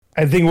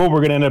I think what we're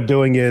gonna end up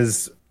doing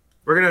is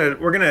we're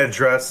gonna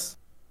address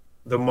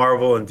the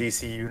Marvel and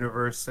DC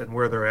universe and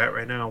where they're at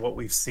right now, what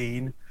we've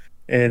seen,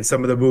 and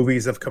some of the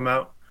movies have come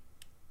out.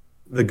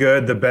 The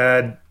good, the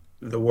bad,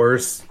 the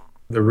worst,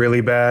 the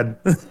really bad.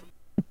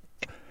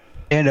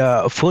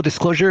 And full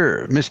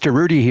disclosure, Mr.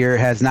 Rudy here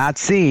has not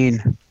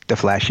seen The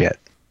Flash yet.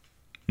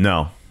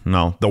 No.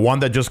 The one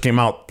that just came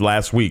out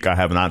last week, I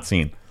have not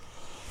seen.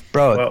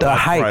 Bro, Well, the last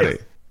hype Friday.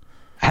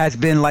 has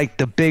been like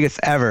the biggest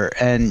ever,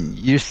 and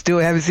you still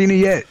haven't seen it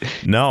yet?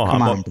 No,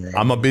 Come on, bro.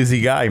 I'm a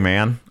busy guy,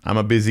 man. I'm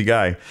a busy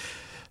guy.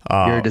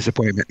 You're a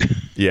disappointment.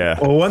 Yeah.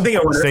 Well, one thing I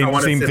want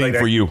to Same say, thing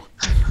for you.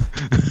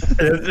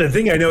 The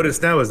thing I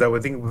noticed now is that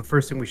the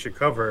first thing we should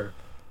cover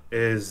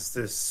is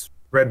this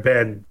Red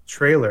Band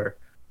trailer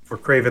for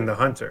Kraven the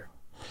Hunter.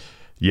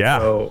 Yeah.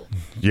 So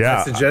Yeah.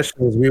 my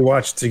suggestion is we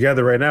watch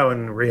together right now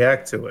and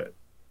react to it.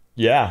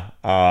 Yeah.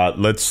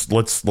 Let's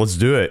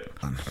do it.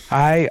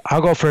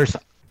 I'll go first.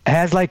 It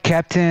has like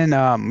Captain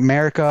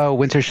America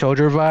Winter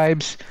Soldier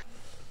vibes.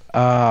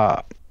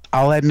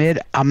 I'll admit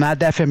I'm not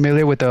that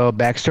familiar with the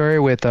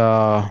backstory with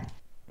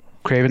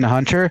Kraven the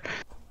Hunter.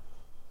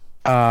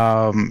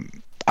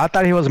 I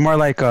thought he was more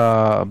like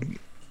I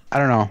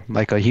don't know,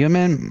 like a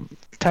human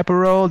type of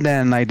role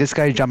than like this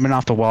guy jumping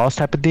off the walls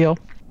type of deal.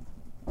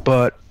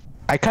 But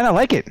I kind of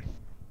like it.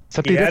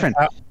 Something different.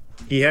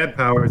 He had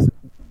powers.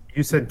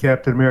 You said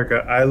Captain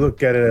America. I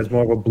look at it as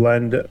more of a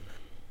blend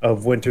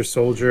of Winter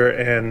Soldier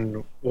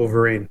and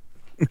Wolverine.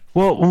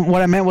 Well,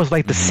 what I meant was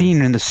like the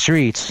scene in the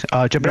streets,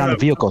 jumping on the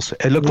vehicles.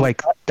 It looked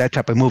like that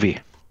type of movie.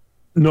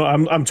 No,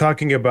 I'm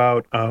talking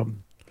about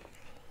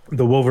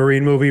the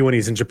Wolverine movie when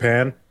he's in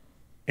Japan,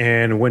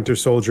 and Winter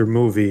Soldier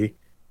movie.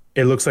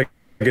 It looks like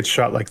it's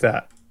shot like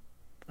that.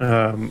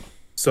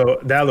 So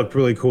that looked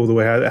really cool the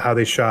way how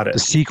they shot The it.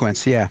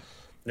 sequence, yeah.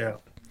 Yeah.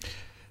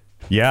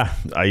 Yeah.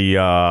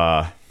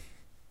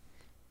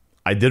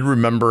 I did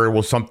remember it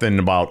was something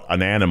about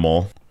an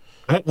animal.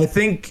 I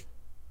think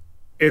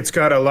it's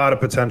got a lot of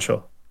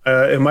potential.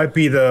 It might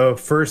be the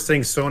first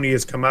thing Sony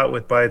has come out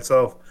with by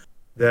itself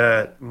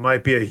that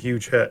might be a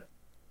huge hit.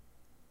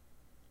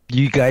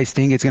 You guys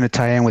think it's going to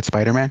tie in with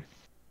Spider-Man?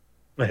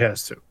 It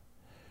has to.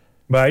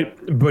 But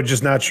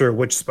just not sure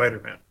which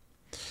Spider-Man.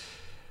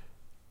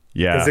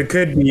 Yeah.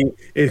 Because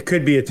it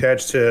could be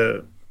attached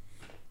to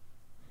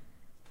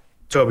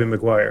Tobey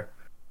Maguire.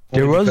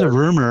 There was a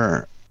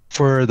rumor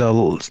for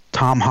the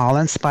Tom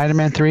Holland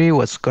Spider-Man 3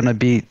 was going to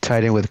be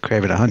tied in with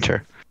Kraven the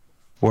Hunter,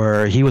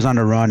 where he was on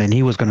the run and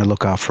he was going to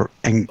look out for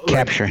and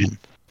capture him.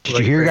 Did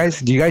you hear, guys?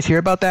 Did you guys hear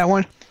about that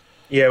one?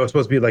 Yeah, it was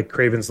supposed to be like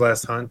Kraven's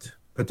Last Hunt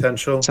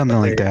potential. Something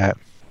like that.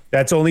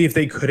 That's only if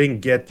they couldn't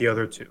get the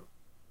other two.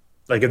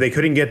 Like if they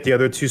couldn't get the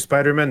other two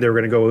Spider-Men, they were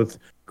going to go with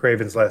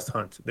Kraven's Last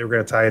Hunt. They were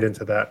going to tie it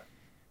into that.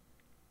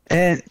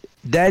 And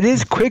that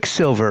is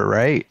Quicksilver,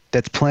 right?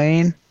 That's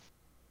playing.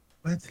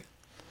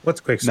 What's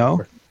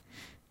Quicksilver?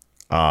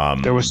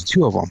 There was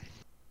two of them.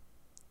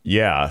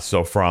 Yeah.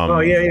 So from. Oh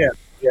yeah.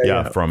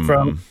 From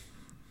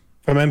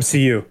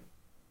MCU.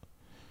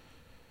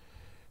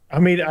 I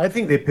mean, I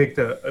think they picked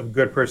a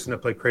good person to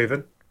play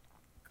Kraven.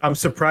 I'm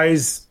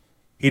surprised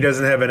he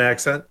doesn't have an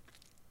accent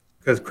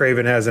because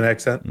Kraven has an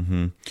accent.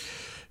 Mm-hmm.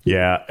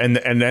 Yeah, and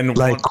then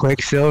Like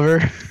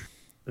Quicksilver.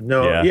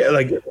 No, Yeah. yeah,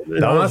 like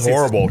that was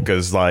horrible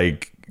because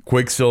like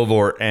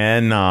Quicksilver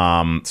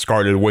and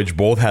Scarlet Witch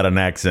both had an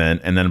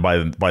accent, and then by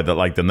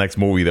the next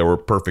movie they were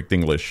perfect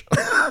English,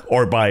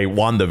 or by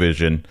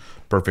WandaVision,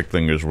 perfect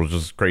English was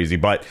just crazy.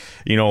 But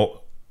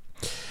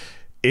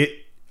it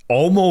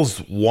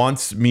almost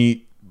wants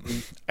me,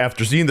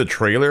 after seeing the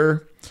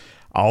trailer,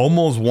 I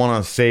almost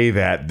want to say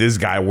that this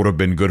guy would have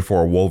been good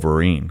for a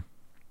Wolverine.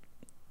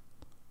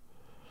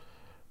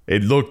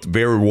 It looked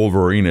very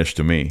Wolverine-ish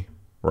to me,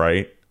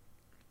 right?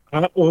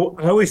 I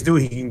always knew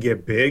he can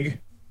get big,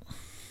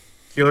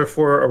 killer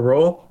for a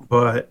role,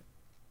 but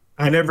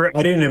I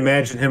didn't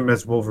imagine him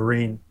as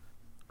Wolverine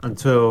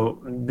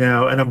until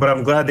now. But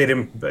I'm glad they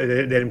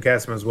didn't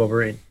cast him as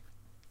Wolverine.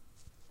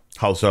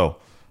 How so?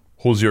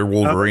 Who's your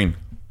Wolverine?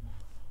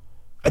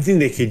 I think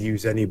they could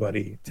use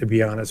anybody, to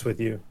be honest with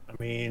you. I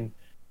mean,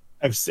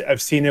 I've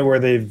seen it where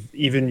they've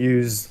even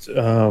used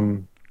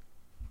Henry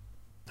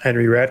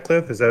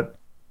Radcliffe. Is that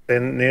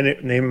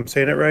name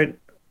saying it right?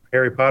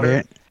 Harry Potter.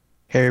 Yeah.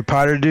 Harry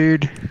Potter,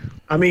 dude.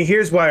 I mean,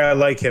 here's why I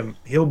like him.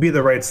 He'll be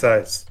the right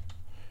size.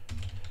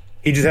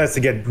 He just has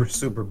to get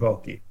super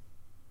bulky.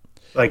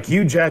 Like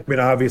Hugh Jackman,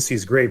 obviously,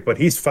 is great, but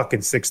he's fucking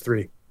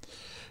 6'3".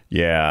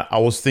 Yeah, I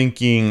was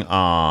thinking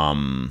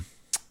Jon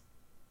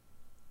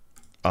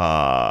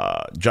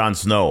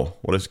Snow.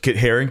 What is Kit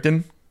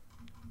Harington?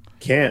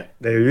 Can't.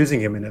 They're using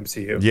him in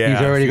MCU. Yeah,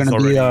 He's already going to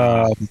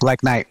be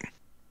Black Knight.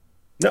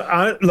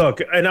 No,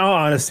 look, in all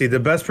honesty, the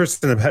best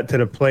person to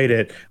have played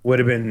it would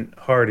have been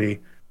Hardy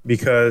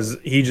because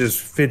he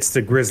just fits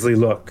the grizzly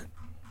look,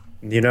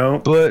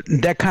 But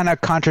that kind of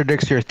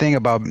contradicts your thing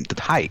about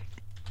the height.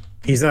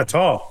 He's not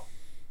tall.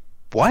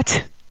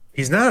 What?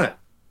 He's not.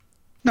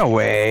 No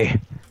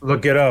way.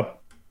 Look it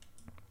up.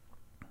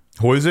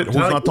 Who is it? Who's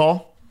not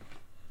tall?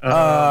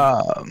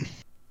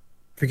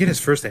 forget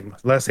his first name.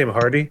 Last name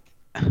Hardy.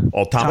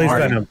 Oh, Tom Plays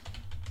Hardy. Venom.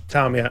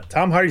 Tom, yeah.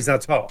 Tom Hardy's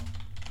not tall.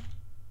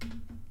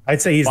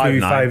 I'd say he's maybe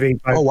 5'9".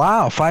 5'8". Oh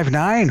wow,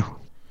 5'9".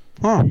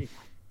 Huh.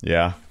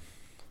 Yeah.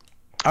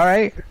 All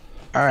right.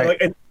 All right.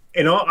 Like,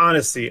 in all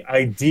honesty,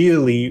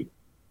 ideally,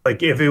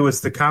 like if it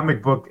was the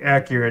comic book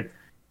accurate,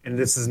 and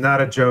this is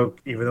not a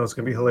joke, even though it's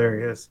gonna be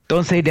hilarious.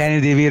 Don't say Danny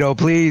DeVito,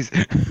 please.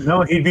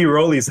 No, he'd be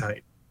Rolly's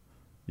height.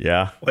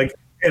 Yeah. Like,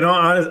 in all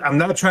honesty, I'm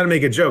not trying to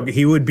make a joke.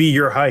 He would be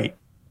your height.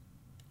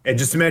 And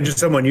just imagine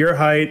someone your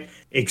height,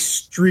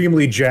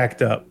 extremely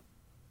jacked up.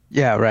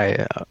 Yeah,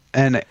 right.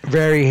 And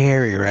very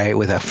hairy, right?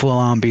 With a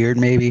full-on beard,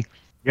 maybe.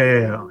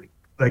 Yeah.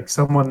 Like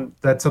someone,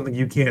 that's something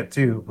you can't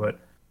do. But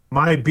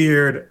my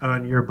beard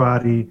on your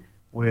body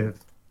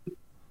with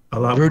a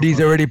lot Rudy's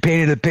more. already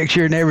painted a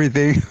picture and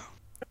everything.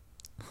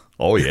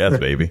 Oh yes,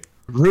 baby.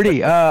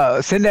 Rudy,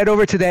 send that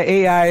over to that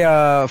AI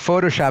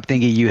Photoshop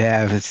thingy you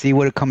have and see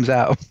what it comes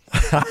out.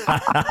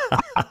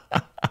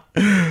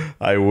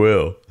 I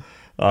will.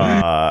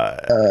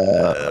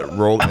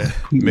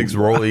 Mix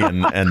Rolly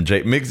and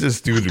Jay. Mix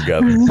this two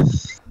together.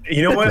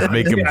 You know what? Just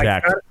make him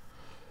jacked.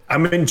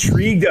 I'm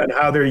intrigued on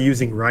how they're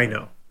using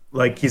Rhino.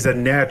 Like he's a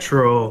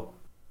natural,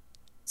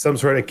 some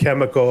sort of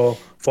chemical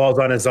falls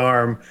on his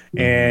arm,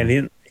 and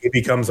he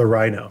becomes a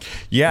rhino.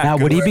 Yeah. Now,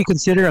 would he be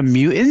considered a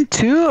mutant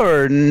too,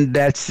 or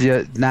that's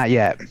not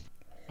yet?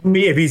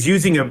 If he's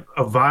using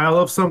a vial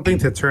of something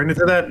to turn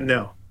into that,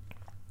 no.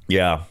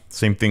 Yeah.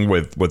 Same thing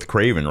with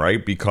Kraven,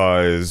 right?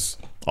 Because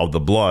of the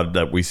blood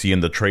that we see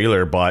in the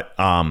trailer. But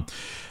I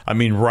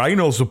mean,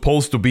 Rhino's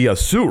supposed to be a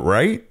suit,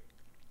 right?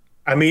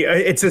 I mean,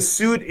 it's a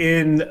suit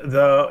in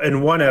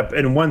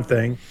one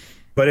thing,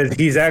 but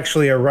he's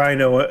actually a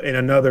rhino in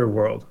another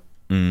world.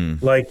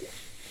 Like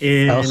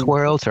in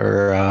Elseworlds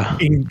or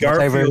in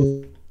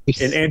Garfield,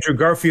 in Andrew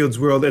Garfield's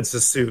world, it's a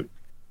suit.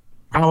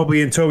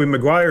 Probably in Tobey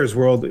Maguire's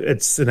world,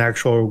 it's an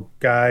actual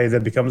guy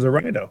that becomes a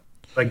rhino.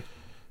 Like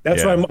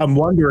that's why I'm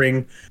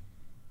wondering,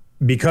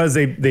 because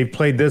they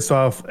played this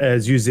off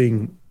as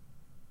using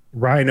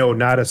Rhino,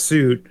 not a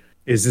suit.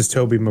 Is this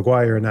Tobey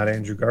Maguire, not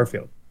Andrew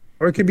Garfield?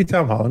 Or it could be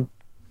Tom Holland.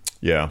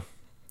 Yeah.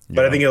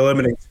 But I think it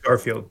eliminates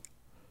Garfield.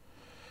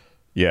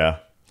 Yeah.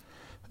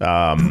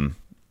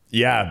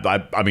 Yeah.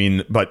 I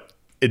mean, but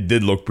it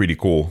did look pretty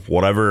cool.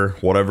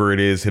 Whatever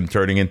it is, him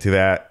turning into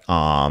that,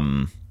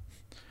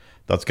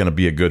 that's going to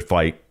be a good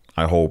fight,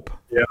 I hope.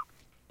 Yeah.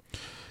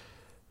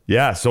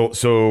 Yeah.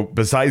 So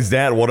besides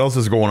that, what else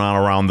is going on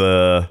around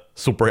the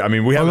super? I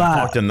mean, we haven't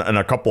talked in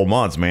a couple of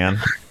months, man.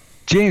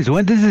 James,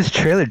 when does this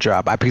trailer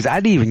drop? Because I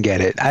didn't even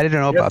get it. I didn't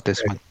know about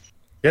this one.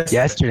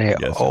 Yesterday.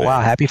 Oh, wow.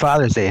 Happy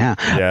Father's Day, huh?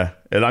 Yeah.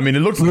 And I mean, it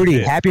looks Rudy,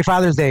 legit. happy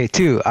Father's Day,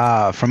 too,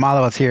 from all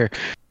of us here.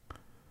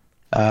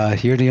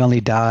 You're the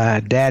only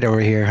dad over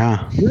here,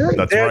 huh? You're a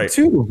That's dad right.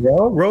 too,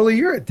 bro. Rolly,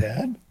 you're a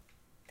dad.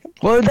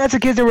 Well, that's the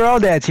kids that we're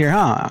all dads here,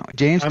 huh,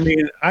 James? I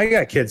mean, I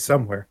got kids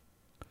somewhere.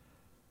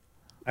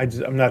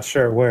 I'm not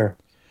sure where.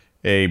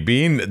 Hey,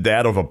 being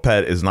dad of a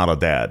pet is not a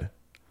dad.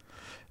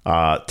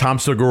 Tom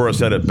Segura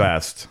said it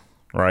best,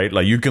 right?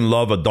 Like, you can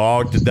love a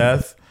dog to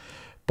death,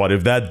 but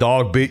if that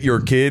dog bit your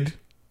kid,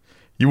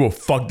 you will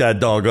fuck that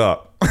dog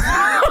up.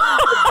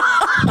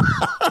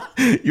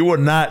 You will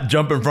not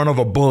jump in front of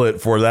a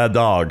bullet for that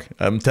dog.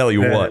 I'm telling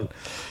you what.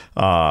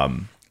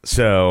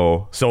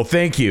 So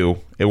thank you.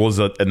 It was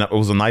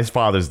a nice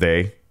Father's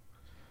Day.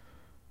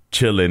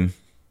 Chilling,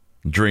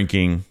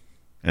 drinking,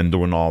 and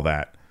doing all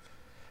that.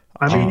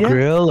 I mean,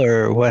 Grill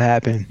or what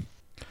happened?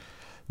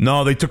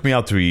 No, they took me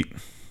out to eat.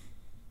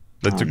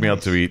 They took me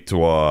out to eat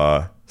to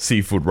a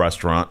seafood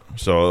restaurant.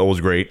 So it was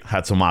great.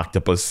 Had some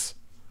octopus.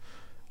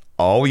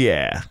 Oh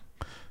yeah.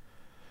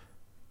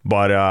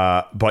 But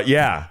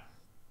yeah.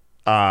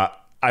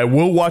 I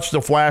will watch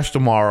The Flash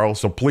tomorrow,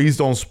 so please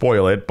don't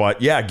spoil it.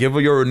 But yeah, give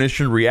your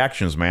initial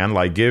reactions, man.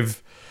 Like,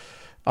 give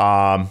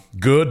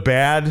good,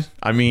 bad.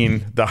 I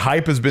mean, the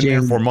hype has been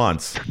there for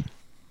months.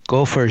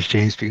 Go first,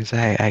 James, because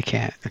I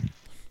can't.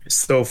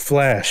 So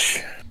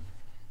Flash,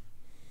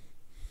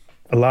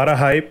 a lot of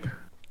hype,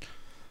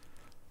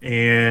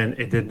 and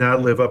it did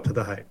not live up to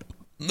the hype.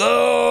 No.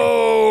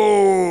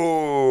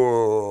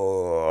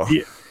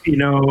 You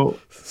know,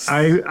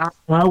 I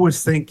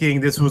was thinking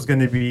this was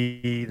going to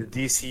be the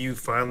DCU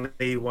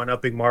finally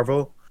one-upping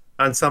Marvel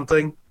on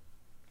something,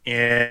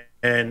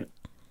 and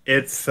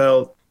it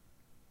fell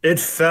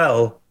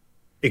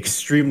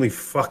extremely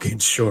fucking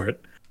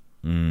short.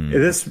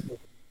 This,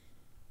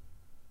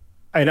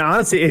 and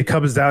honestly, it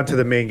comes down to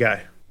the main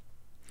guy.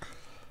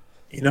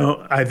 You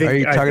know, I think. Are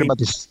you talking about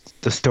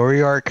the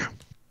story arc?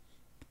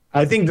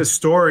 I think the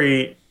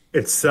story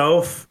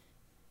itself,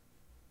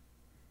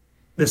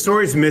 the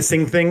story's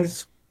missing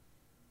things.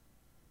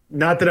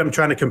 Not that I'm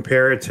trying to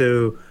compare it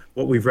to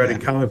what we've read in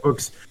comic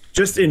books,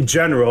 just in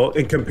general,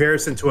 in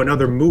comparison to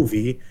another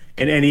movie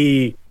in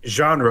any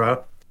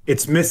genre,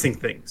 it's missing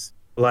things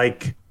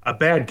like a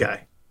bad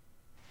guy.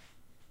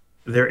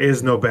 There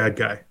is no bad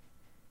guy.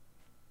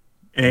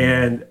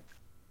 And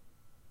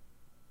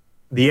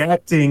the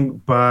acting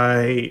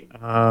by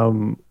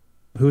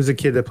Who's the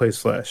kid that plays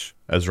Flash?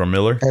 Ezra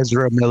Miller.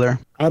 Ezra Miller.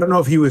 I don't know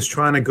if he was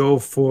trying to go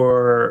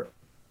for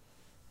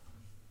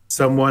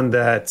someone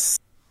that's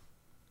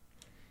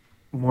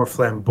more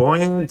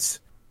flamboyant,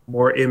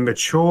 more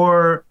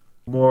immature,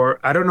 more.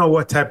 I don't know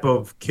what type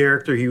of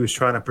character he was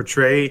trying to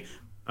portray.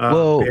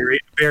 Well,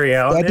 Barry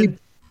Allen.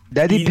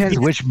 That depends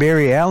which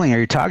Barry Allen are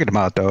you talking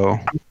about, though.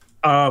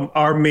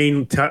 Our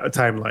main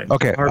timeline.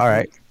 Okay, all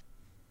right.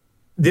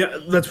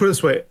 Let's put it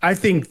this way. I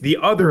think the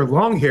other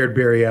long-haired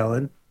Barry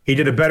Allen, he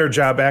did a better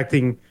job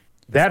acting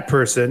that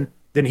person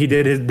than he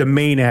did the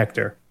main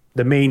actor,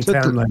 the main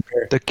timeline.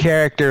 The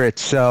character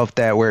itself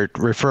that we're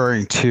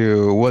referring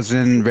to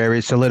wasn't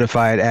very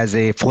solidified as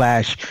a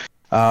Flash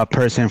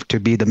person to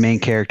be the main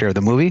character of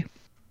the movie.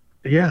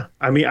 Yeah,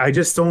 I mean, I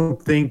just don't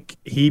think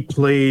he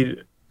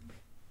played.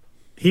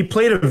 He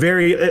played a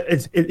very.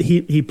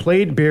 He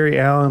played Barry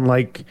Allen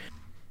like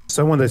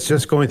someone that's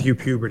just going through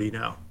puberty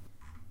now,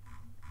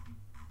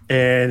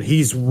 and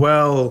he's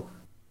well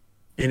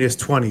in his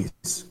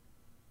 20s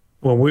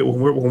when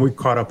we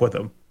caught up with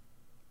him.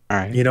 All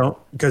right, you know,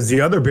 because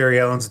the other Barry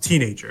Allen's a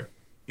teenager,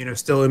 you know,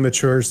 still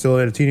immature, still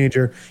a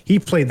teenager. He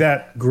played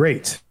that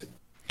great,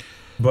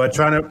 but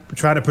trying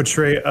to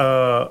portray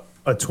a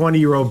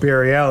 20-year-old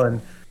Barry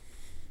Allen,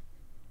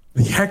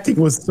 the acting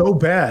was so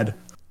bad.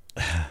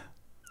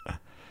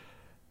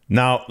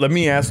 Now, let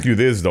me ask you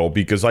this though,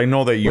 because I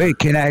know that you. Wait,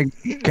 can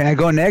I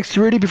go next,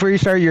 Rudy, before you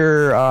start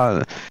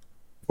your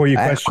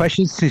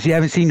questions? Since you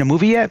haven't seen the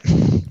movie yet.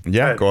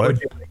 Yeah, go ahead.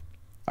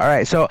 All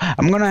right, so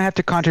I'm gonna have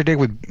to contradict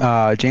with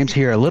James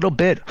here a little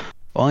bit,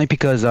 only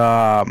because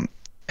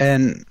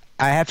and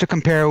I have to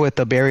compare with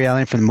the Barry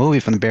Allen from the movie,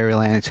 from the Barry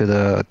Allen to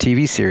the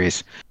TV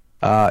series.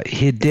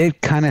 He did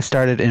kind of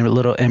started a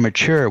little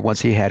immature once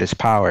he had his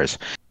powers.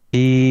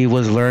 He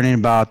was learning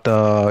about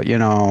the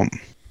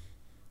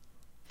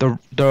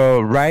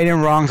right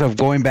and wrongs of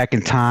going back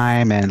in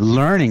time and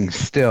learning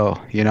still,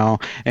 you know.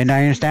 And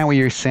I understand what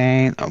you're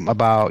saying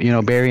about, you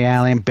know, Barry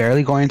Allen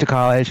barely going to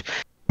college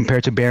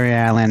compared to Barry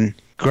Allen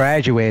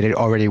graduated,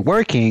 already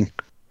working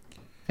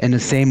in the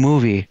same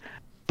movie.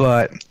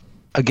 But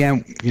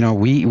again, you know,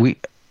 we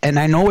and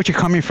I know what you're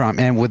coming from,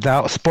 and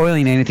without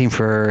spoiling anything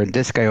for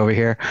this guy over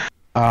here,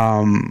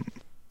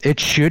 it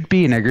should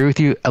be, and I agree with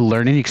you, a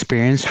learning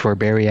experience for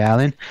Barry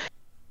Allen.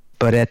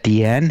 But at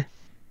the end,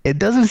 it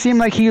doesn't seem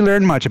like he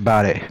learned much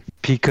about it,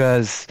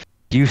 because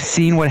you've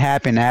seen what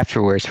happened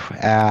afterwards.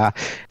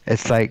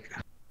 It's like,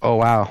 oh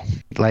wow!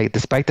 Like,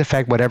 despite the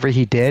fact whatever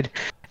he did,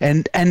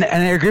 and I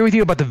agree with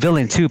you about the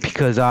villain too,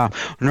 because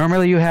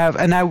normally you have,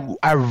 and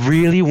I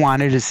really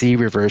wanted to see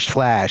Reverse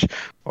Flash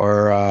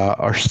or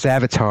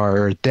Savitar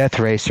or Death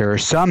Racer or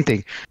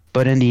something,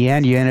 but in the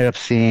end you ended up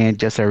seeing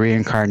just a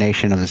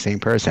reincarnation of the same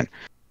person,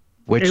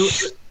 which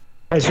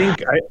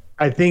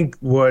I think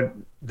what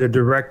the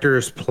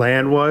director's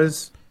plan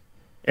was,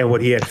 and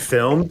what he had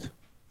filmed,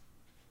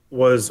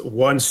 was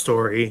one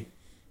story.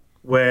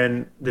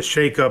 When the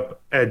shakeup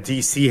at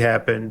DC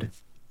happened,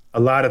 a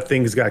lot of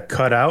things got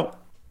cut out,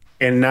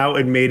 and now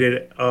it made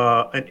it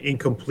an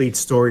incomplete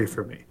story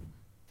for me.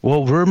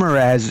 Well, rumor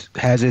has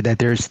it that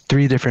there's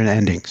 3 different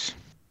endings.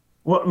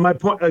 Well, my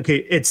point, okay,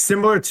 it's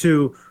similar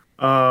to,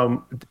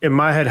 in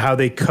my head, how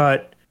they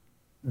cut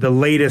the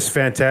latest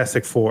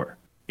Fantastic Four.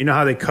 You know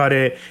how they cut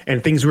it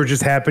and things were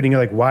just happening.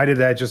 Like, why did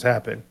that just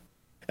happen?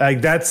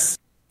 Like, that's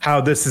how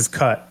this is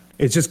cut.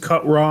 It's just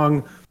cut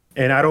wrong.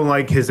 And I don't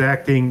like his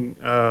acting,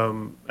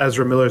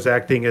 Ezra Miller's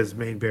acting as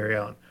main Barry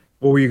Allen.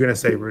 What were you going to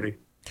say, Rudy?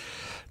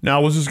 No, I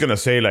was just going to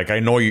say, like, I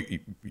know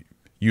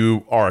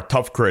you are a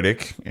tough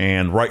critic,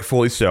 and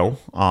rightfully so,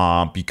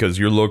 because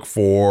you look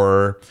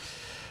for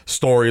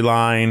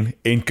storyline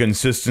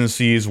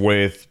inconsistencies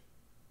with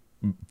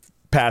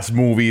past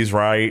movies,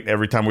 right?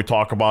 Every time we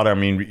talk about it, I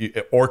mean,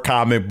 or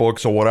comic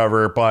books or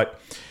whatever.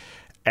 But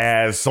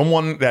as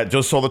someone that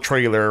just saw the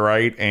trailer,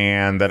 right,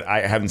 and that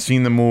I haven't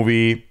seen the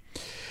movie,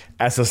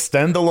 as a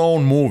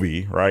standalone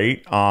movie,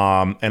 right?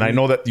 And I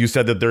know that you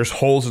said that there's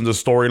holes in the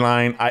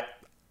storyline.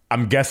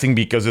 I'm guessing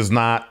because it's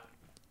not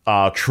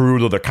true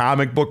to the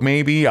comic book,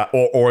 maybe,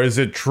 or is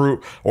it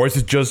true, or is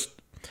it just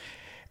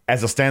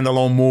as a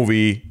standalone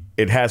movie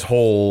it has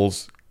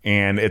holes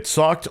and it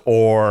sucked,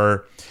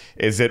 or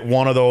is it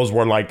one of those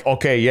where, like,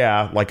 okay,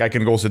 yeah, like I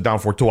can go sit down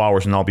for 2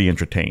 hours and I'll be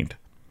entertained?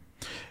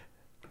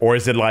 Or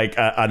is it like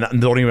a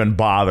don't even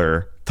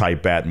bother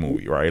type bad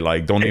movie, right?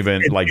 Like, don't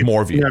even, like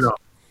Morbius. No.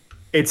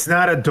 It's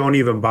not a don't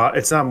even bother.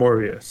 It's not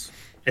Morbius.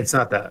 It's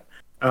not that.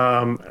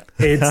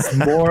 It's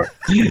more.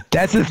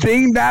 That's the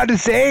thing now to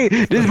say.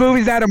 This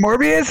movie's not a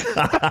Morbius.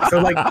 So,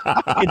 like,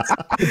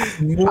 it's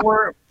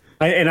more.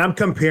 And I'm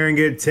comparing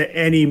it to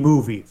any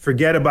movie.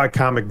 Forget about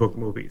comic book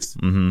movies.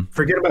 Mm-hmm.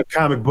 Forget about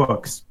comic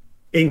books.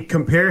 In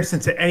comparison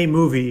to any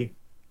movie,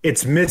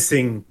 it's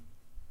missing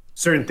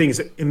certain things.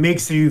 It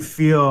makes you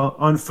feel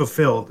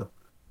unfulfilled.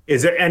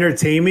 Is it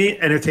entertaining?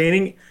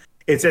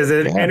 It's as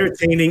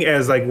entertaining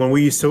as, like, when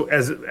we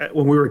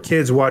were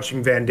kids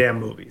watching Van Damme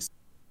movies.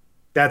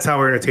 That's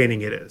how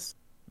entertaining it is.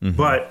 Mm-hmm.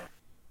 But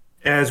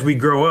as we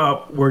grow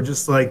up, we're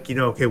just like, you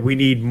know, okay, we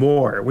need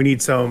more. We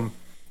need some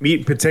meat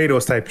and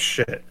potatoes type of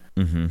shit.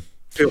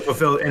 Feel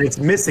fulfilled, and it's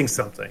missing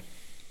something.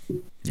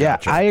 Yeah,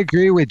 I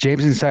agree with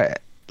James inside.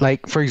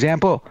 Like, for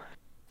example,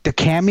 the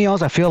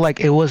cameos, I feel like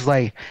it was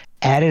like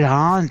added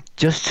on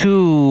just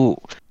to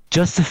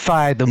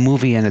justify the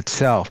movie in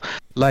itself.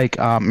 Like,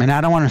 and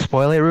I don't want to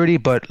spoil it, Rudy,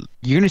 but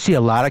you're gonna see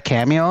a lot of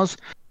cameos,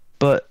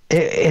 but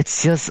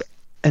it's just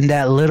in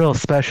that little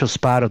special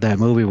spot of that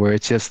movie where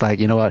it's just like,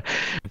 you know what,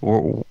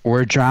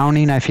 we're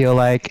drowning, I feel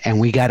like, and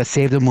we got to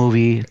save the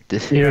movie.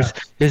 Here's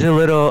a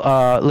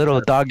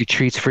little doggy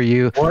treats for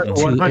you to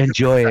 100%.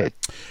 enjoy it.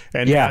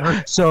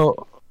 And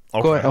So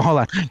go ahead, hold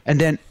on.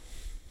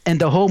 And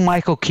the whole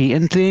Michael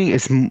Keaton thing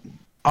is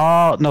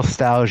all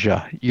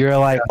nostalgia. You're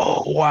like,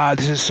 oh wow,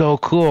 this is so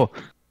cool.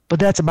 But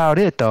that's about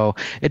it, though.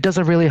 It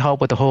doesn't really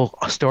help with the whole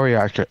story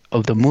arc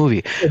of the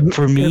movie.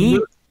 For me,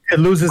 it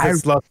loses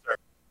its luster.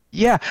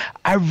 Yeah,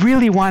 I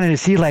really wanted to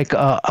see like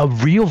a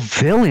real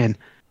villain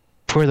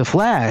for the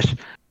Flash,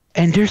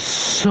 and there's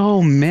so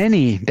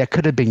many that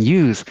could have been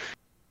used.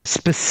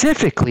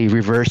 Specifically,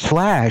 Reverse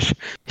Flash.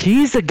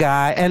 He's the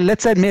guy, and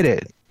let's admit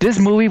it. This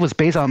movie was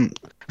based on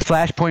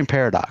Flashpoint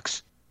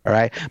Paradox. All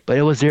right, but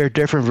it was their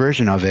different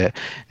version of it,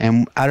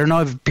 and I don't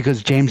know if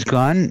because James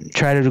Gunn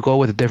tried to go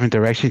with a different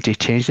direction, they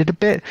changed it a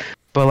bit.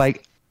 But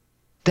like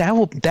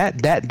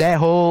that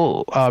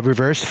whole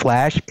Reverse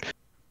Flash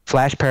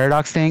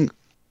Paradox thing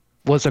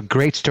was a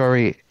great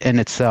story in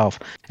itself,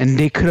 and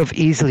they could have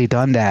easily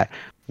done that.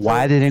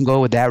 Why they didn't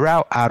go with that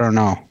route, I don't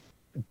know.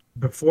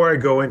 Before I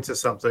go into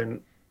something,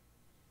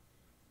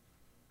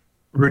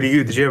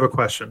 Rudy, did you have a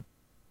question?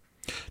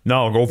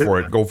 No, go for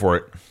it. Go for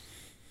it.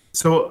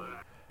 So,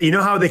 you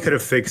know how they could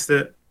have fixed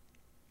it?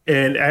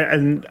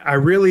 And I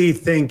really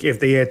think if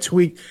they had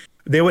tweaked,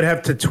 they would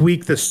have to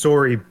tweak the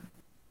story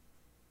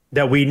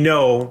that we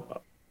know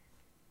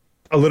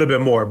a little bit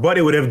more, but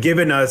it would have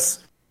given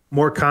us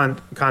more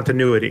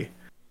continuity.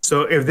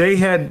 So if they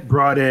had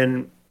brought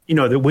in,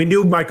 we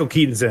knew Michael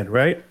Keaton's in,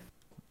 right?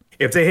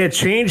 If they had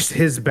changed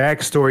his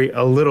backstory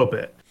a little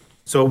bit,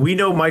 so we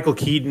know Michael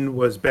Keaton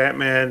was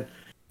Batman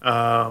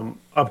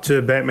up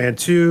to Batman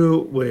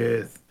 2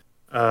 with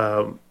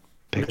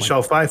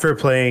Michelle Pfeiffer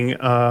playing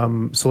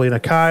Selena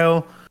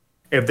Kyle.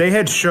 If they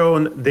had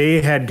shown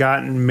they had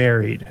gotten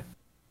married,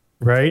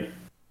 right?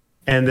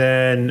 And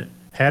then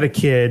had a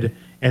kid,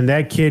 and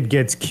that kid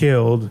gets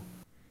killed,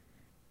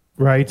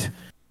 right?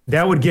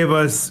 That would give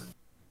us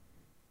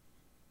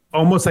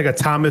almost like a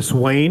Thomas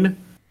Wayne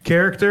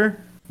character,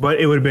 but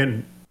it would have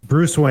been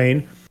Bruce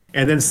Wayne.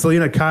 And then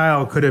Selena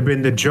Kyle could have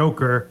been the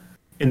Joker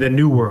in the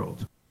New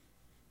World.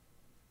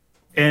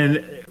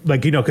 And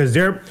because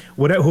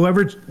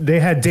whoever they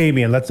had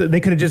Damian, they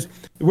could have just.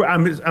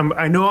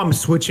 I know I'm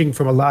switching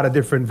from a lot of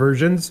different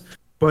versions,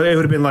 but it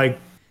would have been like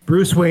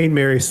Bruce Wayne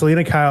marries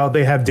Selena Kyle.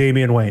 They have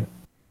Damian Wayne.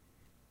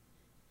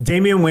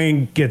 Damian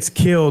Wayne gets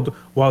killed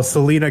while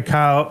Selena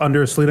Kyle,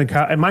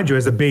 and mind you,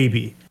 as a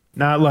baby,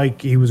 not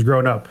like he was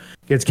grown up,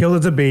 gets killed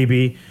as a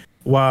baby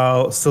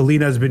while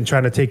Selena's been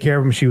trying to take care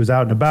of him. She was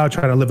out and about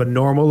trying to live a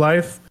normal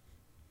life.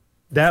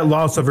 That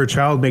loss of her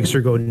child makes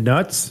her go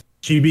nuts.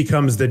 She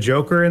becomes the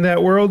Joker in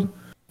that world.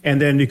 And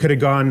then you could have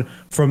gone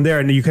from there,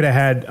 and you could have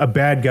had a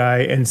bad guy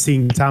and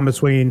seen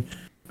Bruce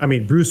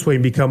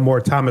Wayne become more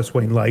Thomas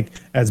Wayne-like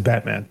as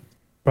Batman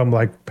from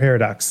like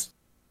Paradox.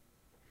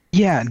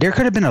 Yeah, there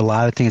could have been a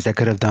lot of things that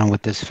could have done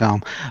with this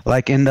film.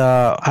 Like in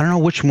I don't know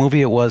which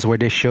movie it was where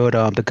they showed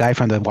the guy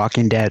from The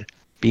Walking Dead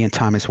being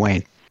Thomas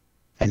Wayne.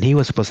 And he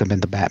was supposed to have been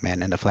the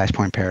Batman in the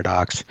Flashpoint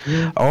Paradox.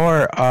 Yeah.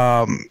 Or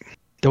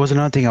there was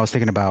another thing I was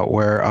thinking about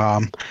where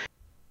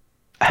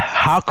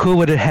how cool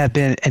would it have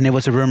been, and it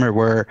was a rumor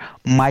where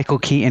Michael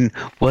Keaton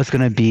was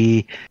going to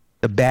be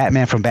the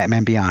Batman from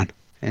Batman Beyond.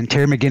 And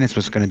Terry McGinnis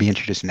was going to be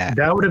introduced in that.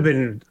 That would have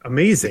been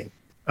amazing.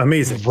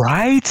 Amazing.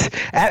 Right?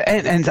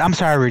 And I'm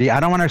sorry, Rudy, I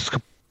don't want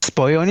to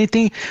spoil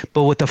anything,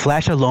 but with The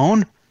Flash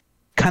alone,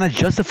 kind of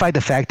justified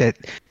the fact that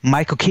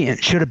Michael Keaton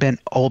should have been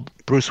old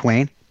Bruce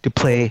Wayne to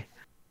play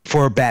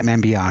for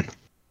Batman Beyond.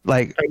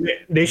 Like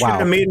they should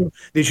have made him.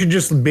 They should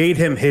just made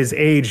him his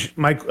age.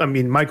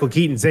 Michael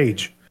Keaton's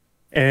age,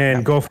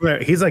 and go from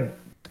there. He's like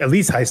at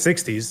least high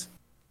 60s.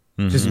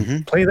 Just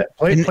play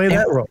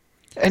that role.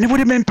 And it would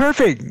have been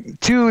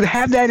perfect to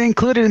have that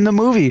included in the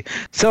movie.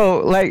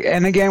 So,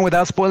 and again,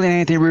 without spoiling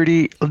anything,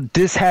 Rudy,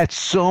 this had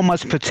so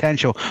much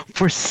potential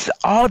for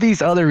all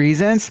these other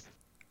reasons,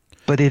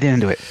 but they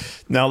didn't do it.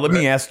 Now, let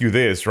me ask you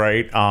this,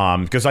 right?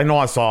 Because I know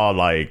I saw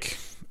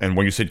and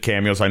when you said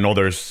cameos, I know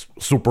there's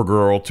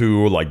Supergirl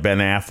too, like Ben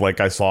Affleck.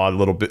 I saw a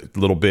little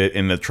bit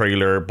in the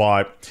trailer,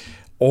 but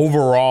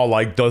overall,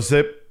 does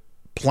it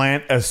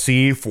plant a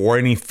seed for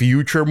any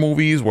future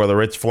movies,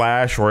 whether it's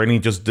Flash or any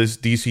just this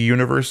DC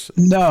universe?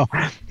 No,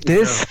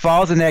 this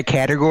falls in that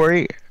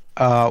category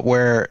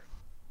where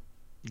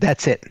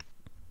that's it.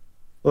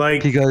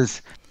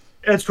 Because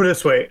let's put it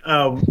this way: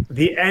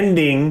 the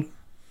ending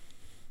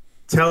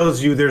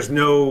tells you there's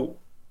no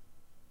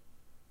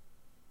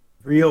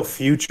real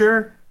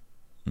future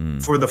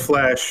for the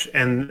Flash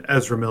and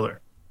Ezra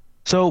Miller.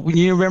 So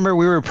you remember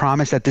we were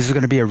promised that this is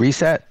going to be a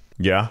reset,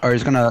 yeah, or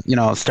it's going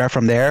to start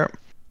from there.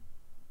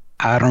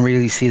 I don't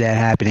really see that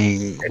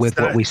happening with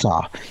what we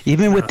saw,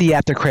 even with the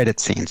after credit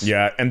scenes.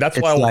 Yeah, and that's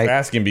It's why I was like-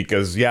 asking,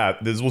 because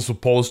this was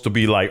supposed to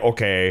be like,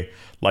 okay,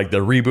 like the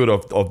reboot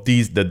of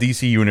the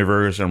DC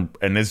universe, and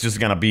it's just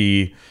gonna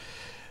be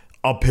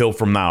uphill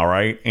from now,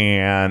 right?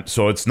 And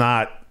so it's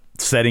not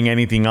setting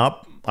anything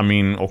up. I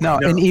mean, okay. No,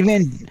 and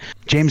even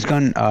James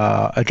Gunn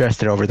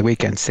addressed it over the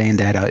weekend, saying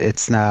that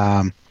it's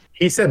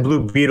He said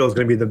Blue Beetle is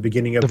going to be the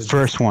beginning of the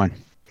first one.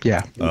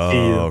 Yeah,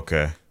 Oh,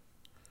 okay.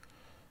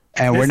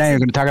 and we're not even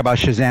going to talk about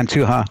Shazam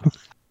too, huh?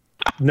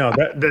 No,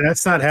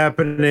 that's not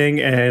happening,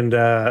 and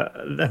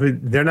I mean,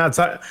 they're not.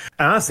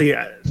 Honestly,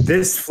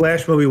 this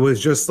Flash movie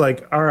was just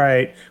like, all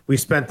right, we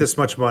spent this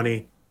much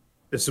money.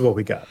 This is what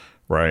we got.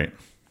 Right.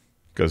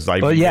 Because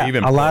like, But yeah,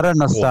 a lot of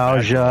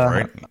nostalgia.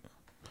 Right?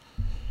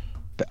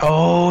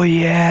 Oh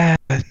yeah,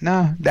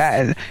 no,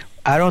 that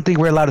I don't think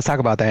we're allowed to talk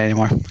about that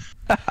anymore.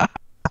 I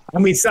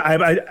mean, so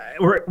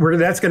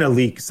that's going to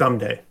leak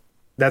someday.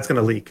 That's going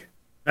to leak.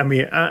 I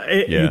mean,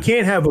 you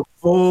can't have a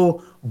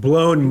full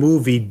blown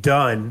movie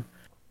done,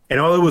 and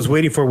all it was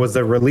waiting for was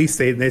the release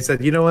date, and they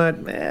said, you know what,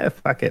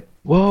 fuck it.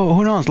 Well,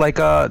 who knows? Like,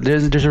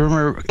 there's a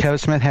rumor Kevin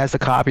Smith has a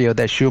copy of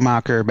that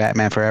Schumacher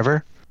Batman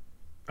Forever.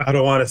 I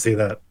don't want to see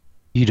that.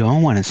 You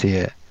don't want to see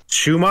it.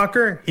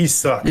 Schumacher, he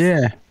sucks.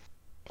 Yeah.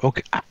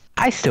 Okay.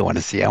 I still want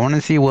to see it. I want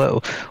to see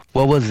what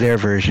was their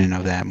version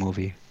of that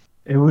movie.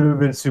 It would have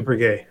been super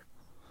gay.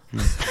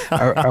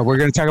 Are we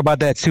going to talk about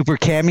that super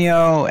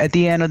cameo at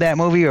the end of that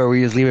movie, or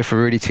we just leave it for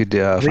Rudy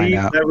to find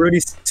out? Let Rudy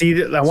see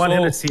it. I want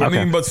him to see it. I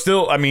mean, but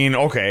still, I mean,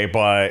 okay,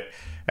 but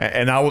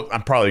and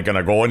I'm probably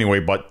gonna go anyway.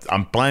 But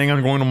I'm planning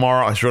on going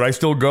tomorrow. Should I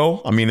still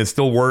go? I mean, it's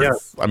still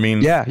worth. Yeah. I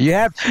mean, Yeah,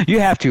 you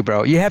have to,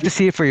 bro. You have to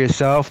see it for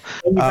yourself,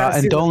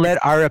 and don't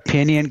let our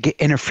opinion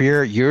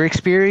interfere your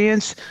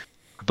experience.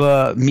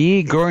 But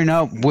me growing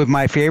up with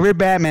my favorite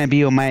Batman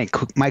being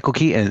Michael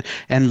Keaton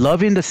and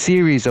loving the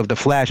series of The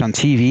Flash on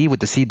TV with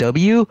the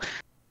CW,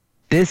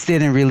 this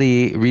didn't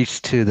really reach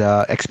to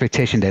the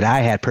expectation that I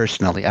had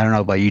personally. I don't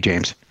know about you,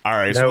 James. All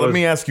right, so let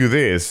me ask you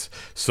this.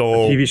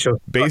 So TV show.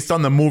 Based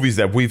on the movies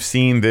that we've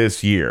seen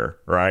this year,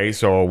 right?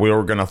 So we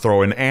were going to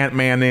throw an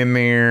Ant-Man in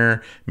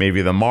there,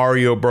 maybe the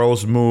Mario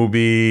Bros.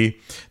 Movie,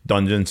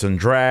 Dungeons and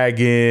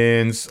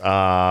Dragons.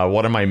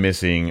 What am I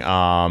missing?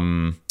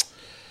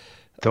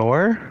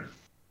 Thor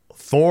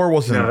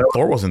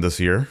wasn't this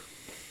year.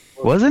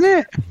 Wasn't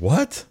it?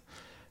 What?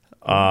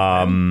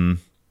 I'm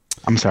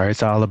sorry,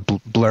 it's all a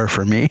blur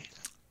for me.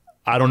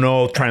 I don't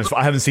know.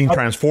 I haven't seen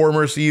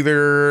Transformers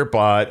either,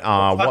 but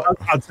what?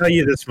 I'll tell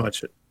you this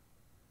much.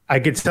 I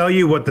could tell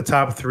you what the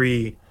top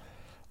three.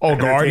 Oh,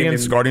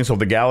 Guardians of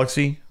the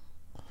Galaxy.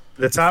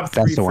 The top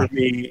three for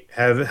me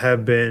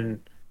have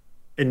been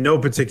in no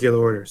particular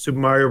order: Super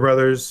Mario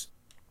Brothers,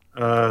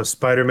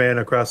 Spider-Man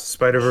Across the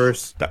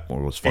Spider-Verse, that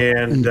one was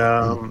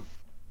fun,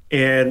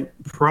 and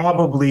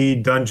probably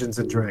Dungeons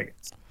and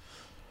Dragons.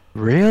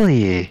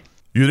 Really?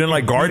 You didn't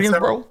like Guardians,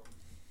 bro?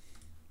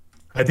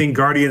 I think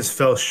Guardians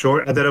fell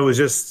short. I thought it was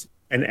just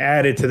an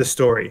added to the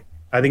story.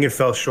 I think it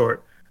fell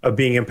short of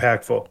being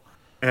impactful.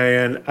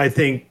 And I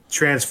think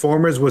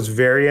Transformers was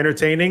very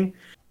entertaining,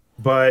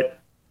 but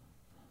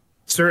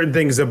certain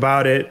things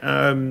about it,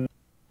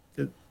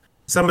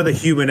 some of the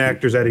human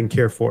actors I didn't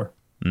care for.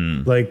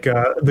 Like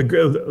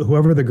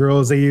whoever the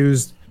girls they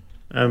used,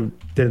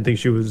 didn't think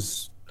she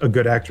was a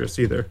good actress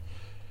either.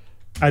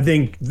 I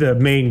think the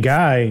main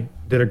guy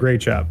did a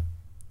great job.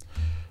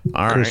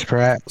 All right. Chris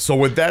Pratt. So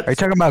with that, are you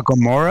talking about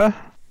Gamora?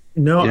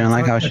 No, you don't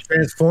like how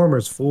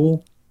Transformers,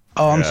 fool.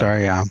 Oh, I'm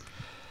sorry.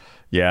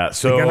 Yeah.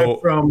 So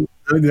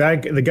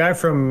the guy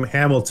from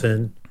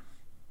Hamilton,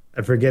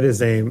 I forget his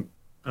name.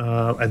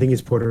 I think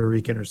he's Puerto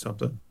Rican or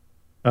something.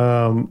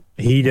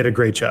 He did a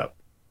great job.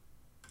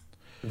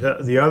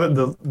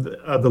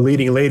 The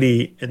leading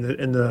lady in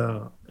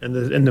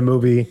the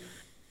movie,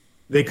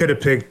 they could have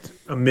picked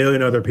a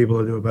million other people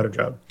to do a better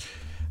job.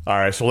 All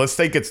right, so let's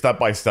take it step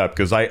by step,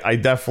 because I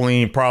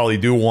definitely probably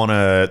do want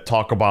to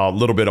talk about a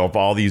little bit of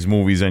all these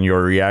movies and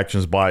your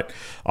reactions. But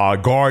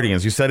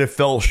Guardians, you said it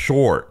fell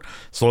short.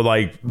 So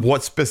like,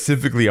 what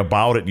specifically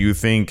about it do you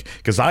think?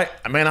 Because I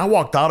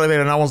walked out of it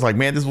and I was like,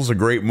 man, this was a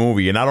great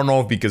movie. And I don't know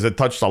if because it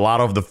touched a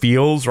lot of the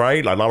feels,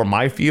 right? A lot of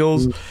my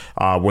feels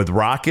with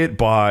Rocket.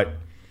 But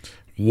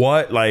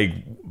what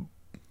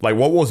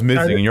what was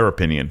missing in your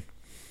opinion?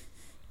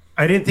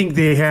 I didn't think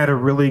they had a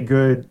really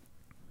good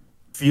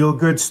feel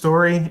good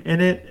story in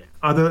it,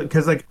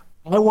 because I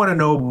want to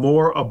know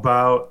more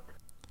about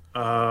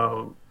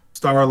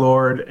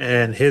Star-Lord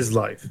and his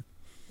life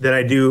than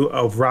I do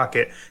of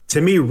Rocket.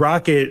 To me,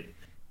 Rocket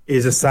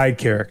is a side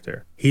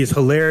character. He's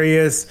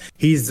hilarious.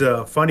 He's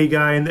a funny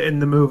guy in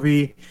the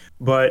movie.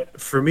 But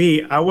for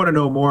me, I want to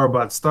know more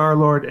about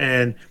Star-Lord.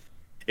 And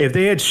if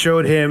they had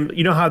showed him,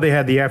 you know how they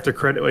had the after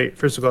credit. Wait,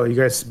 first of all, you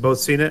guys both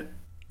seen it?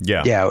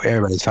 Yeah. Yeah,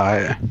 everybody saw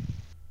it.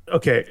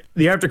 Okay,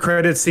 the after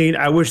credit scene,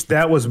 I wish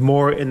that was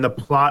more in the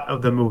plot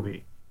of the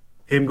movie.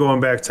 Him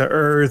going back to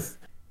Earth,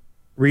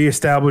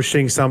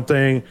 reestablishing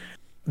something,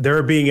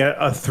 there being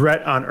a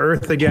threat on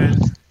Earth again.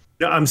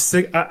 No, I'm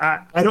sick.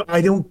 I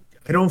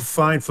don't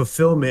find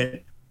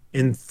fulfillment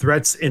in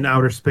threats in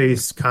outer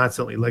space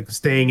constantly, like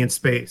staying in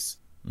space.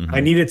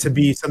 I need it to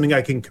be something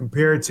I can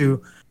compare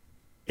to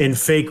in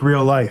fake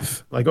real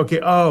life. Like, okay,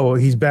 oh,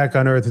 he's back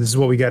on Earth. This is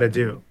what we got to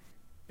do.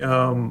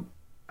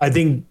 I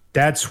think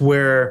that's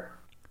where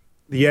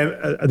the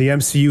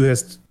MCU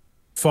has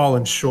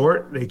fallen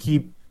short. They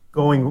keep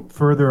going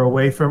further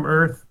away from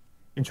Earth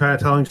and trying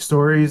to telling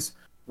stories.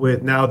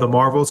 With now the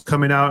Marvels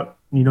coming out,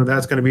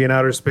 that's going to be in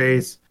outer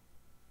space.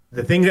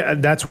 The thing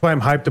that's why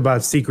I'm hyped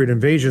about Secret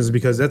Invasions,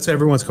 because that's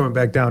everyone's coming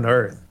back down to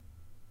Earth,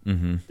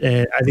 and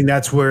I think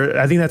that's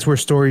where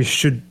stories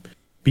should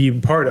be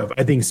part of.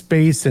 I think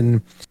space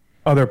and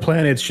other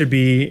planets should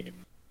be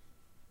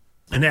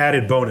an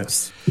added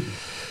bonus.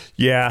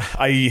 Yeah,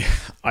 I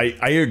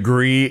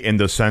agree in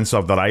the sense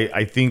of that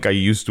I think I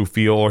used to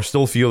feel or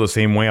still feel the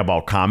same way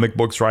about comic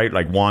books, right?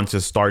 Like once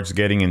it starts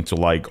getting into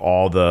like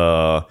all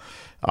the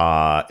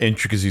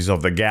intricacies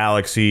of the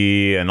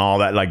galaxy and all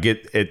that, like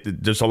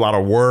it there's a lot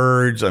of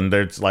words, and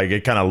there's like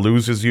it kind of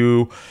loses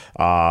you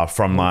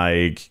from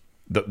like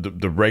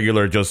the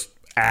regular just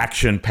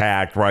action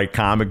packed, right,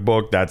 comic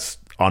book that's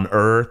on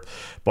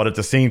Earth. But at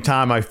the same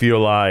time, I feel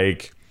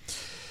like,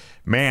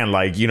 man,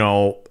 like,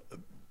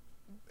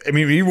 I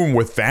mean, even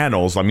with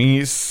Thanos, I mean,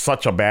 he's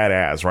such a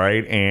badass,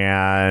 right?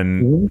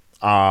 And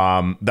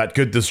that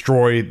could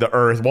destroy the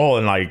Earth, well,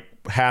 and like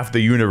half the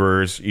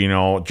universe,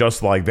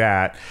 just like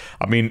that.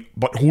 I mean,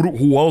 but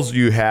who else do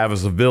you have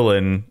as a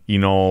villain?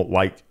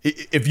 Like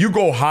if you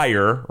go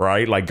higher,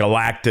 right, like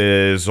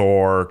Galactus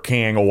or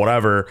Kang or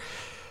whatever,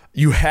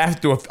 you have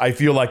to, I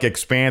feel like,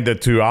 expand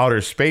it to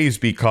outer space,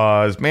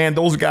 because man,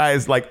 those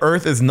guys, like,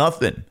 Earth is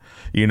nothing.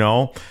 And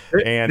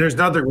there's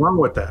nothing wrong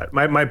with that.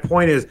 My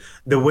point is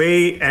the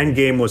way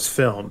Endgame was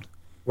filmed,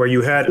 where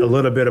you had a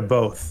little bit of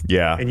both.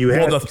 Yeah. And you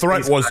had the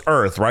threat was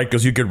Earth, right?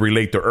 Because you could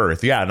relate to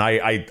Earth. Yeah, and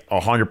I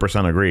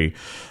 100% agree.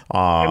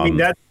 I mean,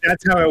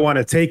 that's how I want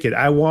to take it.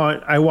 I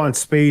want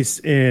space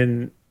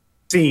in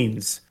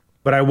scenes,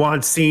 but I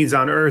want scenes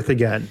on Earth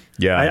again.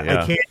 Yeah.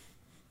 I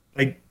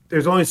can't.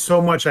 There's only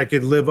so much I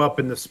could live up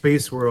in the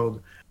space world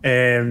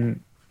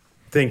and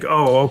think,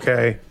 oh,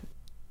 okay.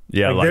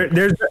 Yeah,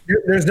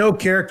 there's no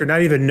character,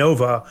 not even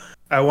Nova,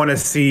 I want to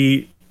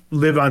see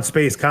live on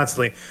space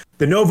constantly.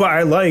 The Nova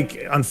I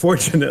like,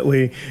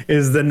 unfortunately,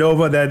 is the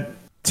Nova that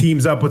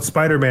teams up with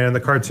Spider-Man in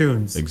the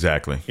cartoons.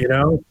 Exactly.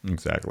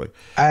 Exactly.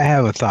 I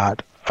have a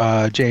thought,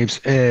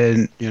 James,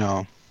 and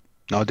no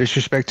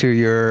disrespect to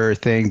your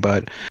thing,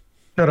 but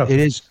Shut up. It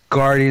is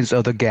Guardians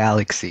of the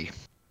Galaxy,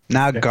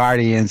 not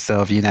Guardians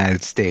of the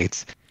United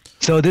States.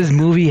 So this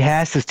movie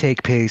has to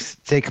take place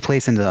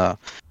in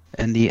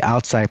the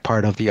outside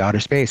part of the outer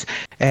space.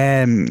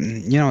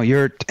 And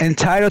you're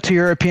entitled to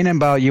your opinion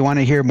about, you want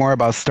to hear more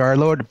about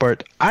Star-Lord,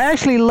 but I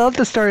actually love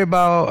the story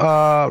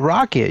about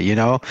Rocket.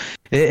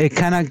 It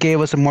kind of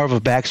gave us more of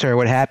a backstory of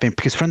what happened,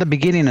 because from the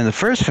beginning in the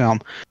first film,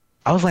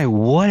 I was like,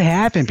 what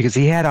happened? Because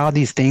he had all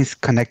these things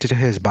connected to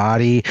his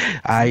body.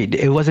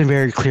 It wasn't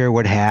very clear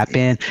what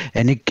happened,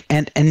 and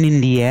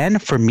in the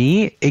end, for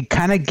me, it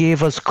kind of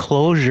gave us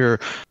closure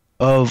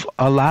of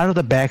a lot of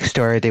the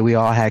backstory that we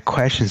all had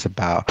questions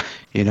about.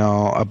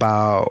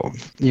 About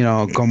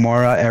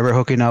Gamora ever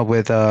hooking up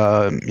with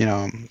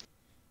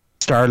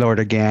Star-Lord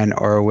again,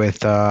 or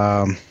with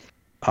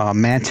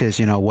Mantis,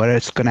 what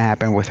is going to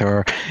happen with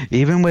her.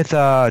 Even with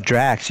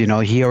Drax,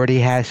 he already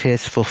has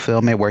his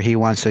fulfillment where he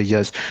wants to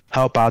just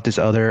help out this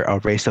other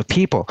race of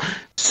people.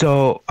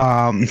 So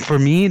for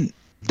me,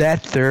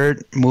 that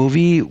third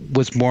movie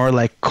was more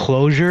like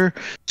closure.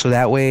 So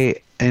that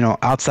way,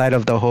 outside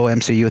of the whole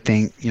MCU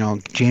thing,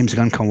 James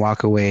Gunn can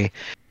walk away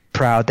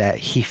proud that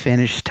he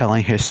finished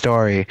telling his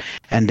story,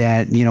 and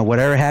that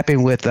whatever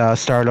happened with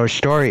Star-Lord's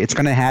story, it's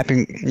going to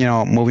happen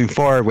moving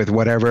forward with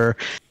whatever.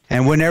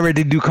 And whenever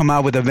they do come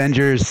out with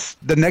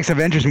the next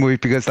Avengers movie,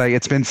 because like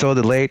it's been so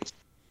delayed,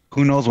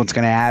 who knows what's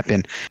gonna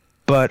happen.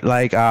 But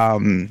like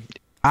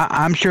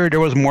I'm sure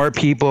there was more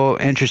people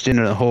interested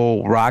in the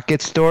whole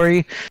Rocket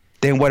story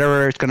than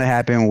whatever is gonna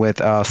happen with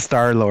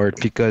Star-Lord,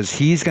 because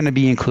he's gonna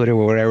be included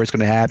with whatever's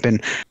gonna happen.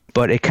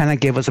 But it kind of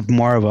gave us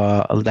more of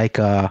a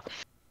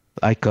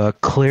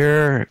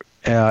clear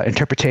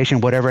interpretation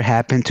of whatever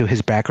happened to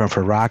his background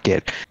for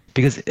Rocket.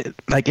 Because,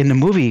 like in the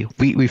movie,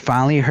 we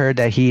finally heard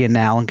that he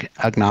now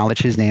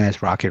acknowledged his name as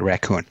Rocket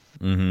Raccoon.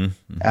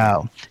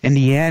 Mm-hmm. In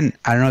the end,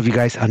 I don't know if you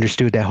guys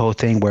understood that whole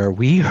thing where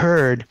we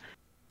heard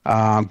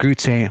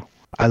Groot saying,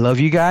 "I love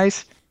you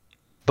guys,"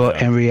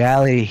 but in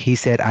reality, he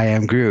said, "I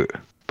am Groot."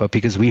 But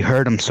because we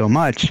heard him so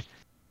much,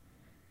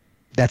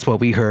 that's what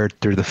we heard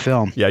through the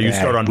film. Yeah, you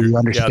start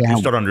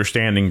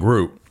understanding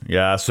Groot.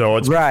 Yeah, so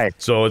it's right.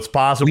 So it's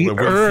possible that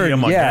we'll see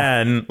him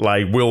again.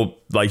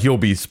 Like he'll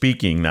be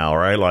speaking now,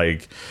 right?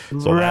 Like,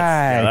 so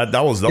right. That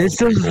was it's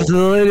those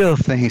cool. Little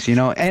things,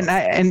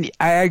 And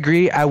I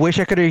agree. I wish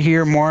I could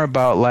hear more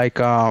about like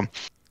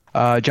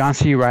John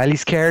C.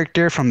 Reilly's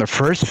character from the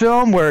first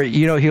film, where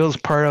he was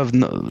part of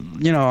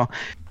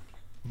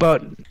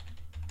But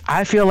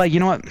I feel like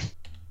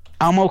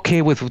I'm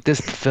okay with this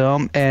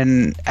film,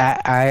 and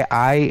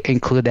I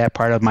include that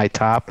part of my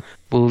top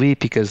movie,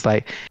 because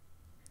like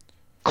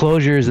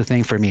closure is the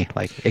thing for me.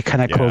 Like it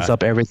kind of closed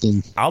up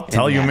everything. I'll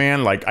tell you,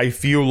 man. Like I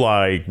feel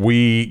like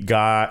we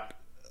got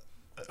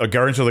a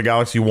Guardians of the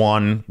Galaxy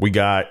 1. We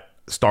got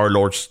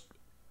Star-Lord's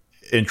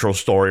intro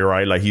story,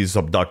 right? Like he's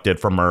abducted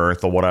from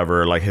Earth or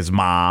whatever, like his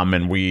mom,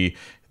 and we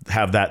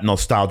have that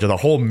nostalgia. The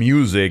whole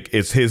music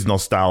is his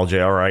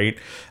nostalgia, right?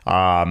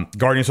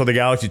 Guardians of the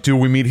Galaxy 2,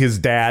 we meet his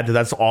dad.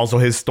 That's also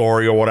his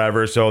story or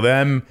whatever. So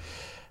them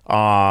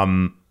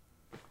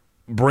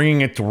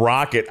bringing it to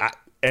Rocket,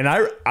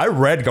 I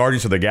read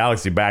Guardians of the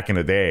Galaxy back in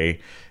the day,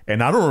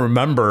 and I don't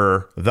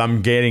remember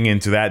them getting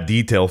into that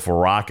detail for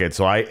Rocket.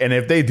 So and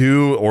if they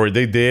do or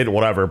they did,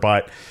 whatever.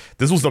 But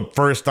this was the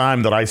first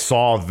time that I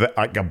saw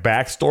like a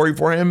backstory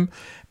for him.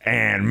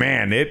 And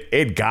man,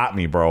 it got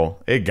me, bro.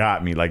 It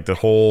got me. Like the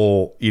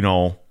whole, Did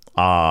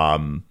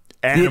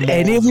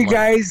any of you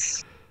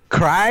guys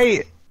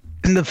cry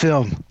in the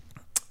film?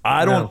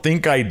 I don't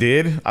think I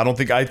did. I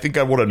think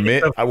I would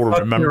admit I would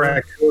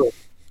remember.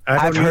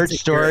 I've heard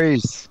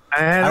stories.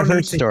 I've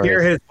heard stories.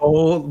 Hear his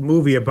whole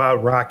movie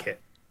about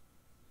Rocket.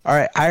 All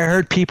right, I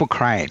heard people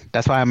crying.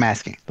 That's why I'm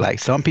asking. Like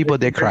some people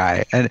did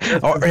cry,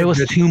 or it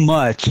was too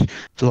much.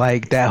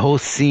 Like that whole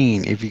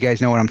scene, if you guys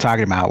know what I'm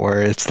talking about,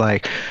 where it's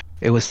like.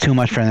 It was too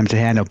much for them to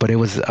handle, but it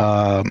was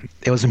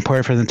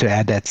important for them to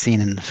add that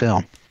scene in the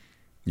film.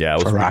 Yeah,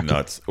 it was pretty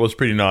nuts. It was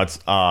pretty nuts.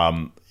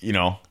 And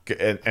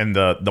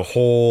the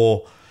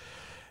whole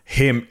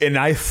him, and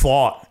I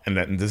thought,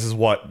 and this is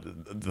what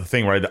the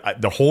thing, right?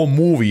 The whole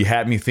movie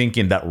had me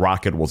thinking that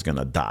Rocket was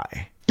gonna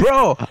die.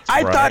 Bro,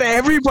 I thought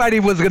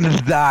everybody was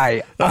gonna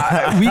die.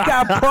 We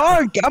got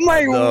punked. I'm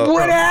like,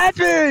 what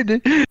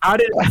happened?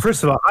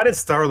 First of all, how did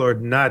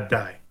Star-Lord not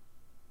die?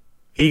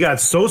 He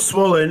got so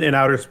swollen in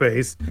outer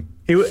space.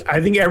 I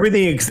think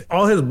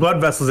all his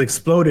blood vessels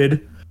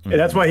exploded, and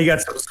that's why he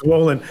got so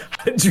swollen.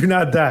 How did you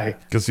not die?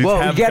 Because you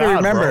got to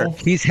remember,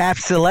 he's half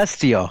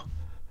celestial.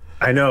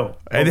 I know.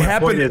 It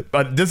happened,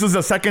 but this is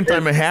the second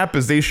time it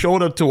happens. They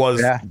showed it to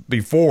us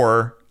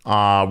before.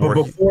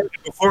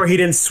 Before he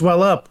didn't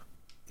swell up.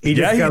 He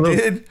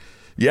did.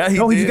 Yeah, he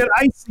did. He got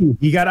icy.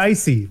 He got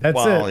icy. That's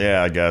it. Well,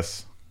 yeah, I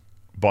guess.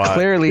 But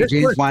clearly,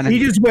 James wanted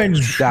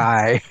to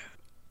die.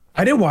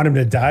 I didn't want him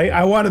to die.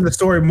 I wanted the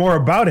story more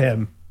about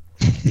him.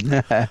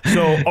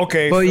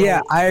 Well,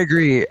 yeah, I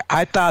agree.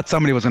 I thought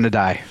somebody was going to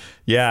die.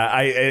 Yeah,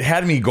 it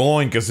had me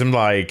going because I'm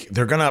like,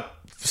 they're going to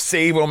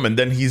save him and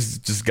then he's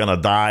just going to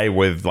die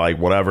with like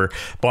whatever.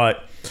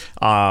 But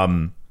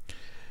back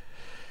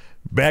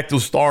to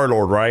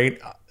Star-Lord, right?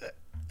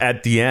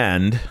 At the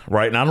end,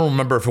 right? And I don't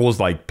remember if it was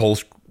like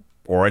post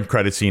or end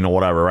credit scene or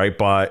whatever, right?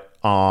 But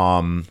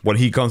when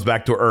he comes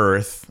back to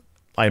Earth,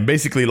 I'm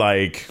basically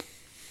like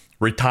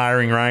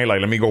retiring, right? Like,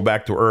 let me go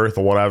back to Earth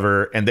or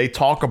whatever. And they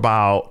talk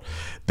about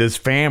this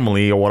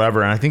family or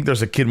whatever. And I think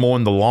there's a kid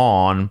mowing the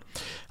lawn,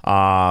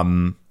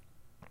 or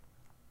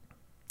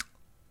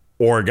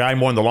a guy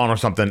mowing the lawn or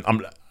something.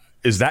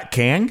 Is that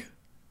Kang?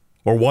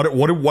 Or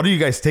what do you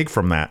guys take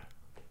from that?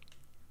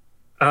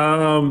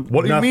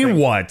 What do you mean?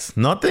 What?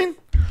 Nothing?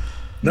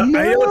 No.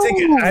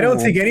 I don't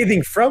take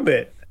anything from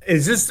it.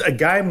 It's just a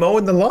guy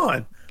mowing the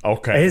lawn.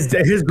 Okay. His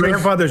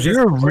grandfather's just...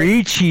 You're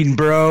reaching,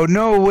 bro.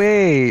 No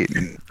way.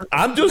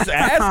 I'm just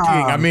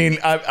asking. I mean,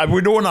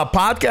 we're doing a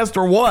podcast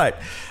or what?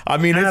 I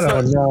mean, I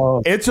don't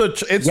know. It's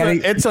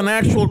an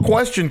actual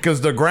question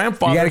because the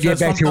grandfather. You got to get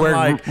back to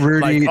work,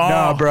 Rudy.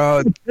 No,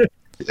 bro.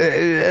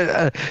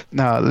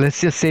 No, let's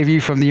just save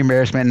you from the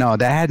embarrassment. No,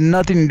 that had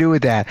nothing to do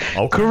with that.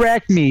 Okay.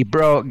 Correct me,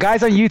 bro.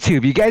 Guys on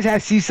YouTube, you guys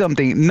have to see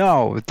something.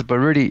 No, but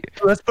Rudy,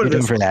 let's put it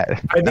this for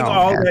that. I think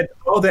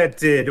all that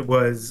did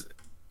was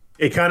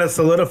it kind of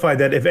solidified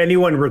that if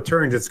anyone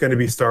returns, it's going to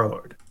be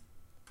Star-Lord.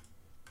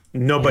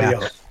 Nobody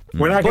else.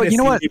 We're not going to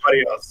see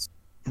anybody else.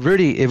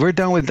 Rudy, if we're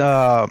done with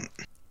Guardians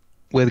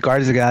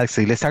of the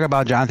Galaxy, let's talk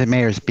about Jonathan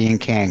Majors being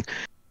Kang,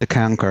 the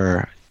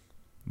Conqueror.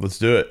 Let's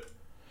do it.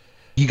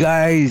 You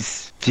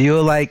guys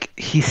feel like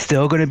he's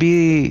still going to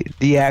be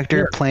the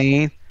actor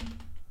playing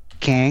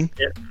Kang?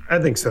 Yeah, I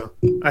think so.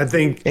 I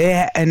think.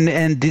 Yeah,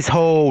 and this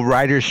whole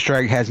writer's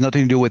strike has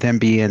nothing to do with him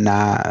being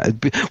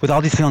with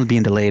all these films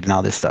being delayed and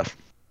all this stuff.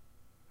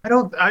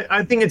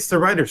 I think it's the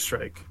writer's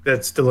strike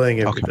that's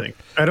delaying everything. Okay.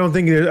 I don't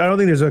think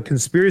there's a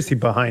conspiracy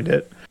behind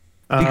it.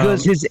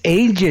 Because his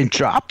agent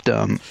dropped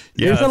him.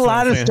 Yeah, there's a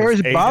lot of stories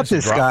about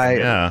this guy.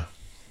 Yeah.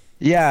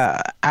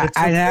 Yeah,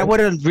 I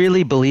wouldn't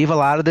really believe a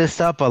lot of this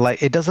stuff, but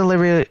like it doesn't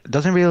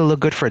really look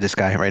good for this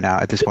guy right now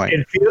at this point.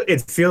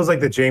 It feels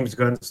like the James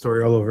Gunn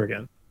story all over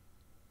again.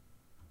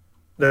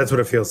 That's what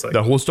it feels like.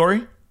 The whole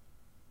story?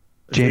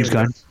 James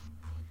Gunn.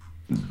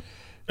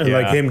 And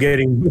like him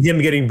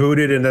getting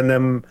booted and then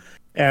them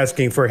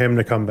asking for him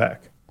to come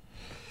back.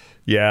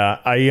 Yeah,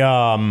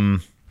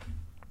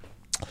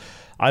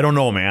 I don't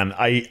know, man.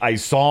 I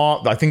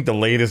think the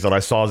latest that I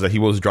saw is that he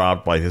was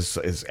dropped by his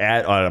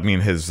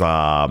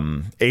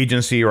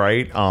agency,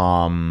 right?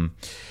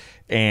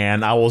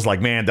 And I was like,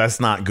 man,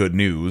 that's not good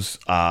news.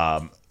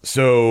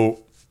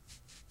 So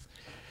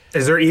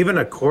is there even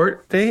a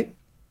court date?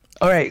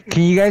 All right,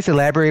 can you guys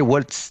elaborate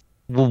what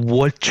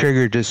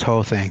triggered this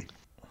whole thing?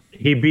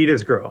 he beat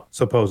his girl,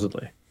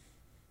 supposedly.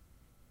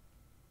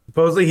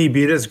 Supposedly he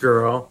beat his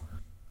girl.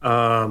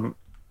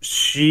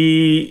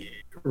 She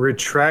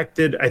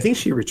retracted, I think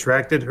she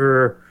retracted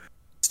her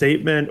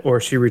statement, or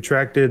she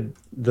retracted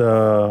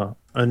the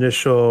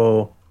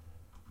initial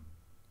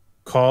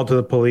call to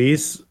the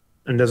police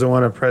and doesn't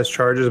want to press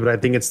charges, but I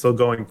think it's still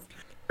going,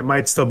 it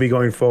might still be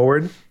going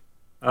forward.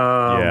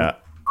 Yeah.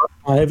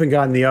 I haven't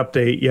gotten the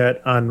update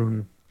yet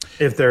on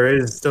if there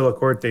is still a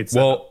court date set.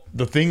 Well,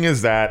 the thing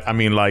is that, I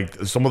mean, like,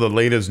 some of the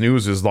latest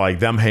news is like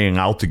them hanging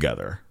out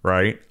together,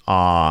 right?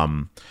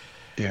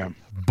 Yeah.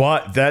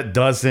 But that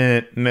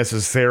doesn't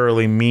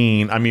necessarily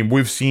mean, I mean,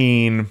 we've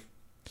seen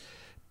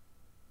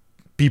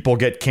people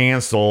get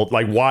canceled,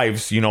 like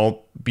wives, you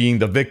know, being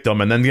the victim,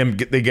 and then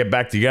they get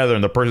back together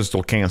and the person's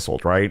still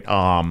canceled, right?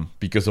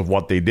 Because of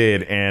what they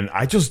did. And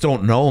I just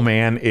don't know,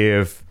 man,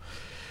 if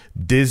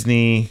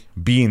Disney,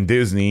 being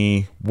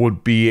Disney,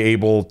 would be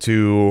able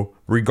to,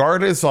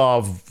 regardless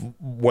of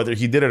whether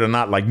he did it or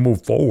not, like,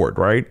 move forward,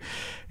 right?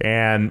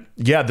 And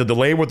yeah, the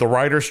delay with the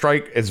writer's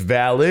strike is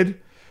valid,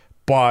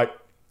 but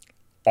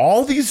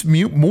all these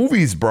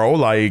movies, bro,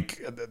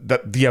 like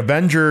the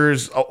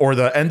Avengers or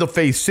the end of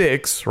Phase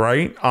 6,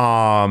 right?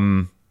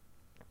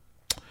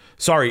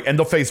 Sorry, end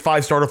of Phase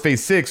 5, start of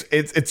Phase 6.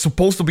 It's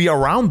supposed to be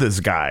around this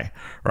guy,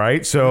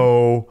 right?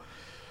 So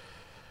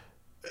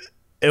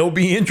it'll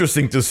be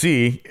interesting to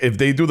see if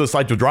they do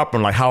decide to drop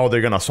him, like how are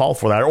they going to solve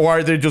for that? Or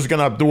are they just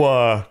going to do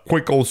a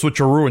quick old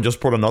switcheroo and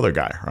just put another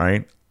guy,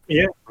 right?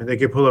 Yeah, they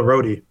could pull a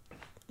roadie.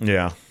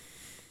 Yeah.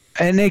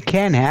 And it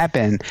can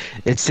happen.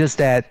 It's just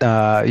that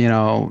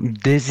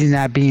Disney's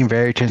not being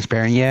very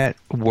transparent yet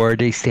where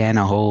they stand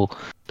the whole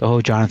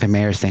Jonathan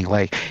Mayers thing.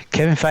 Like,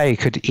 Kevin Feige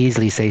could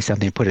easily say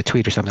something, put a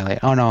tweet or something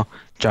like, "Oh no,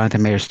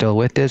 Jonathan Mayer's still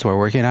with this. We're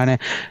working on it.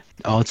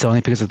 Oh, it's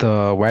only because of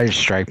the writer's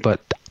strike." But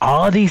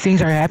all these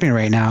things are happening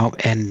right now,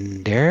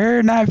 and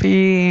they're not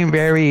being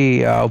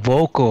very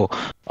vocal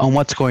on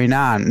what's going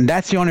on. And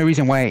that's the only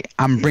reason why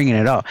I'm bringing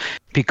it up,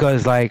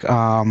 because like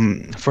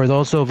for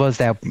those of us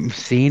that have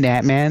seen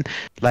Ant-Man,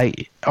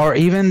 like, or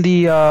even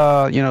the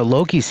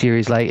Loki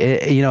series, like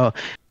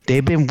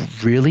they've been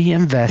really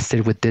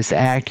invested with this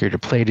actor to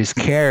play this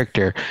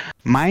character.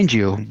 Mind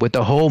you, with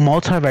the whole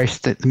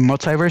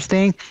multiverse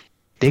thing,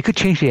 they could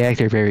change the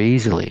actor very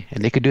easily,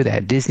 and they could do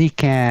that. Disney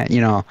can't,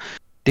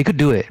 they could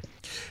do it.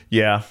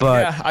 Yeah,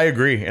 but yeah, I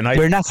agree, and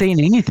they're not saying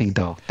anything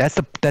though. That's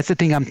the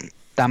thing.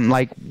 I'm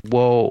like,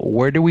 well,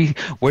 where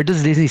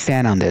does Disney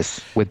stand on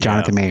this with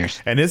Jonathan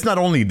Mayers? And it's not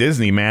only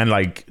Disney, man.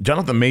 Like,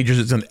 Jonathan Majors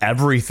is in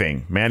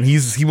everything, man. He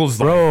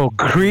was like, bro,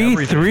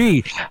 Creed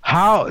 3.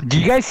 How do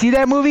you guys see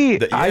that movie?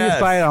 I just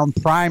saw it on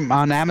Prime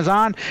on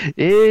Amazon.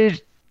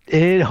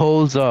 It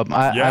holds up.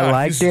 I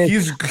liked it.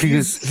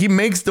 He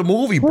makes the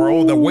movie,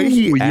 bro. The way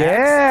he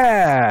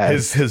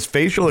acts, his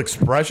facial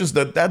expressions.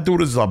 That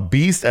dude is a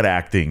beast at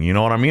acting. You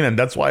know what I mean? And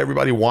that's why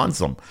everybody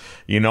wants him.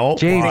 You know,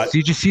 James,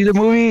 did you see the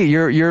movie?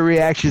 Your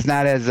reaction is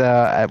not as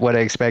at what I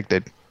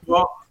expected.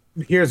 Well,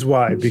 here's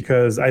why.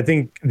 Because I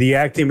think the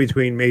acting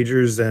between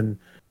Majors and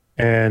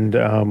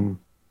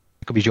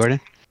could be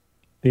Jordan.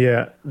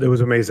 Yeah, it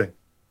was amazing.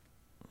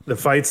 The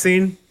fight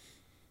scene.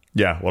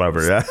 Yeah,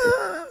 whatever. Yeah.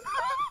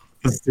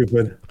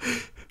 Stupid.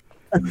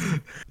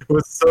 It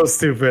was so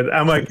stupid.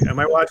 I'm like, am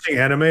I watching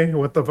anime?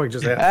 What the fuck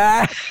just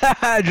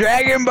happened?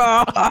 Dragon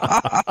Ball.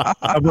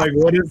 I'm like,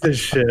 what is this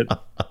shit?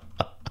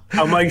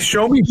 I'm like,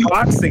 show me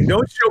boxing.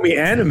 Don't show me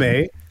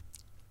anime.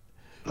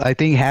 I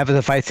think half of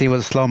the fight scene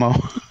was slow-mo.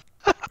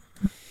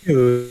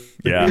 Dude,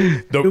 yeah.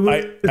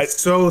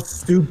 It's so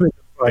stupid.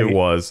 It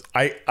was.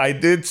 I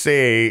did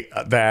say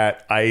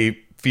that I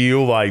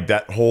feel like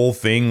that whole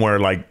thing where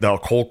like the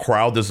whole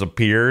crowd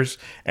disappears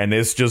and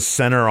it's just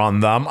center on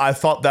them. I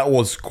thought that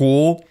was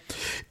cool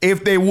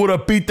if they would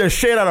have beat the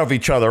shit out of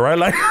each other, right?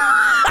 Like,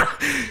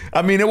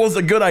 I mean, it was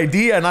a good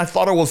idea and I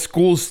thought it was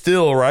cool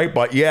still, right?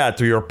 But yeah,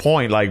 to your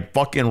point, like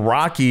fucking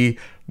Rocky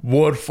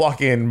would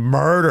fucking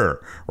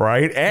murder,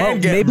 right?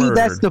 And get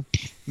murdered.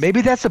 Maybe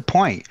that's the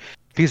point,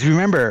 because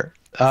remember,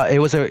 it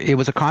was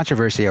a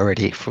controversy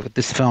already for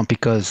this film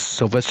because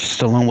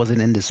Sylvester Stallone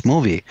wasn't in this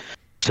movie.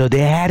 So they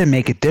had to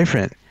make it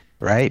different,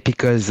 right?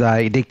 Because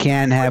they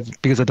can't have,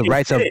 because of the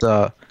rights of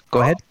the. Go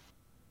ahead.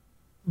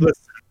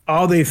 Listen,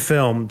 all they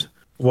filmed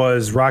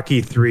was Rocky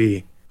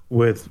 3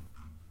 with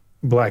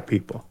black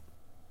people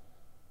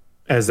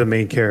as the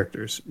main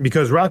characters.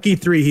 Because Rocky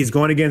 3, he's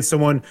going against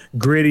someone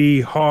gritty,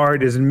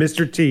 hard, as in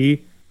Mr.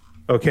 T.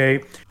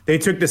 Okay, they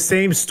took the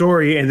same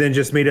story and then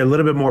just made it a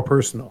little bit more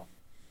personal.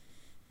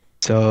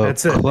 So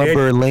that's it.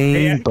 Clubber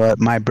Lane, but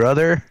my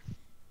brother.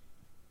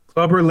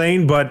 Clubber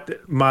Lane,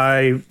 but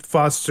my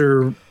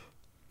foster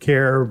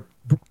care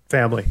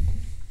family.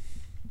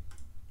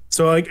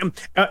 So like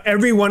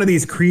every one of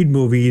these Creed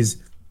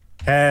movies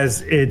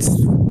has its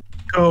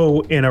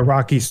go in a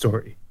Rocky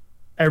story.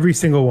 Every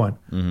single one.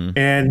 Mm-hmm.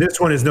 And this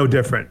one is no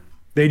different.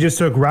 They just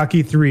took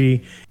Rocky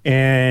 3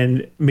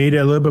 and made it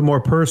a little bit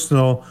more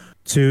personal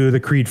to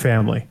the Creed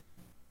family.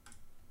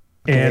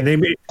 And they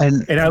made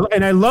and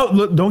I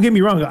love, don't get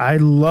me wrong, I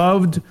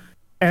loved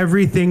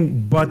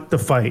everything but the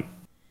fight.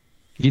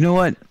 You know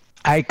what?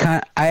 I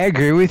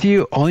agree with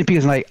you only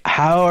because like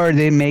how are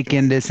they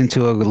making this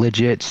into a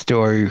legit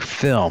story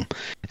film?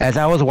 As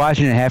I was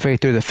watching it halfway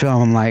through the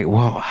film, I'm like,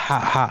 well,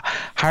 how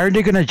are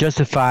they gonna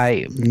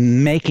justify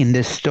making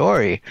this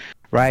story?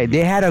 Right?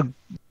 They had to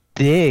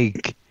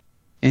dig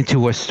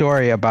into a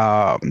story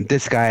about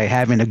this guy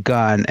having a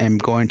gun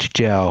and going to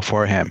jail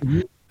for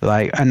him.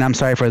 Like, and I'm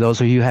sorry for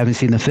those of you who haven't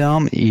seen the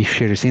film, you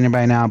should have seen it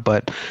by now,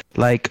 but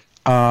like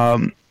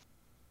again,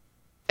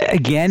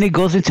 it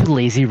goes into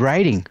lazy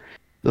writing.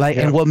 Like,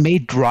 and what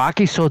made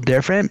Rocky so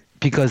different,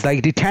 because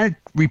like they kind of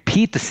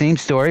repeat the same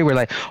story. We're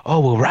like, oh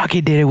well, Rocky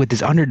did it with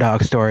this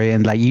underdog story,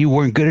 and like you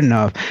weren't good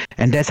enough,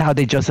 and that's how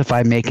they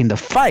justify making the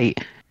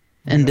fight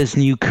in this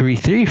new Creed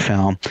 3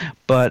 film.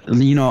 But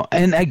you know,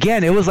 and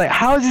again, it was like,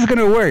 how is this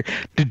gonna work?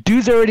 The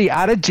dude's already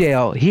out of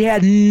jail. He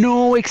had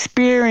no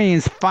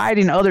experience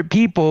fighting other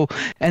people,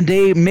 and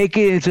they make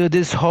it into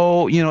this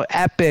whole, you know,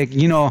 epic,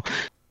 you know,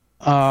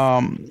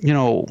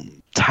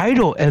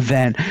 title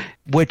event,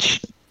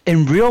 which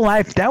in real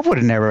life that would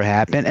have never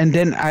happened. And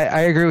then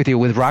I agree with you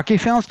with Rocky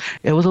films,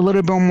 it was a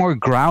little bit more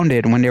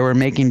grounded when they were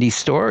making these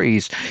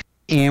stories.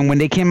 And when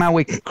they came out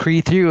with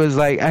Creed 3, it was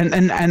like,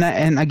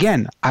 and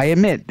again, I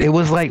admit, it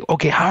was like,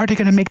 okay, how are they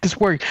going to make this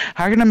work?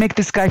 How are they going to make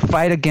this guy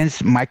fight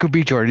against Michael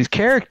B. Jordan's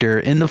character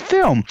in the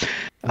film?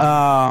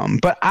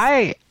 But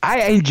I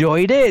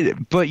enjoyed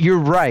it, but you're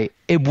right.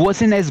 It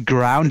wasn't as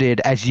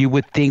grounded as you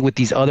would think with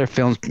these other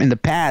films in the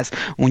past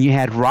when you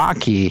had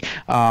Rocky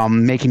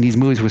making these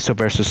movies with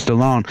Sylvester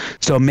Stallone.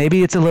 So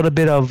maybe it's a little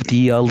bit of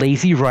the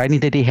lazy writing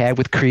that they had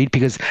with Creed,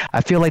 because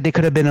I feel like they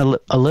could have been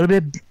a little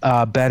bit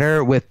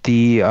better with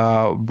the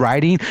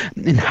writing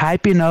and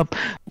hyping up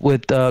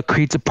with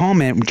Creed's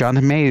opponent,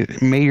 Jonathan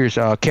Mayer's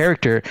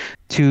character,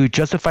 to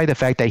justify the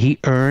fact that he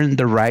earned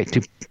the right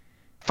to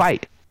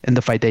fight in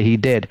the fight that he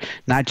did.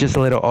 Not just a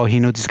little, oh, he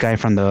knew this guy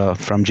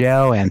from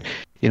jail, and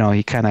you know,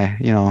 he kind of,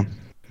 you know,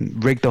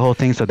 rigged the whole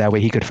thing so that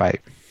way he could fight.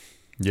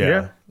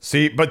 Yeah.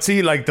 See,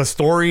 like the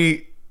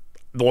story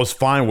was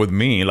fine with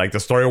me. Like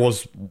the story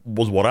was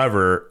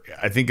whatever.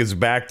 I think it's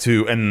back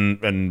to,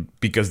 and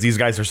because these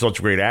guys are such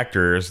great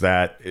actors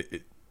that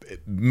it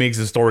makes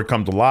the story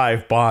come to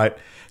life. But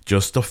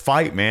just to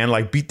fight, man,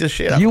 like beat the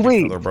shit out of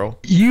each other, bro.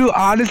 You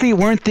honestly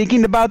weren't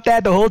thinking about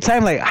that the whole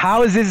time? Like,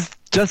 how is this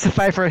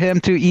justified for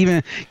him to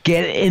even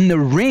get in the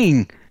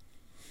ring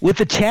with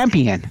the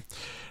champion?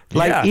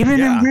 Like, in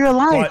real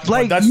life,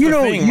 but like, you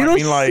know, you don't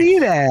see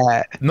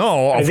that.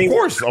 No,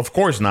 of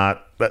course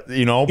not. But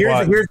you know,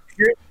 here's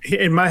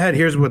in my head,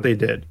 here's what they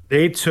did.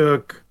 They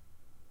took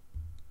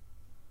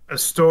a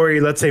story,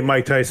 let's say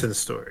Mike Tyson's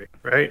story,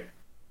 right?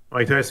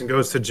 Mike Tyson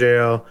goes to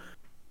jail.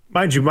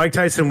 Mind you, Mike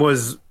Tyson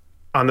was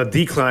on the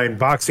decline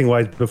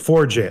boxing-wise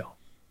before jail.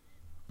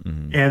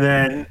 And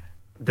then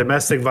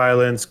domestic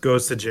violence,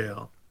 goes to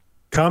jail,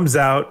 comes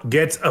out,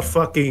 gets a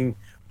fucking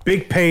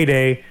big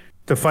payday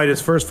to fight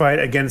his first fight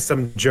against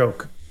some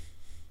joke.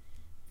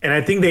 And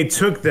I think they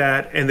took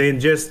that and they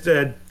just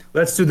said,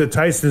 let's do the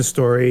Tyson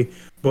story,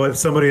 but with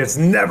somebody that's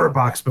never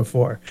boxed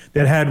before,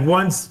 that had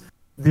once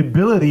the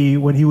ability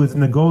when he was in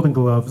the Golden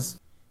Gloves,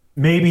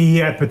 maybe he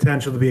had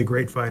potential to be a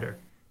great fighter.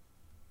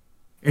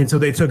 And so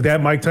they took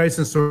that Mike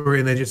Tyson story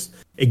and they just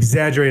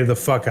exaggerated the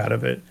fuck out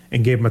of it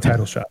and gave him a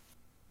title shot.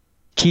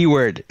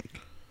 Keyword.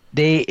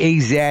 They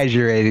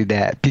exaggerated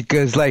that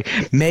because like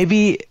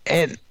maybe,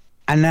 and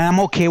I'm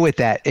okay with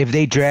that. If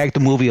they dragged the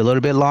movie a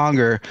little bit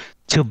longer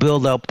to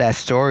build up that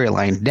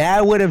storyline,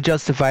 that would have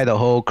justified the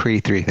whole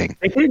Creed 3 thing.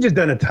 They could have just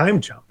done a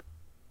time jump.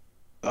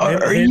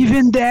 Or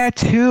even that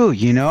too,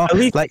 you know?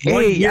 Like,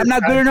 hey, I'm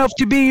not good enough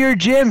to be in your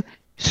gym.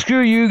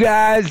 Screw you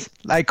guys.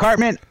 Like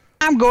Cartman,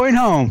 I'm going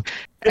home.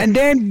 And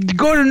then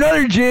go to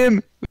another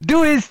gym,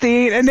 do his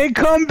thing, and then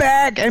come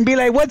back and be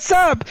like, what's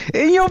up?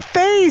 In your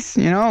face,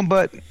 you know?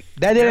 But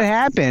that didn't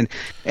happen.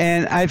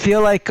 And I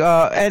feel like,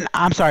 and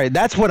I'm sorry,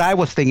 that's what I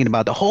was thinking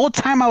about. The whole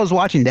time I was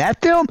watching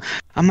that film,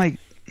 I'm like,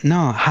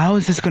 no, how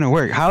is this going to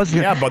work? How is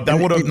it? Yeah, but that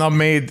would have not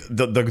made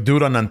the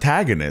dude an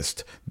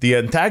antagonist. The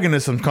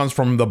antagonism comes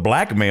from the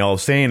blackmail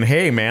saying,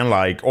 hey, man,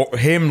 like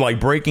him like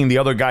breaking the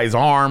other guy's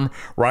arm,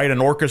 right,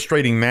 and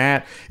orchestrating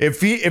that.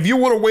 If you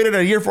would have waited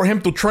a year for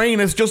him to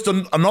train, it's just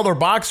another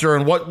boxer.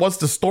 And what's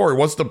the story?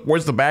 Where's the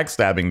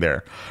backstabbing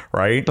there,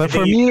 right? But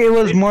for me, it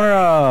was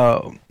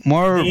more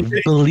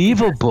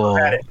believable.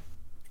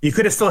 You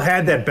could have still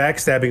had that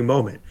backstabbing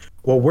moment.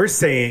 What we're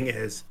saying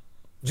is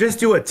just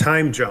do a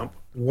time jump.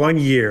 1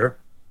 year.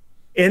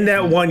 In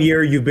that 1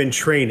 year, you've been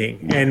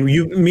training, and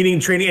meaning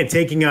training and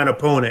taking on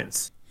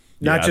opponents,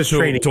 not just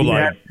training to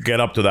like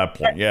get up to that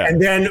point. Yeah,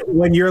 and then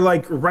when you're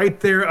like right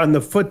there on the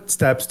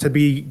footsteps to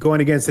be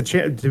going against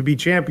to be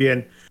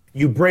champion,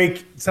 you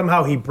break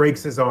somehow. He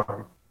breaks his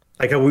arm,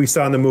 like how we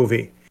saw in the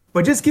movie.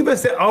 But just give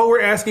us that. All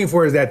we're asking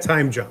for is that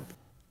time jump,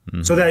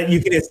 so that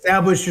you can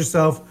establish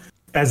yourself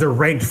as a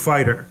ranked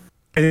fighter.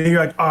 And then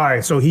you're like, all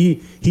right, so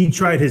he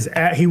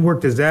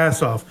worked his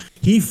ass off.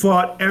 He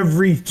fought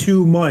every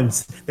 2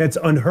 months. That's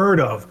unheard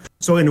of.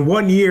 So in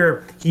 1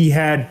 year, he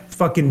had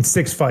fucking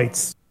 6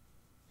 fights.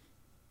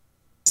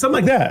 Something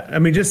like that. I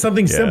mean, just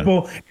something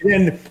simple, and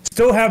then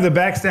still have the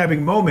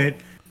backstabbing moment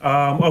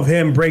of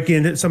him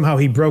breaking. Somehow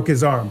he broke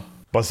his arm.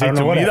 But see,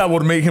 to me, that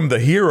would make him the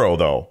hero,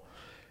 though.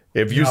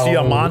 If you see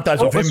a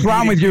montage of him, what's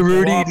wrong with you,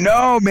 Rudy?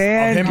 No,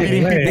 man. Maybe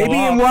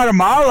in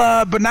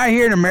Guatemala, but not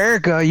here in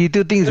America. You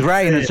do things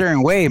right in a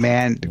certain way,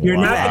 man. You're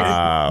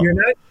not.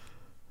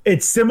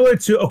 It's similar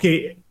to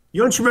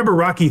You don't remember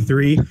Rocky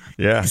 3?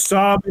 Yeah. You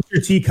saw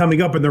Mr. T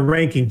coming up in the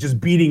ranking, just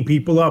beating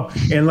people up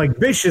and like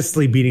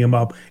viciously beating them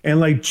up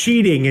and like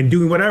cheating and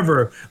doing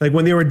whatever. Like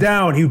when they were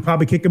down, he would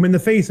probably kick them in the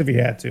face if he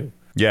had to.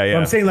 Yeah, yeah. But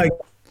I'm saying like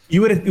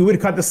you would have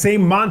cut the same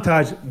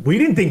montage. We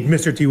didn't think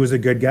Mr. T was a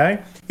good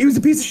guy. He was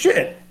a piece of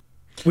shit.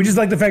 We just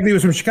like the fact that he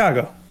was from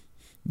Chicago.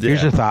 Yeah.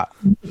 Here's your thought.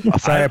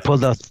 Sorry, I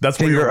pulled the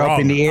finger up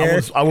in the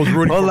air. I was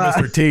rooting for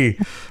Mr. T.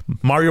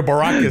 Mario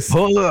Baracus.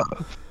 Hold up.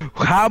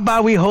 How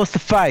about we host a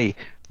fight?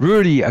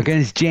 Rudy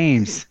against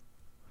James.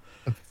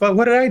 But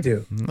what did I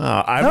do?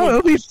 No,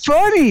 it'll be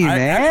funny, man. I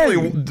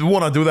actually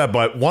want to do that,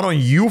 but why don't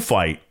you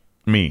fight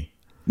me?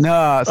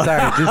 No,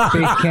 sorry. This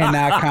space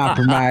cannot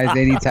compromise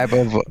any type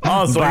of.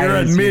 Oh, so you're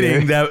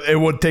admitting that it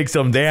would take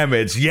some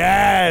damage?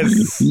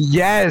 Yes.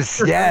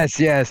 yes.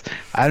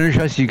 I don't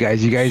trust you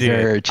guys. You guys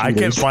are cheaters. I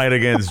can't fight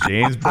against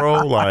James,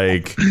 bro.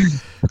 Like,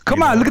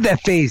 come on, look at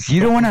that face. You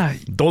don't want to.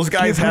 Those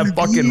guys have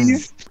fucking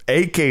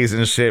AKs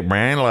and shit,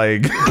 man.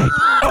 Like,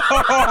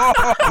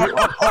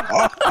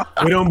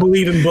 we don't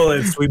believe in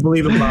bullets. We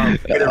believe in bombs.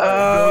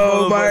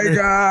 Oh my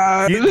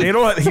god.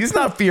 He's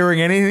not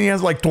fearing anything. He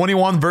has like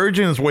 21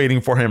 virgins waiting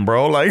for him,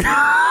 bro. Like,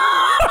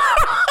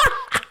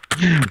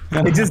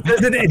 it just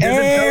doesn't.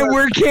 And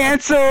we're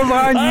canceled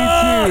on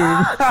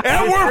YouTube.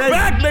 And we're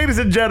back, ladies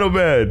and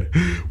gentlemen.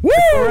 Woo!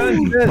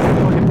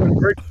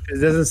 It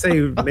doesn't say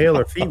male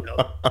or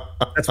female.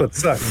 That's what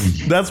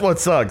sucks. That's what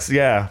sucks.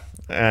 Yeah.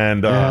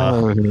 And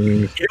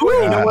you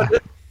know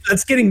what?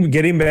 Let's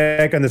getting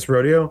back on this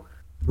rodeo.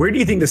 Where do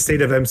you think the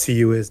state of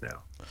MCU is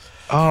now?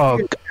 Oh,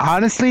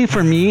 honestly,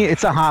 for me,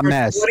 it's a hot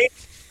mess.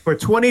 For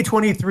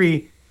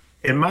 2023,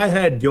 in my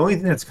head, the only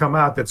thing that's come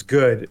out that's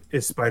good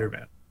is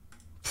Spider-Man.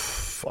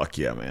 Fuck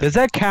yeah, man. Does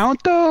that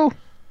count, though?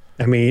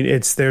 I mean,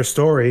 it's their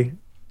story.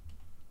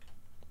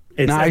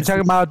 Now, you're talking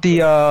about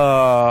the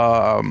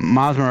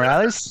Miles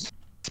Morales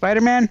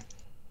Spider-Man?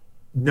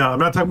 No, I'm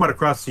not talking about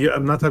across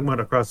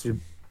the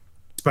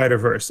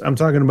Spider-Verse. I'm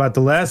talking about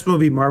the last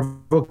movie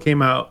Marvel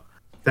came out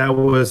that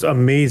was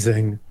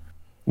amazing.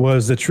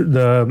 Was the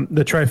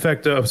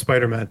trifecta of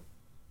Spider-Man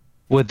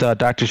with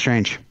Doctor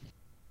Strange?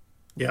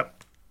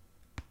 Yep.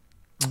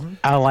 Mm-hmm.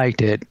 I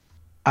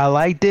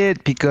liked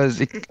it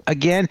because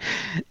again,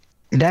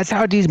 that's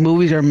how these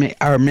movies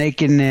are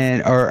making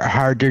it, or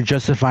how they're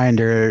justifying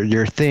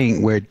their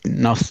thing with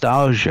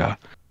nostalgia.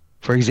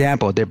 For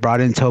example, they brought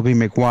in Tobey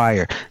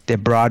Maguire. They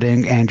brought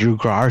in Andrew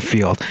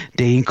Garfield.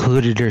 They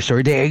included their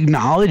story. They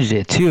acknowledged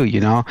it too, you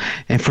know.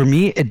 And for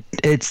me,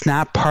 it's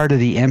not part of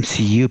the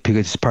MCU because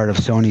it's part of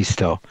Sony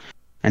still.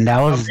 And that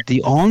was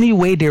the only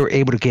way they were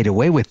able to get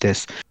away with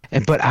this.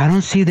 But I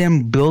don't see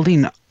them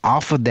building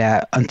off of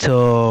that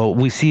until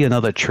we see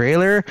another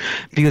trailer.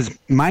 Because,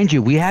 mind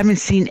you, we haven't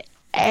seen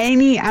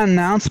any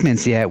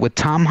announcements yet with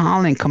Tom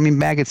Holland coming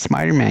back as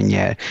Spider-Man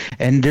yet.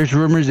 And there's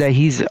rumors that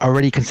he's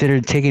already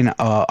considered taking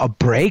a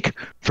break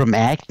from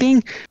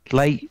acting.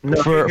 Like, he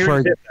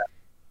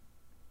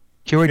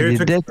already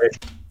did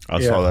that?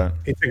 I saw that.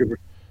 He took a break.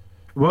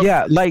 Well,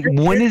 yeah, like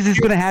when is this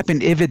going to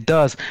happen if it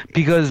does?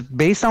 Because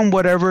based on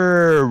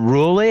whatever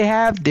rule they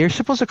have, they're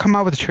supposed to come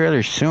out with a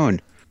trailer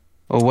soon.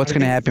 Or what's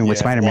going to happen with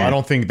Spider-Man? Well, I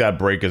don't think that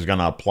break is going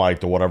to apply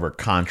to whatever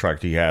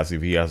contract he has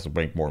if he has to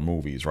make more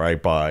movies,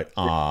 right? But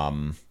I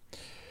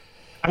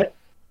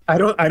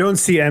don't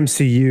see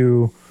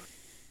MCU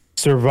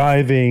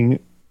surviving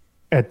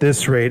at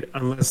this rate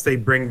unless they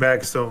bring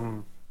back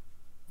some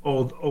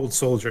old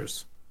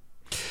soldiers.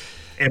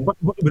 And but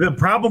the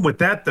problem with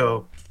that,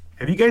 though,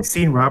 have you guys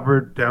seen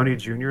Robert Downey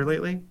Jr.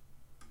 lately?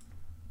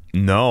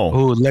 No.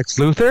 Who, Lex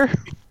Luthor?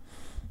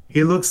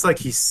 He looks like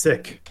he's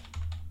sick.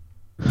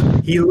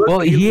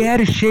 He had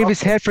to shave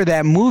his head for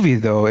that movie,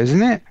 though,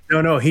 isn't it?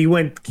 No.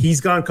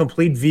 He's gone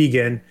complete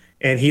vegan,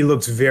 and he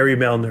looks very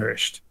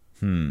malnourished.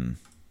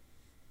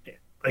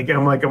 Like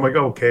I'm like,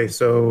 okay,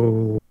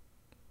 so.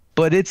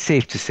 But it's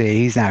safe to say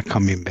he's not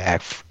coming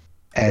back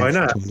as Why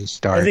not? Tony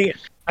Stark.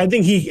 I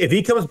think if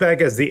he comes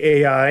back as the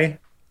AI,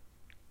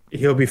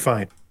 he'll be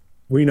fine.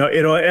 We know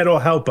it'll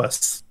help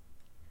us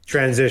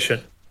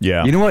transition.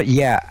 Yeah. You know what?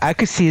 Yeah, I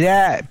could see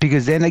that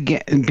because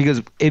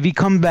if he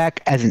comes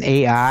back as an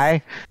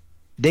AI,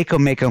 they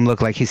could make him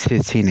look like he's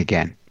 15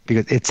 again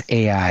because it's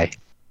AI.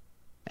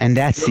 And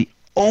that's the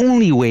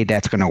only way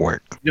that's going to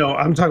work. No,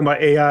 I'm talking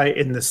about AI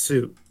in the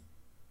suit.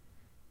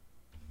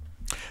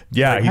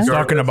 Yeah, he's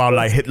talking about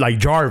like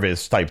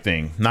Jarvis type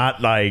thing,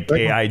 not like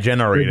AI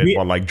generated,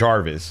 but like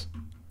Jarvis.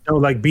 No,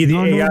 like be the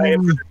AI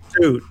in the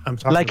suit. I'm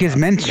talking like his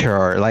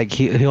mentor. Like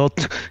he'll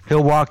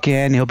walk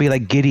in, he'll be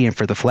like Gideon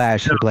for the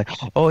Flash. He'll be like,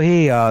 "Oh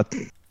hey,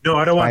 no,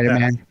 I don't want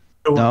Spider-Man."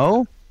 that.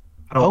 No,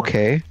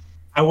 okay.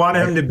 I want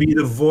him to be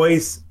the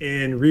voice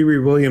in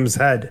Riri Williams'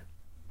 head.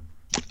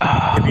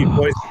 To be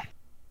voice.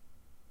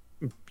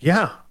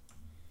 Yeah,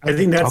 I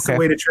think that's the Okay.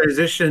 way to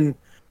transition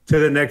to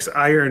the next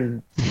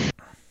Iron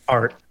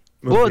art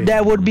movie. Well,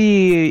 that would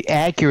be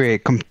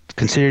accurate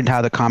considering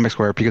how the comics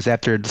work, because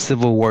after the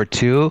Civil War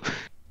II,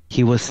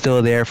 he was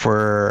still there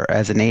for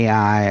as an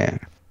AI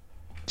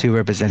to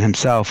represent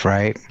himself,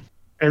 right?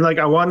 And like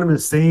I want him the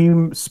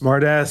same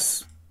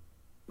smartass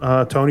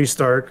Tony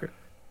Stark,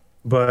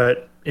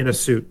 but in a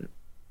suit.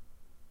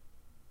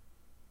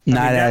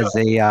 Not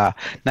that-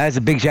 as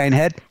a big giant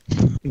head.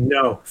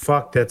 No,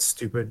 fuck that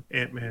stupid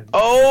Ant-Man.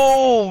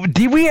 Oh,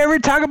 did we ever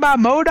talk about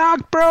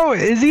MODOK, bro?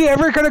 Is he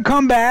ever gonna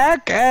come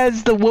back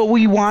as the what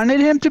we wanted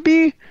him to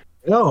be?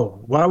 No,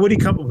 why would he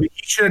come? He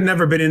should have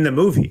never been in the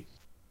movie.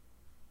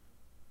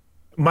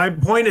 My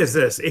point is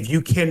this: if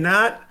you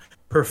cannot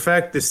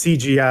perfect the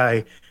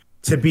CGI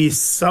to be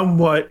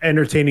somewhat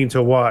entertaining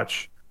to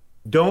watch,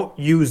 don't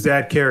use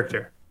that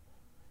character.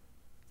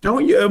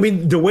 Don't you? I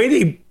mean, the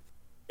way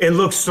it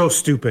looks so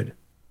stupid.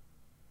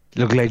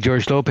 Look like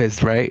George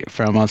Lopez, right,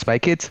 from Spy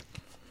Kids.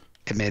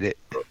 Admit it.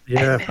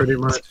 Yeah, pretty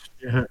much.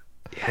 Yeah.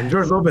 And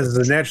George Lopez is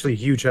a naturally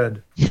huge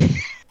head.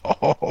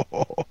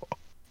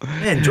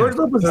 Man, George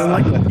Lopez doesn't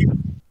like that.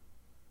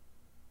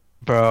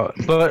 Bro,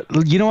 but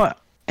you know what?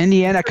 In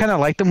the end, I kind of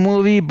liked the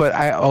movie, but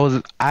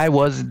I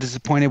was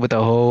disappointed with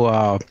the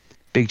whole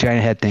big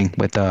giant head thing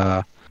with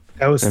That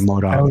was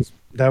MODOK.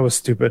 that was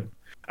stupid.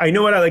 I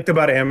know what I liked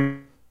about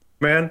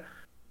Ant-Man,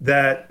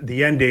 that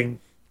the ending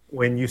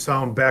when you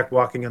saw him back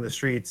walking on the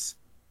streets.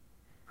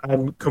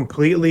 I'm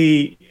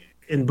completely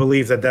in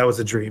belief that that was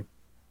a dream.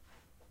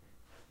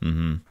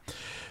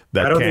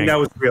 That I don't Kang, think that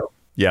was real.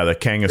 yeah, that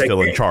Kang is Like,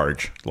 still in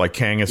charge. Like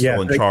Kang is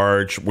still in like-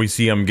 charge. We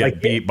see him get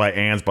like- beat by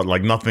ants, but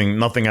like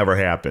nothing ever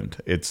happened.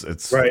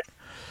 It's Right.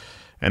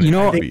 And You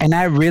know, I think- and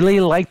I really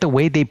like the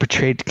way they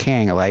portrayed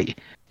Kang. Like,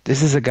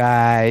 this is a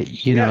guy,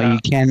 you know, Yeah. you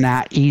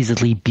cannot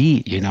easily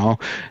beat, you know.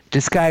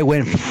 This guy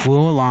went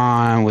full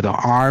on with an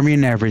army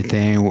and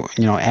everything.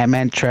 You know,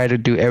 Ant-Man tried to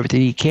do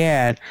everything he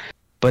can.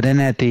 But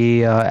then at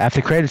the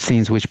after credit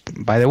scenes, which,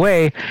 by the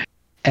way,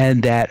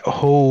 and that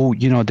whole,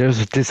 you know,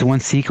 there's this one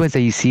sequence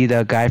that you see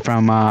the guy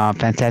from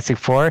Fantastic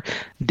Four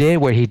did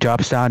where he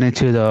drops down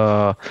into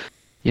the,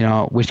 you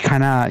know, which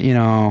kind of, you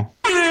know,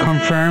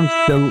 confirms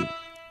the...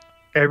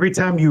 Every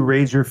time you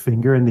raise your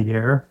finger in the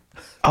air,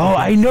 Oh,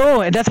 I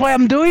know, and that's why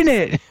I'm doing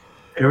it.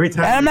 every And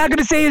time I'm not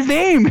gonna say his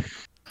name.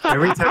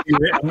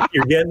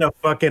 you're getting a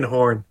fucking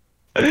horn.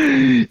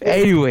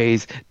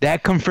 Anyways,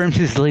 that confirms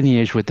his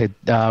lineage with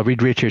the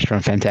Reed Richards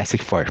from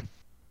Fantastic Four.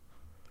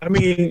 I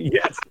mean,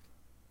 yes.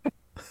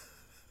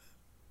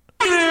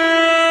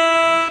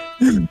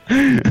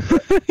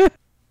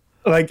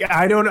 Like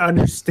I don't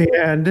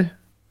understand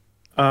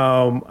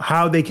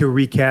how they can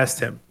recast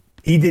him.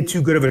 He did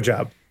too good of a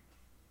job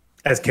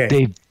as Kang.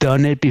 They've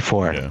done it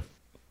before. yeah.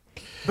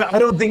 But I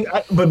don't think.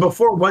 But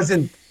before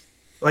wasn't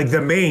like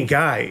the main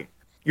guy.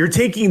 You're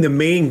taking the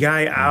main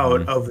guy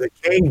out of the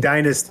Kang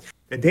dynasty.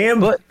 The damn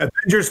But-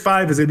 Avengers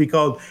 5 is going to be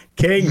called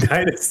Kang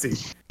Dynasty.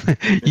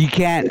 You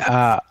can't.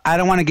 I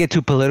don't want to get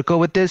too political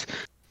with this,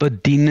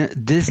 but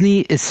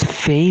Disney is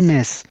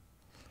famous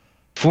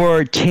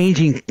for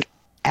changing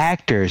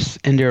actors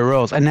in their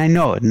roles, and I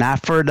know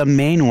not for the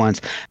main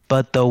ones,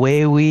 but the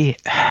way we.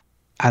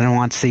 I don't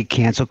want to say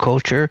cancel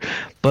culture,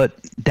 but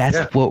that's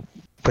Yeah.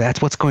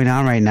 that's what's going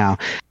on right now.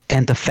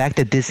 And the fact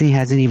that Disney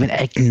hasn't even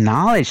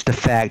acknowledged the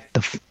fact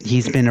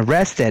he's been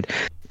arrested,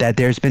 that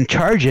there's been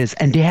charges,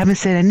 and they haven't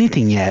said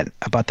anything yet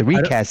about the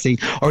recasting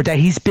or that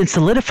he's been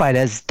solidified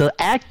as the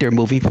actor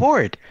moving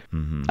forward.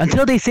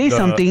 Until they say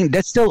something,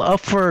 that's still up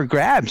for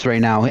grabs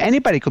right now.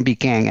 Anybody can be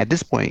Kang at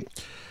this point.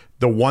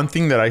 The one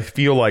thing that I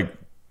feel like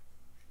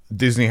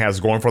Disney has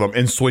going for them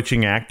in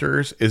switching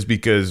actors is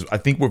because I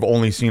think we've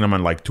only seen them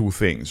in like two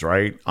things,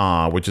 right?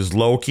 Which is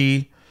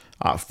Loki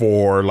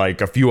for like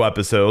a few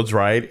episodes,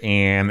 right?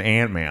 And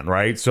Ant-Man,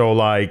 right? So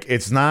like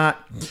it's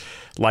not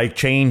like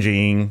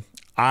changing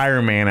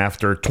Iron Man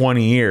after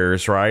 20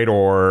 years, right?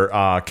 Or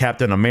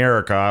Captain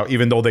America,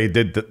 even though they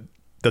did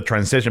the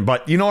transition.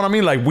 But you know what I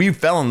mean? Like we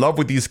fell in love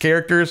with these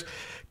characters.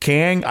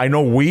 Kang, I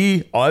know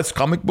us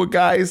comic book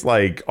guys,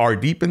 like are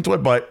deep into it,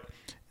 but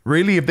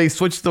really if they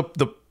switch the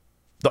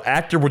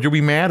actor, would you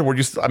be mad? Or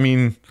just, I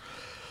mean,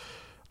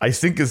 I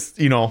think it's,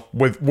 you know,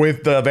 with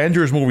the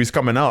Avengers movies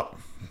coming up.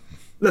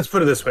 Let's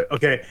put it this way.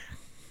 Okay.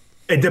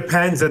 It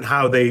depends on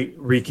how they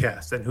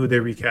recast and who they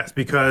recast.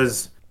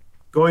 Because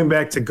going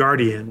back to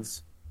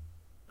Guardians,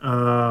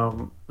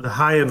 the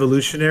High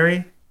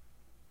Evolutionary,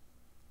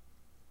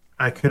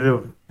 I could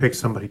have picked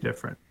somebody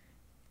different.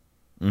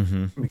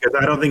 Because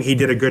I don't think he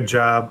did a good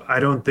job. I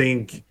don't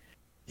think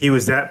he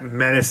was that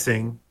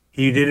menacing.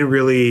 He didn't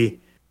really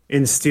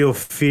instill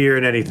fear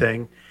in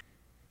anything.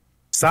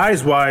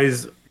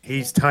 Size-wise,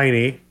 he's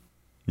tiny.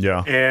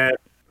 Yeah. And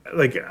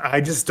like, I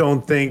just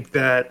don't think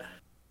that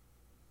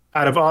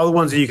out of all the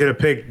ones that you could have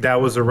picked, that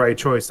was the right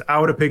choice. I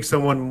would have picked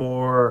someone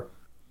more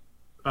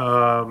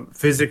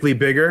physically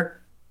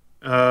bigger,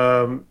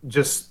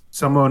 just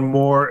someone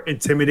more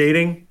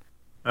intimidating.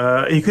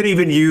 You could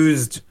even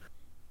used,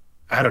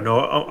 I don't know,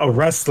 a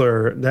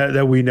wrestler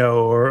that we know,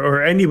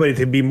 or anybody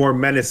to be more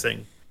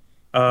menacing.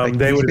 They would have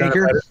done it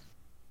Peacemaker? better.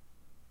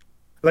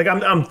 Like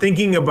I'm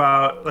thinking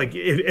about like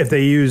if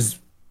they use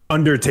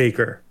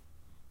Undertaker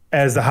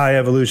as the high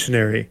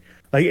evolutionary,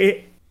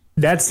 like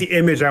that's the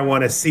image I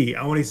want to see.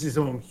 I want to see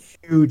someone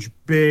huge,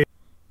 big,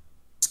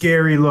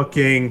 scary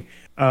looking,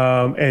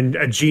 and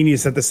a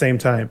genius at the same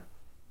time.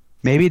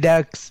 Maybe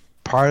that's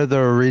part of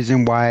the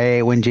reason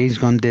why when James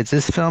Gunn did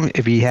this film,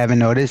 if you haven't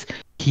noticed,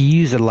 he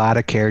used a lot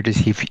of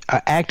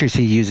actors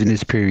he used in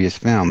his previous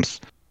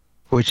films,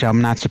 which I'm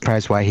not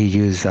surprised why he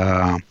used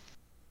the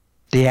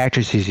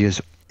actors he's used.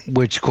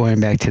 Which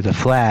going back to the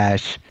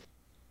Flash,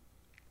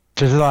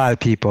 there's a lot of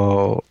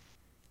people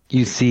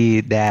you see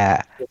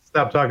that.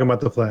 Stop talking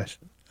about the Flash.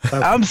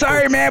 I'm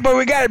sorry, man, but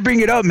we got to bring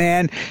it up,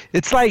 man.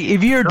 It's like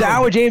if you're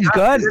down with James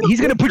Gunn,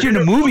 he's gonna put you in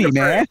a movie,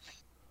 man.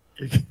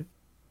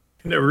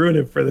 Gonna ruin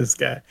it for this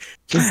guy.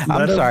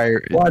 I'm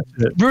sorry,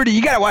 Rudy.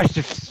 You gotta watch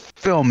the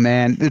film,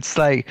 man. It's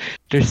like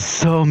there's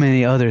so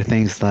many other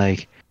things.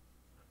 Like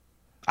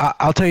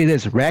I'll tell you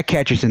this: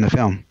 Ratcatcher's in the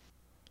film.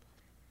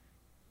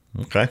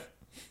 Okay.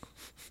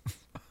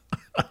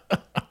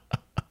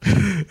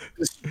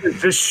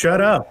 Just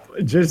shut up.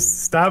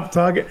 Just stop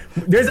talking.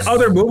 There's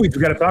other movies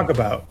we got to talk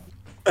about.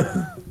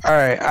 All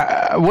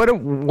right, what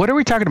are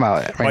we talking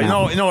about right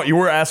now? You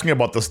were asking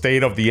about the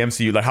state of the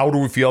MCU. Like, how do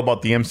we feel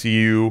about the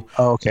MCU?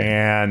 Oh, okay.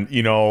 And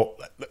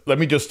let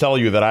me just tell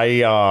you that I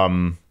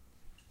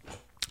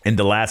in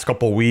the last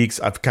couple of weeks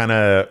I've kind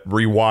of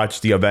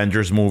rewatched the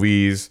Avengers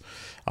movies.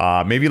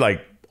 Maybe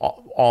like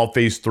all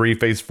phase 3,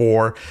 phase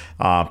 4.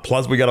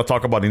 Plus, we got to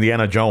talk about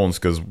Indiana Jones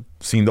because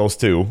seen those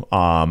too.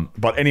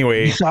 But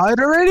anyway, You saw it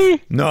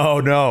already?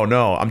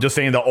 no. I'm just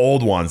saying the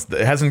old ones.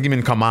 It hasn't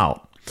even come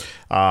out.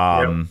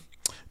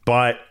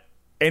 But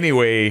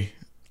anyway,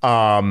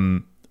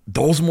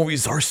 those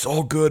movies are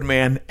so good,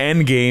 man.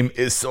 Endgame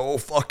is so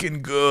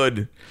fucking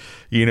good,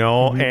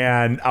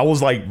 and I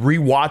was like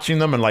rewatching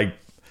them and like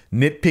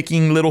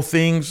nitpicking little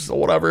things or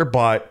whatever,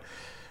 but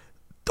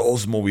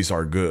those movies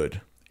are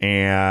good.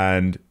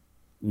 And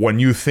when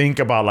you think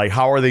about like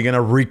how are they going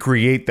to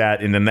recreate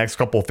that in the next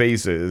couple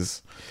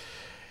phases,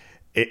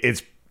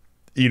 it's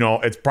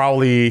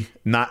probably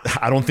not.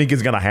 I don't think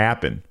it's going to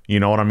happen. You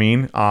know what I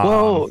mean?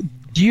 Well,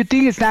 do you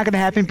think it's not going to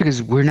happen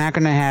because we're not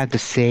going to have the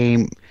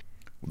same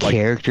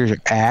characters or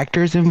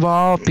actors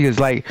involved? Because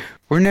like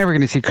we're never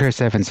going to see Chris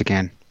Evans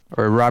again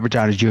or Robert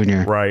Downey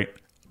Jr. Right.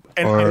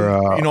 And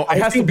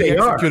it has to be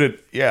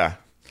executed. Yeah.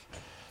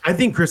 I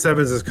think Chris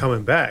Evans is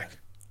coming back.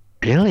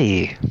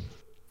 Really?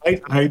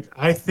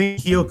 I think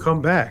he'll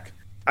come back.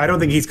 I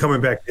don't think he's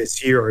coming back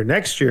this year or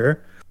next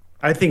year.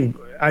 I think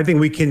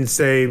we can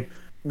say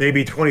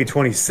maybe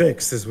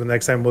 2026 is the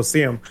next time we'll see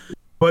him.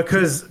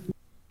 Because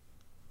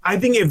I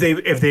think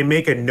if they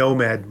make a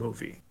Nomad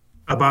movie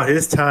about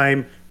his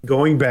time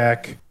going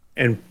back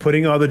and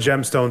putting all the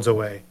gemstones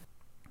away,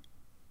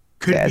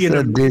 That's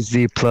a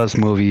Disney Plus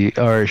movie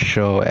or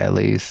show at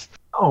least.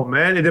 Oh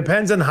man, it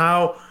depends on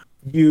how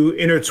you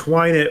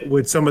intertwine it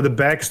with some of the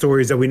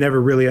backstories that we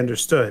never really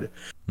understood.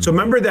 So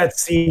remember that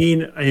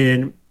scene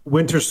in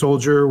Winter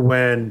Soldier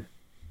when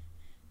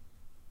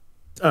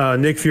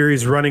Nick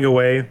Fury's running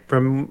away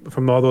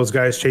from all those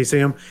guys chasing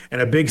him,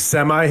 and a big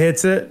semi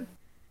hits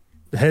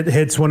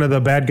one of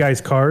the bad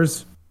guys'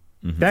 cars.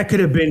 That could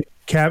have been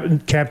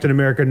Captain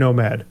America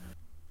Nomad,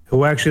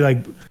 who actually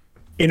like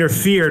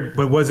interfered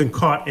but wasn't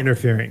caught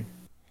interfering.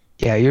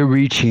 Yeah, you're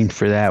reaching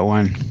for that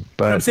one,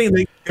 but I'm saying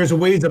like, there's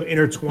ways of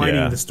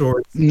intertwining the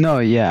story. No,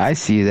 yeah, I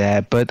see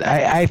that, but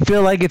I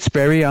feel like it's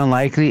very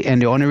unlikely,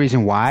 and the only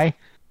reason why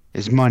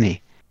is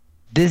money.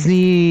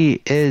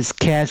 Disney is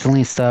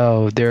canceling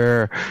stuff,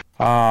 they're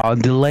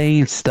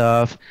delaying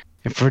stuff,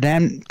 and for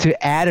them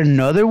to add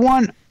another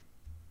one,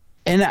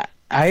 and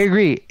I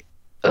agree,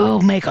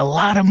 it'll make a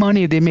lot of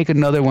money if they make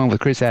another one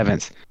with Chris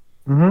Evans.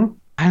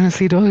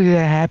 Honestly, don't see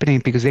that happening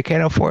because they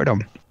can't afford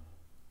them.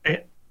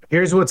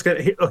 Here's what's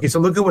going to... Okay,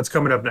 so look at what's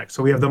coming up next.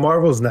 So we have the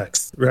Marvels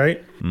next,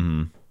 right?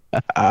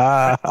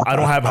 I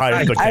don't have high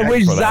expectations. I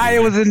wish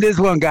Zaya was in this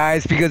one,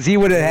 guys, because he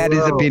would have had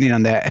his opinion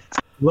on that.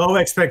 Low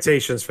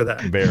expectations for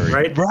that. Very.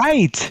 Right?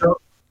 Right.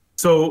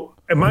 So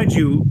and mind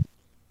you,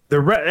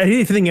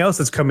 anything else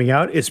that's coming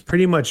out is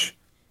pretty much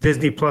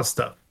Disney Plus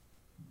stuff.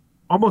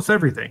 Almost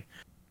everything.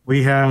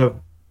 We have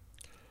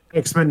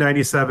X-Men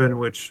 97,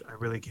 which I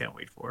really can't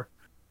wait for.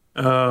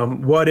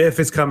 What If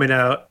is coming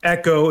out.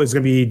 Echo is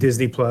going to be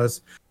Disney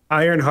Plus.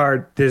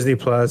 Ironheart, Disney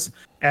Plus.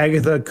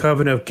 Agatha,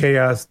 Covenant of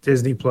Chaos,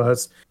 Disney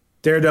Plus.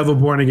 Daredevil,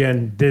 Born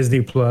Again, Disney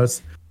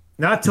Plus.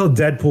 Not till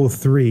Deadpool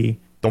 3.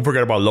 Don't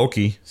forget about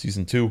Loki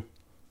season 2.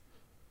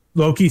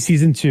 Loki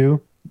season 2.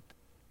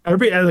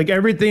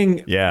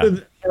 Everything. Yeah.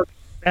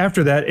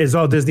 After that is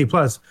all Disney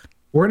Plus.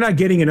 We're not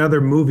getting another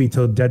movie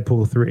till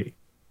Deadpool 3,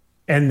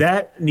 and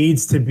that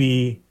needs to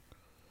be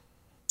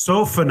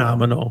so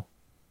phenomenal.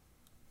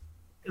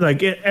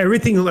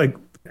 Everything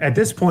at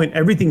this point,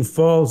 everything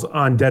falls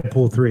on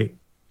Deadpool 3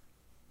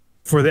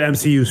 for the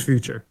MCU's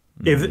future.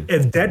 If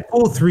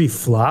Deadpool 3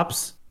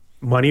 flops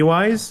money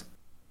wise,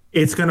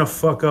 it's gonna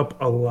fuck up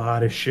a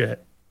lot of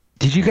shit.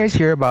 Did you guys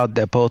hear about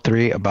Deadpool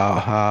 3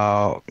 about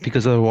how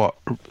because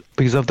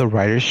because of the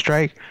writer's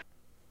strike,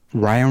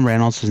 Ryan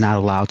Reynolds is not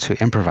allowed to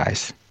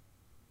improvise.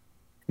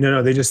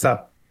 No, they just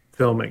stopped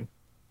filming.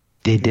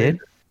 They did?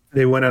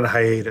 They went on a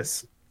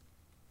hiatus.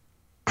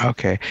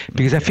 Okay.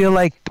 Because I feel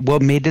like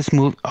what made this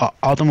movie,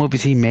 all the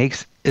movies he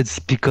makes, it's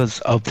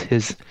because of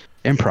his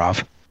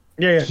improv.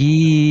 Yeah.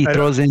 He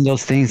throws in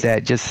those things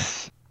that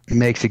just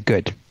makes it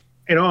good.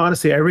 In all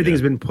honesty,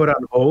 everything's been put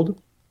on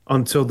hold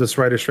until this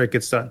writer's strike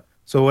gets done.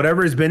 So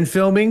whatever has been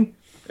filming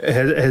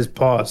has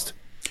paused.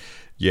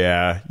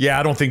 Yeah,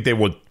 I don't think they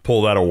would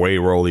pull that away,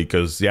 Rolly,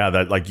 because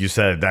that, like you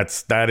said,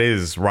 that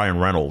is Ryan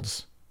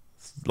Reynolds.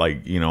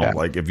 Like,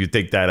 like if you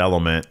take that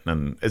element,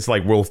 and it's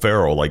like Will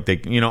Ferrell, like they,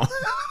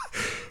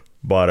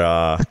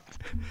 but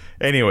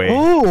anyway.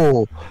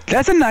 Oh,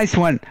 that's a nice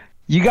one.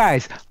 You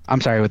guys,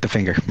 I'm sorry with the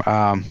finger.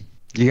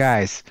 You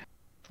guys,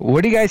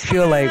 what do you guys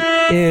feel like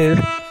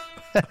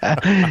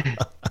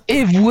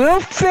if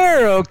Will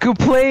Ferrell could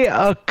play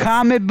a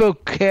comic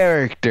book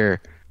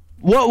character,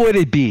 what would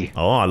it be?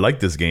 Oh, I like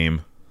this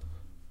game.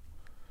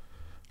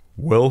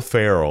 Will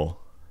Ferrell.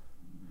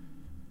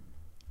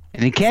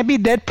 And it can't be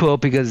Deadpool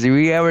because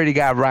we already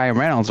got Ryan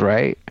Reynolds,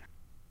 right?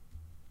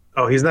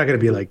 Oh, he's not going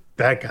to be like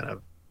that kind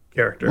of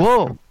character.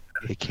 Well,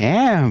 it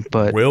can,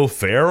 but Will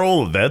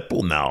Ferrell,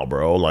 Deadpool now,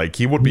 bro. Like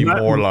he would be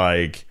more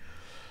like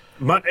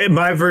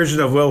my version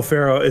of Will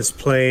Ferrell is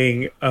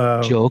playing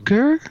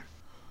Joker.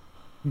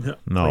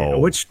 No.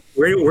 Where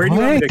do you want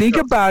me to think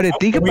go? about it.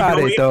 Think about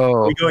it, though.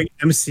 Are we going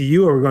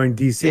MCU or are we going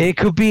DC? It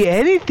could be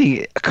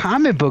anything. A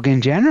comic book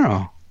in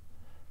general.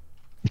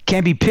 It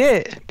can't be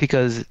Pitt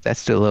because that's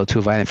still a little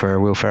too violent for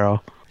Will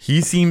Ferrell.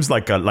 He seems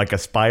like a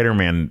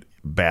Spider-Man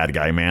bad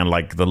guy, man,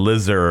 like the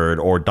Lizard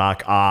or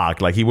Doc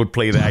Ock. Like he would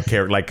play that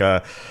character, like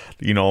a,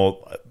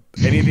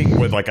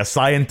 anything with like a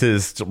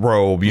scientist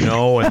robe,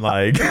 and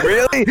like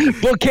really.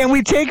 But can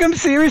we take him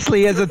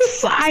seriously as a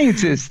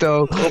scientist,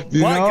 though?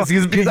 Why?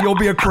 Because you'll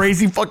be a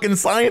crazy fucking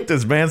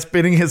scientist, man,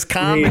 spitting his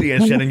comedy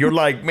and shit, and you're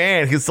like,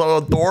 man, he's so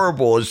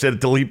adorable and shit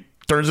until he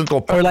turns into a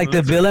or like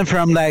the villain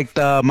from like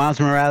the Miles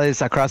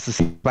Morales Across the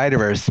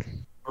Spider-Verse.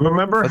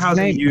 Remember What's how his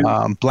they name?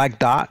 used Black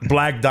Dot.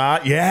 Black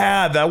Dot?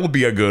 Yeah, that would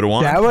be a good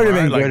one. That would have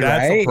been like, good,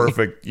 that's right? a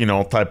perfect,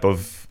 type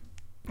of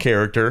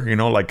character.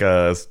 Like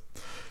a.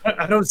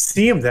 I don't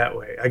see him that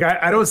way. Like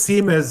I don't see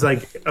him as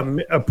like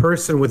a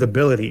person with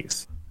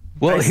abilities.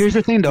 Well, here's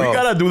the thing, though. We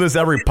gotta do this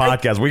every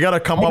podcast. We gotta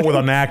come up with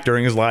an actor,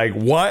 and it's like,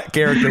 what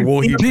character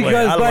will he play?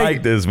 I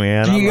like this,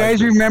 man. Do you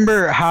guys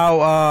remember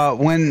how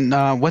when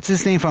what's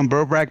his name from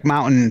Brokeback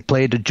Mountain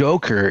played the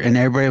Joker, and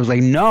everybody was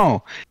like,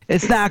 "No,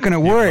 it's not gonna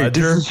work.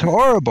 Ledger? This is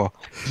horrible."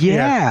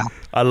 Yeah.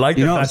 I like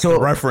that. That's the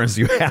reference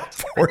you have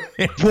for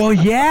him. Well,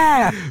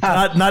 yeah.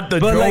 Not the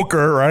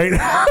Joker, right?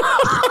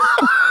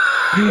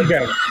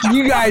 Okay.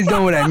 You guys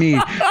know what I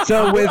mean.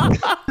 So wait,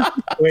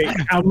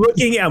 I'm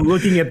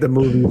looking at the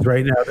movies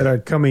right now that are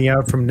coming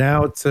out from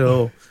now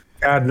till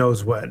God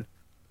knows when.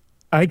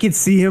 I could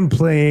see him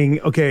playing.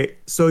 Okay,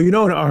 so in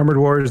Armored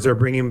Wars they're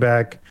bringing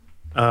back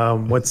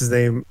what's his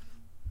name?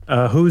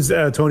 Who's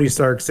Tony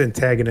Stark's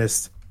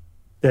antagonist?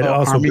 That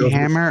also Armie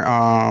Hammer.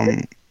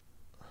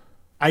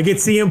 I could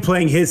see him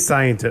playing his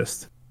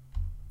scientist.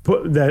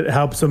 That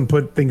helps him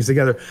put things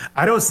together.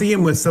 I don't see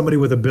him with somebody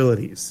with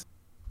abilities.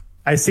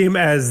 I see him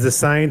as the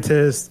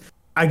scientist.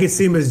 I could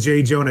see him as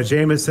J. Jonah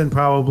Jameson,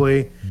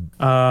 probably.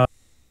 The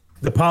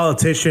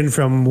politician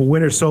from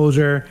Winter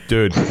Soldier.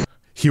 Dude,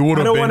 he would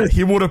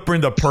have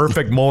been the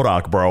perfect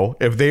MODOK, bro.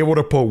 If they would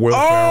have put Will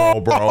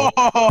Ferrell,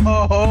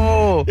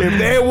 bro. If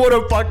they would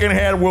have fucking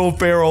had Will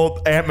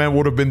Ferrell, Ant-Man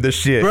would have been the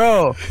shit.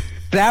 Bro,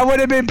 that would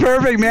have been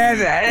perfect, man.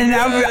 And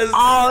I was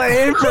all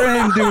in for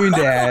him doing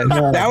that.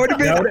 That would have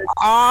been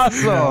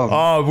awesome.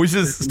 Oh, we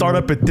should start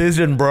a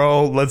petition,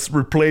 bro. Let's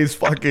replace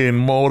fucking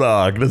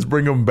MODOK. Let's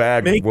bring him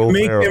back. Make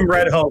him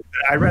Red Hulk.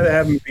 I'd rather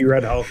have him be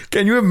Red Hulk.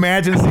 Can you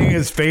imagine seeing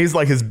his face,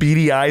 like his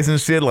beady eyes and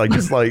shit? Like,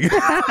 just like.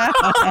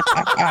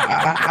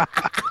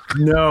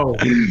 No.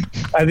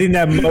 I think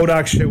that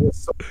MODOK shit was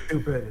so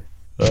stupid.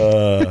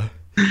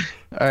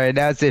 All right,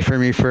 that's it for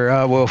me for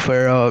Will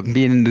Ferrell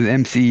being in the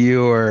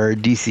MCU or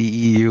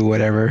DCEU,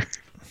 whatever.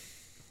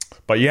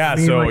 But yeah,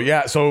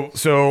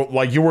 so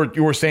like you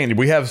were saying,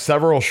 we have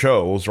several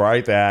shows,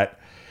 right, that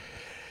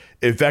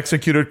if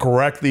executed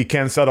correctly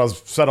can set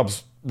up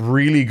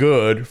really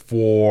good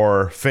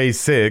for Phase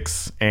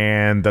 6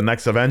 and the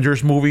next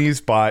Avengers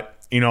movies. But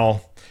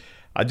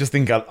I just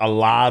think a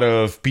lot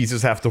of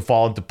pieces have to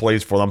fall into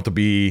place for them to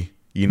be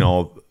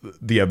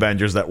the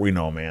Avengers that we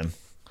know, man.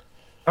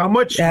 How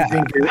much do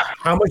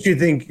you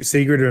think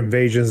Secret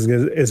Invasions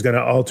is going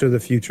to alter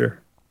the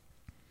future?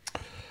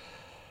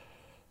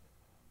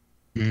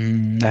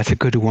 That's a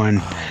good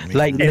one.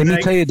 Let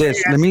me tell you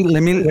this. Let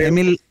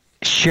me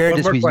share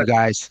this with you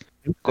guys.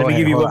 Let me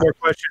give you one more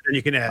question, and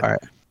you can add. All right.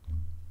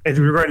 As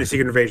regarding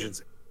Secret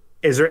Invasions,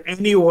 is there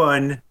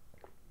anyone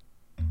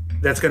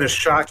that's going to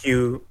shock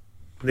you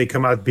when they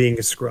come out being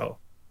a Skrull?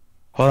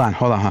 Hold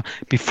on.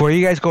 Before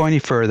you guys go any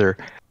further,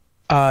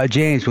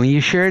 James, when you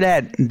share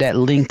that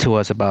link to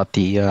us about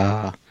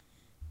the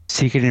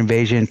Secret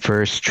Invasion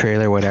first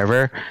trailer,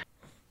 whatever,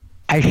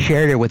 I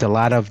shared it with a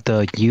lot of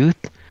the youth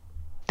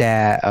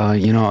that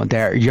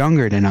they're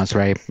younger than us,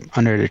 right,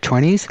 under their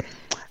 20s.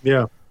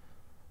 Yeah.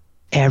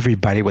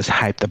 Everybody was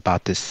hyped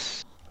about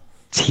this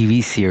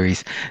TV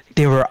series.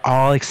 They were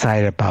all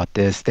excited about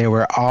this. They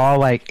were all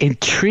like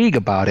intrigued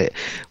about it,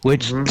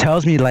 which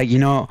tells me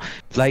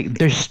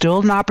there's still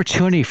an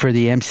opportunity for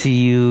the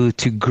MCU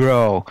to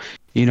grow,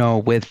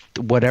 with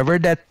whatever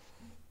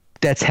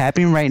that's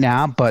happening right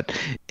now. But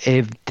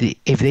if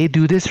they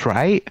do this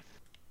right,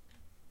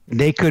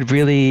 they could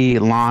really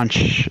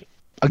launch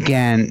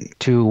again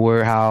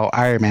to how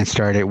Iron Man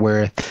started,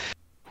 with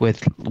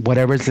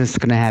whatever's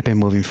going to happen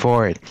moving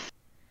forward.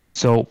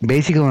 So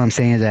basically, what I'm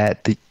saying is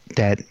that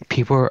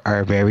people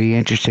are very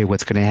interested in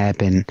what's going to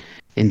happen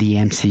in the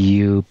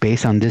MCU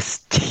based on this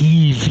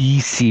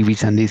TV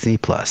series on Disney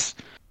Plus.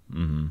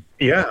 Mm-hmm.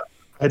 Yeah,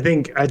 I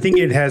think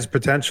it has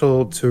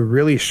potential to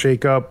really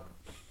shake up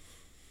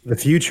the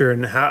future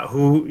and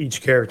who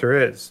each character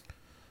is.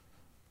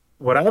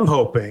 What I'm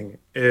hoping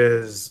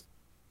Rhodey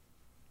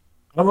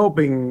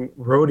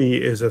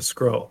is a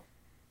Skrull.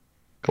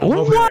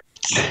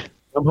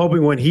 I'm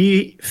hoping when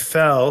he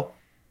fell,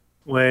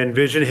 when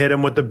Vision hit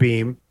him with the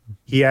beam,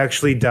 he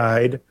actually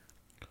died,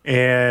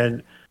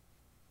 and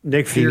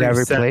Nick Fury got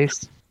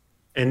replaced.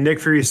 And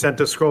Nick Fury sent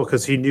the Skrull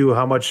because he knew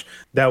how much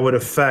that would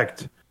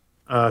affect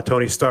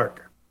Tony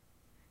Stark.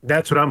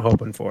 That's what I'm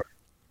hoping for.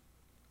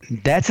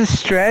 That's a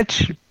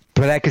stretch,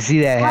 but I can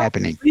see that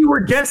happening. We were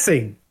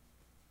guessing.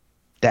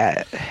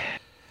 That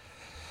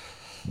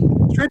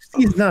stretch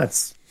these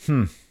nuts.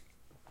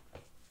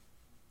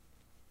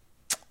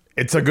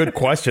 It's a good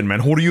question,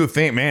 man. Who do you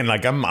think, man?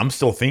 Like, I'm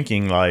still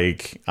thinking.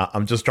 Like,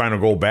 I'm just trying to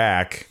go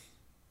back.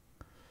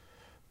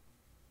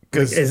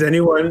 Because is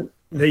anyone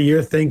that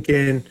you're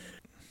thinking,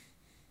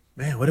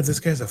 man, what if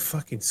this guy's a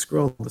fucking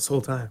Skrull this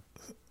whole time?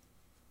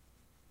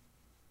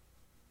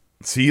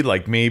 See,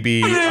 like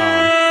maybe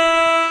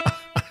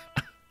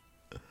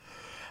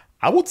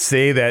I would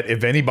say that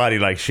if anybody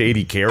like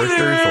shady characters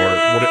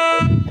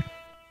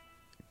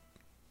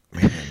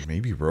man,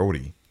 maybe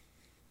Rhodey.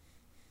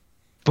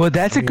 But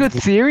that's a good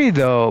theory,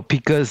 though,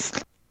 because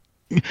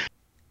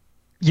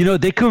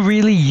they could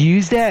really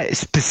use that,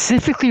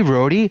 specifically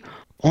Rhodey,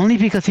 only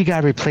because he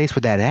got replaced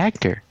with that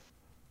actor,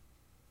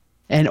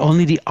 and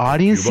only the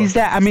audience sees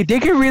that. I mean, they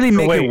could really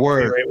make it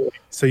work. Wait.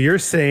 So you're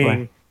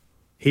saying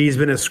he's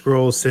been a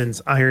Skrull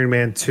since Iron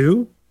Man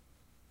 2?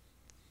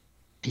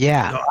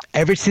 Yeah,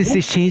 ever since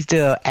they changed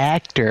the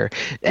actor,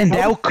 and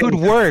that could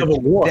work.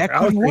 That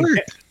could work.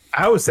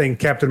 I was saying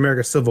Captain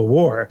America: Civil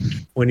War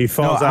when he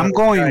falls out. I'm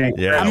going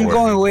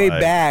way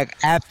back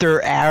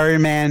after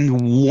Iron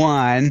Man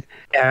 1.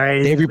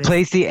 They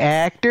replaced the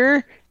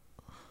actor.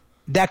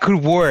 That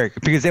could work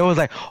because they was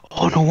like,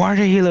 oh, no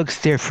wonder he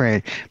looks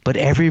different, but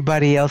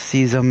everybody else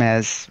sees him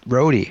as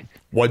Rhodey.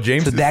 What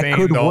James is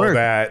saying, though,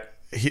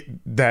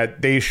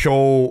 that they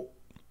show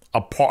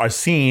a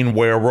scene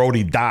where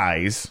Rhodey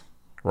dies,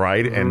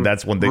 right? Mm-hmm. And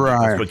that's when they do the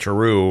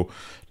switcheroo.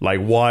 Like,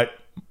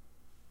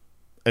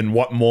 in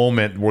what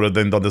moment would have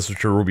done the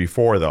switcheroo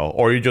before, though?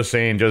 Or are you just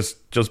saying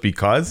just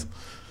because?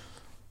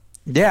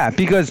 Yeah,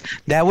 because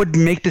that would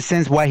make the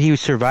sense why he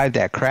survived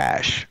that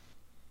crash.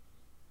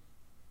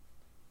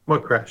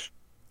 What crash?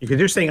 Because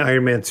you're saying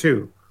Iron Man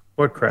 2.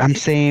 What crash? I'm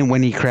saying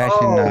when he crashed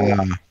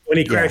when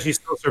he crashed, he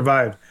still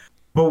survived.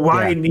 But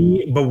why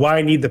need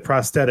the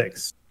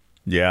prosthetics?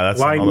 Yeah, that's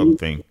another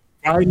thing.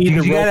 Why need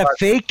because you gotta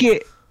fake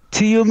it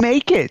till you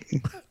make it.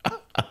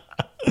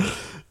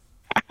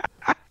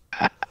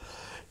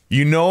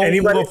 Who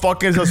the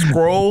fuck is a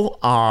Skrull?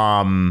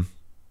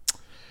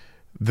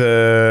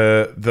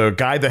 The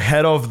guy, the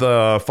head of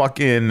the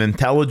fucking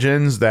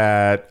intelligence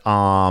that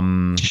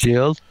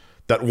Shield,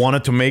 that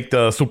wanted to make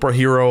the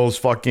superheroes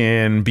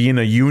fucking be in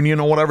a union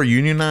or whatever,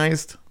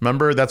 unionized.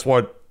 Remember, that's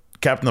what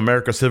Captain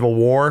America: Civil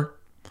War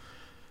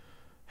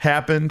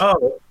happened.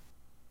 Oh,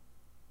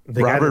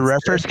 Robert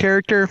Redford's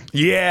character.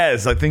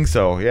 Yes, I think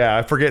so. Yeah,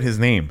 I forget his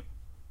name.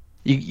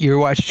 You're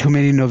watching too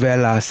many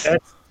novellas,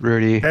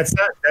 Rudy. That's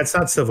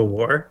not Civil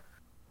War.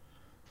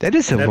 That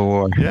is Civil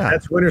War. Yeah,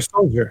 that's Winter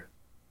Soldier.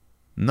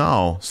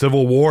 No,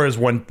 Civil War is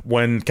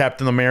when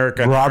Captain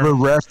America, Robert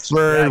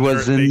Redford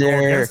was in there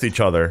against each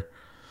other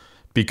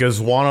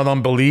because one of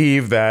them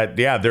believed that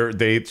they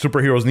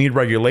superheroes need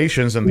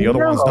regulations and the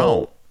other ones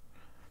don't.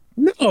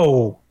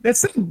 No,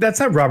 that's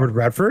not Robert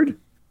Redford.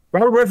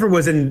 Robert Redford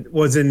was in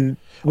Winter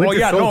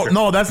Soldier.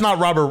 No, that's not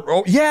Robert.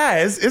 Oh, yeah,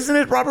 isn't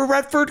it Robert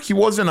Redford? He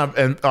wasn't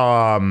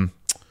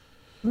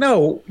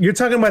No, you're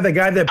talking about the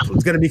guy that's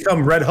going to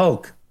become Red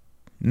Hulk.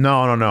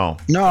 No,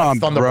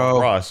 bro.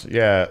 Ross.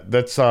 Yeah,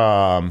 that's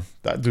that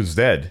dude's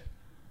dead.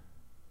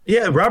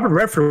 Yeah, Robert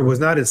Redford was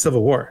not in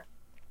Civil War.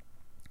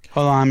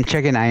 Hold on, I'm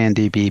checking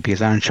IMDb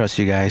because I don't trust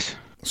you guys.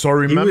 So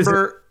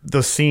remember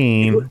the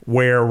scene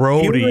where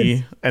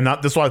Rhodey, and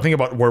not this is what I think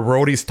about, where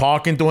Rhodey's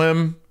talking to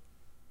him.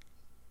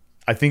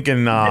 I think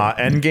in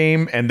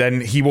Endgame, and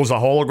then he was a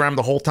hologram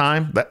the whole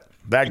time.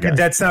 That guy.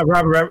 That's not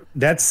Robert.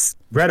 That's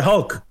Red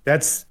Hulk.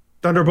 That's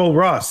Thunderbolt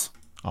Ross.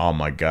 Oh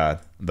my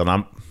god!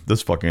 Then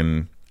this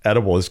fucking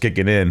edible is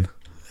kicking in.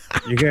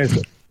 You guys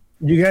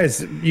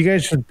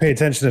should pay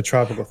attention to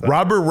Tropical Thunder.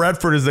 Robert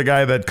Redford is the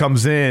guy that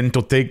comes in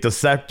to take the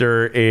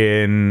scepter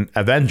in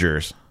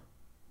Avengers.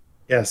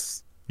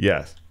 Yes.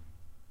 Yes.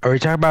 Are we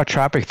talking about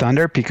Tropic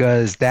Thunder?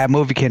 Because that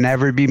movie can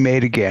never be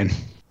made again.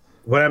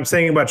 What I'm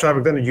saying about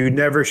Tropic Thunder, you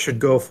never should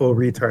go full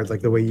retard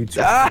like the way you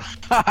do.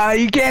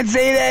 You can't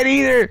say that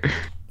either.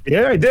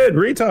 Yeah, I did.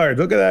 Retard.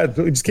 Look at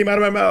that. It just came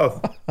out of my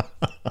mouth.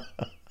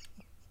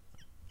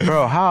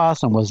 Bro, how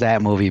awesome was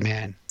that movie,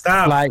 man?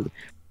 Stop. Like,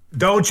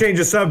 Don't change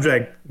the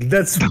subject.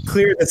 Let's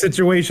clear the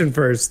situation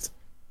first.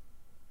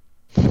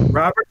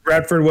 Robert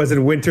Redford was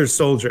in Winter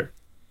Soldier.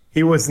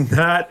 He was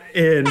not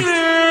in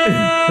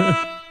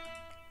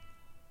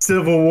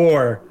Civil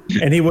War,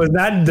 and he was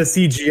not in the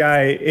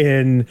CGI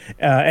in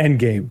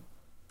Endgame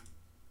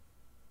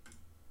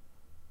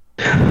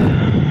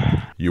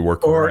You were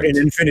or correct.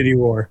 in Infinity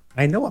War.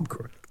 I know I'm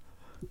correct.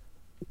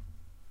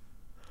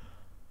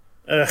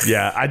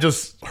 Yeah, I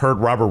just heard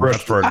Robert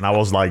Redford, and I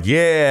was like,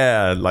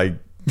 yeah, like.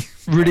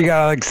 Rudy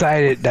got all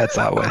excited. That's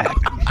not what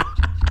happened.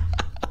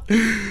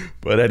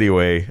 But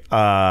anyway,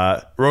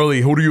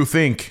 Rolly, who do you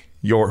think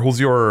who's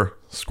your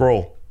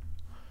scroll?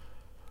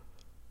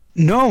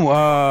 No,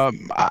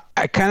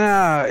 I kind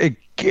of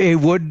it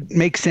would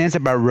make sense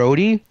about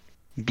Rhodey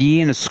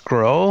being a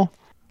Skrull.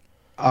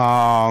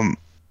 Off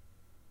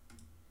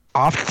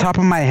the top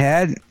of my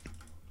head,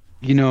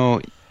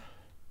 even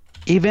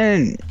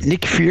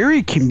Nick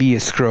Fury can be a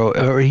Skrull,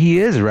 or he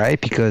is, right?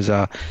 Because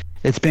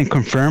it's been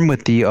confirmed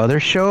with the other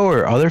show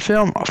or other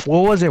film.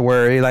 What was it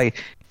where it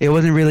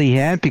wasn't really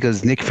him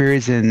because Nick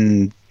Fury's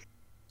in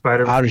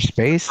Spider-Man. outer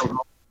space?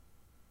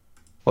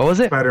 What was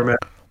it? Spider-Man.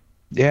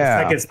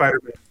 Yeah. Second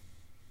Spider-Man.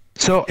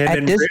 So And at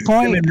then this Him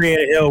point, and Rhea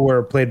Hill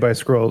were played by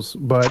Skrulls,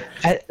 but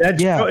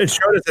it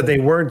showed us that they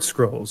weren't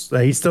Skrulls.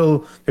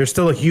 That there's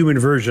still a human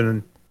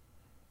version.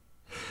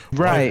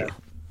 right?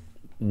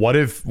 What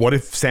if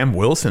Sam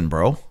Wilson,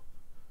 bro?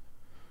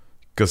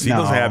 Because he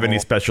doesn't have any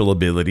special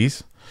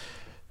abilities.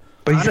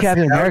 But he's Honestly,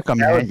 Captain America, that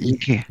man. You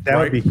can't. That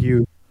would be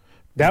huge.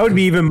 That would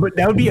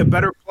be a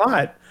better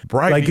plot.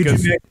 Right, Like, could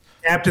because- you make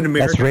Captain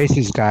America? That's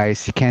racist,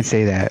 guys. You can't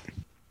say that.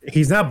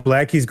 He's not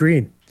black. He's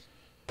green.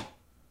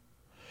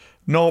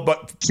 No,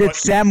 but It's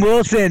Sam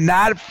Wilson,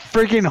 not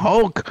freaking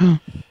Hulk.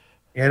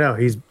 Yeah, no,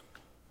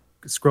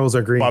 Skrulls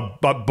are green.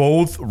 but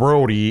both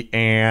Rhodey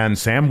and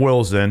Sam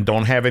Wilson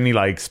don't have any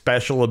like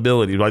special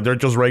abilities. Like they're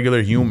just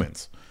regular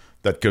humans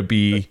that could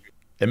be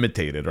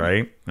imitated,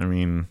 right? I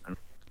mean,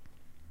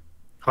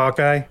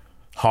 Hawkeye.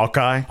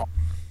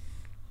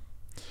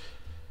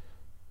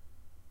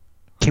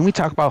 Can we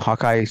talk about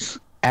Hawkeye's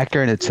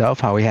actor in itself?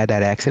 How he had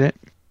that accident?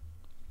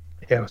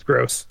 Yeah, it was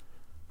gross.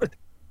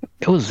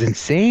 It was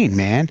insane,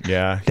 man.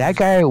 Yeah. That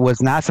guy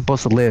was not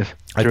supposed to live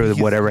I through think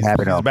he's- whatever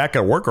happened. to He's him. back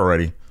at work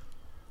already,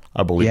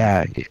 I believe.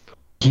 Yeah,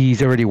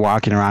 he's already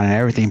walking around and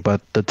everything.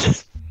 But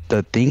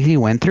the things he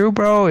went through,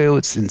 bro, it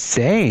was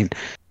insane.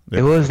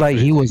 It was like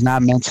he was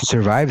not meant to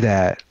survive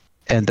that.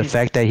 And the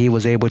fact that he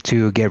was able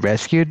to get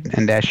rescued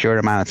in that short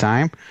amount of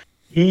time.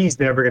 He's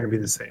never going to be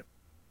the same.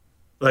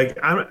 Like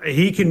I don't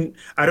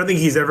think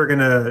he's ever going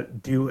to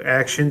do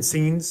action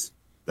scenes.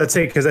 Let's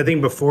say because I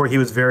think before he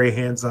was very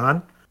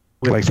hands-on.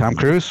 Like Tom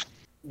Cruise?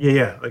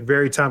 Yeah, like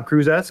very Tom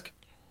Cruise-esque.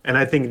 And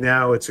I think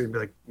now it's going to be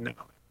like, no,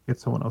 get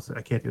someone else.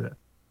 I can't do that.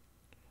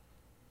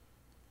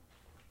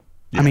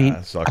 I mean,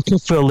 it sucks. I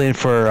could fill in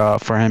for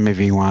him if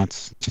he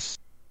wants. Just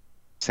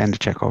send a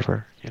check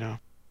over,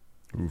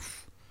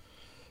 Oof.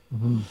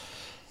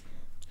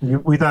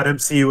 We thought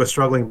MCU was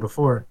struggling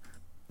before.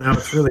 Now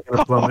it's really going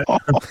to plummet.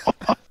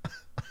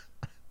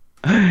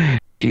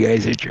 You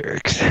guys are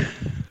jerks.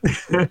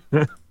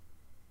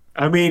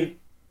 I mean,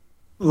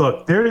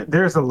 look,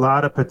 there's a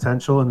lot of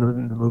potential in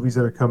the movies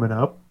that are coming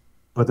up,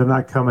 but they're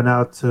not coming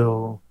out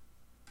till.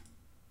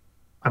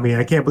 I mean,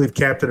 I can't believe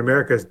Captain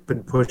America has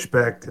been pushed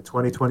back to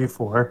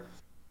 2024.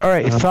 All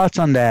right, thoughts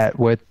on that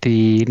with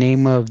the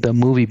name of the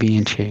movie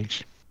being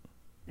changed?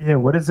 Yeah,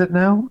 what is it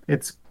now?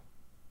 It's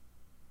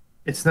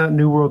not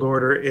New World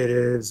Order. It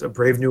is A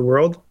Brave New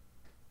World.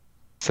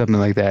 Something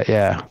like that,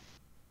 yeah.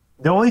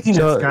 The only thing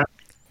So, that's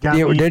got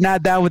me They're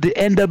not down with the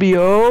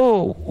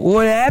NWO.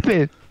 What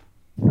happened?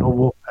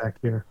 no Wolfpack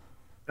here.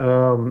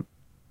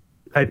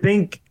 I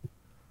think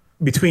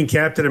between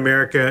Captain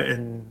America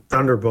and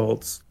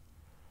Thunderbolts,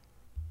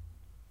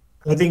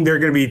 I think there are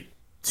going to be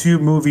two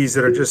movies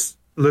that are just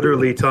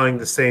literally telling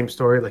the same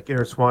story, like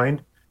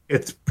intertwined.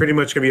 It's pretty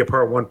much going to be a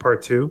part one,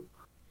 part two.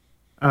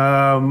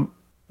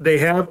 They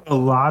have a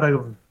lot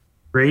of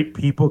great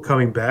people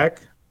coming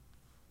back,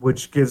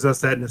 which gives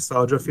us that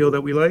nostalgia feel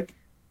that we like.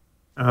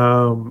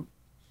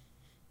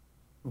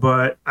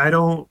 But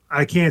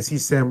I can't see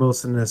Sam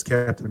Wilson as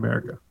Captain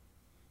America.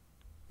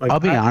 Like, I'll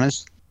be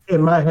honest.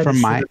 in my head,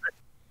 From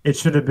it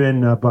should have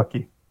been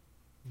Bucky.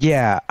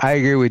 Yeah, I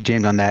agree with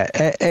James on that.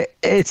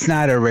 It's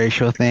not a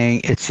racial thing.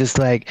 It's just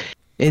like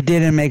it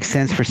didn't make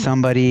sense for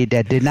somebody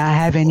that did not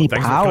have any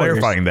Thanks for powers.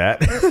 clarifying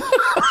that.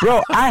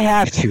 Bro, I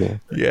have to.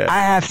 Yeah. I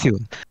have to.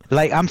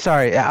 Like, I'm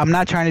sorry. I'm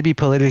not trying to be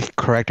politically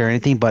correct or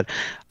anything, but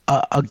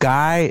a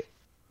guy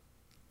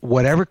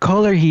whatever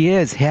color he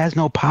has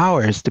no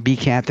powers to be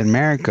Captain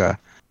America.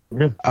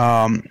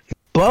 Yeah.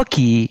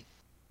 Bucky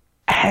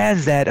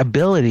has that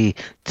ability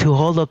to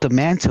hold up the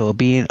mantle of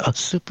being a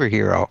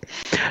superhero.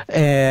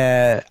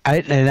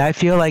 I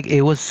feel like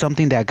it was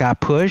something that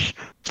got pushed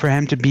for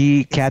him to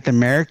be Captain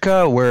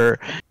America, where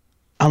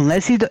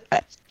unless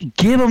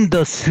give him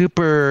the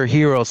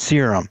superhero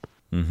serum,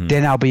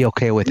 then I'll be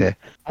okay with it.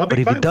 But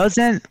if he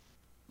doesn't,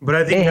 but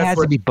I think it has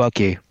to be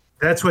Bucky.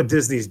 That's what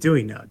Disney's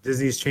doing now.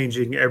 Disney's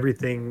changing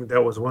everything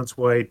that was once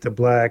white to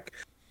black,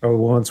 or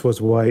once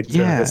was white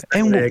to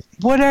Hispanic.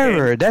 And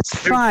whatever, that's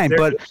fine.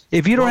 But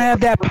if you don't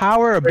have that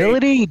power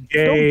ability,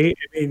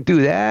 don't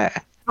do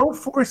that. Don't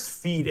force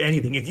feed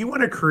anything. If you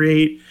want to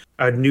create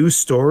a new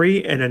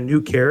story and a new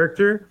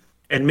character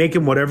and make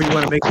him whatever you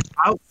want to make him,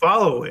 I'll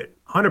follow it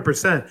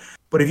 100%.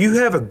 But if you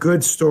have a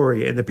good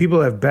story and the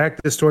people have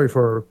backed the story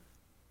for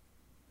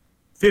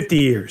 50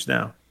 years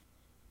now,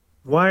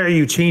 why are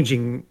you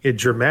changing it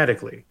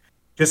dramatically?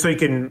 Just so you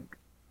can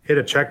hit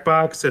a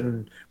checkbox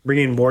and bring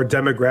in more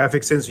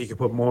demographics in so you can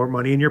put more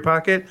money in your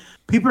pocket?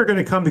 People are going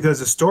to come because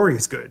the story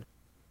is good.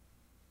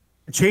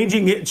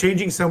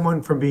 Changing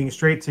someone from being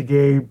straight to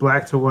gay,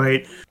 black to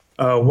white,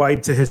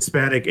 white to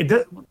Hispanic,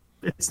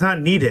 it's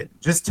not needed.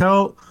 Just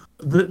tell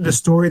the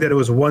story that it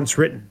was once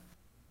written.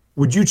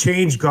 Would you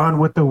change Gone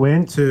with the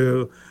Wind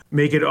to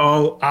make it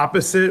all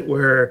opposite,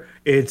 where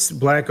it's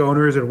black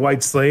owners and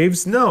white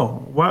slaves?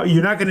 No. Well,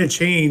 you're not going to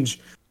change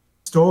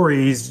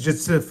stories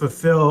just to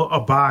fulfill a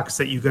box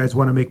that you guys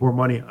want to make more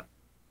money on.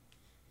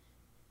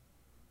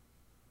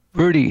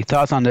 Rudy,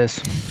 thoughts on this?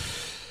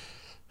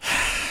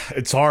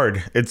 It's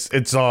hard. It's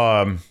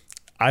I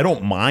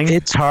don't mind.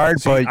 It's hard,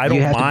 but I don't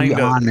you have mind to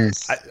be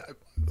honest.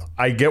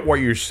 I get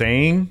what you're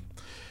saying.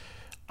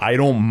 I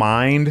don't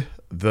mind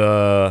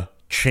the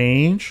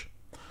change.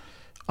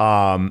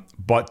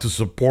 But to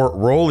support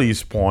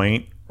Rolly's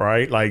point,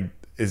 right? Like,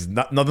 it's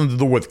nothing to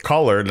do with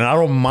color. And I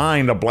don't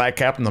mind a black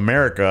Captain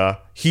America.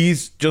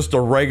 He's just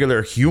a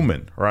regular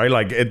human, right?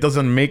 Like, it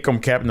doesn't make him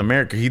Captain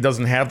America. He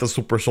doesn't have the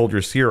super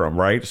soldier serum,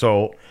 right?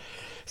 So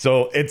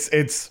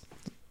it's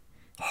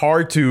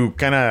hard to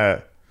kind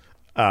of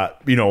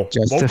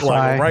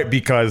justify, right?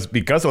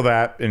 Because of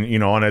that, and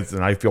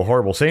and I feel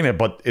horrible saying it,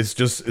 but it's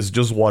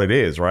just what it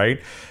is, right?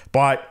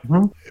 But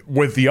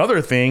with the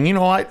other thing,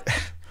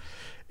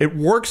 it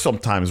works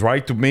sometimes,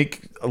 right? To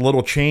make a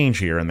little change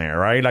here and there,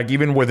 right? Like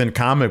even within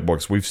comic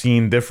books, we've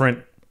seen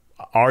different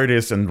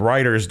artists and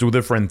writers do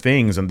different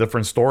things and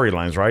different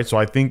storylines, right? So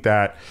I think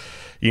that,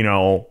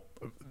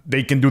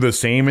 they can do the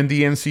same in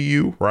the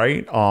MCU,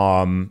 right?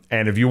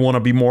 And if you want to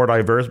be more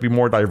diverse,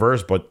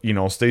 but,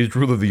 stay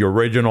true to the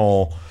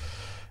original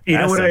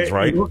essence,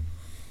 right? You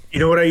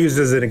know what I use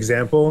as an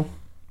example?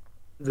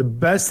 The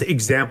best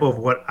example of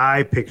what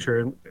I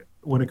picture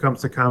when it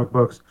comes to comic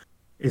books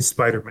is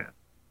Spider-Man.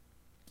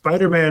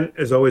 Spider-Man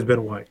has always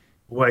been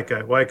white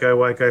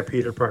guy,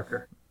 Peter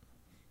Parker.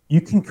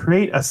 You can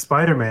create a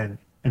Spider-Man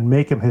and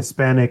make him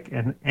Hispanic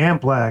and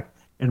black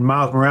and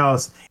Miles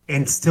Morales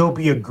and still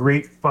be a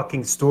great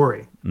fucking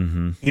story.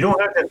 You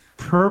don't have to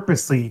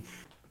purposely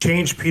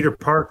change Peter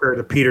Parker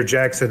to Peter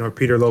Jackson or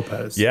Peter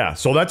Lopez. Yeah,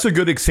 so that's a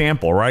good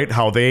example, right?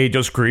 How they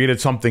just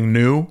created something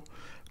new.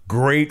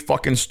 Great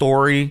fucking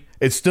story.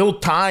 It still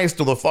ties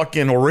to the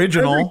fucking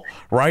original,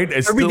 right?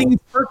 Everything is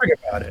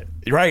perfect about it,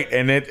 right?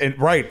 And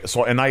right.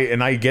 So and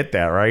I get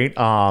that, right?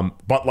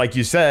 But like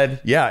you said,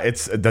 yeah,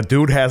 it's the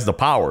dude has the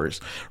powers,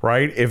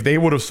 right? If they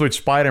would have switched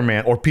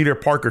Spider-Man or Peter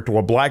Parker to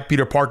a black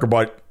Peter Parker,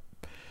 but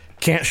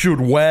can't shoot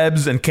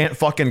webs and can't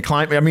fucking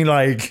climb. I mean,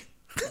 like,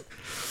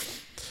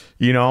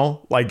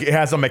 like it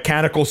has a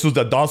mechanical suit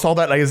that does all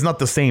that. Like, it's not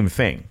the same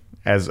thing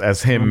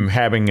as him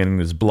having in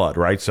his blood,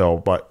 right? So,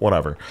 but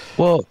whatever.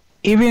 Well,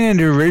 even in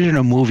the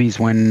original movies,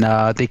 when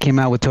they came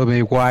out with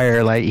Tobey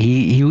Maguire, like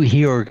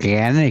he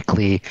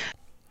organically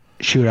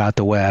shoot out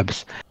the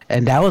webs,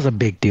 and that was a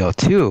big deal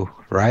too,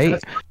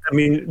 right?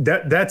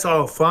 That's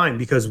all fine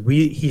because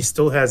he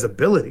still has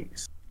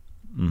abilities,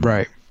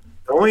 right?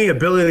 The only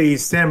ability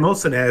Sam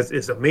Wilson has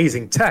is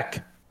amazing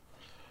tech,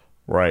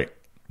 right?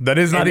 That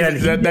is not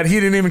even that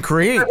he didn't even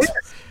create.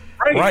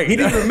 Right. He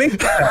didn't even make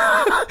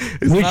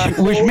that.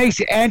 which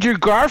makes Andrew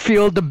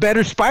Garfield the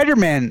better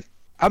Spider-Man.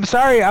 I'm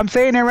sorry, I'm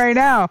saying it right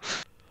now.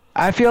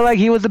 I feel like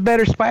he was a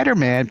better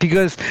Spider-Man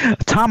because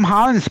Tom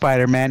Holland's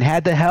Spider-Man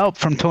had the help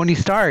from Tony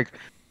Stark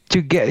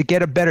to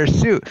get a better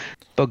suit.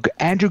 But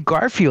Andrew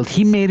Garfield,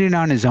 he made it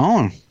on his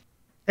own.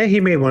 Hey, he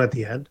made one at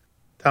the end.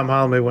 Tom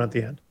Holland made one at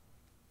the end.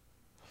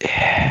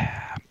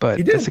 Yeah, but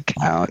it doesn't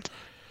count.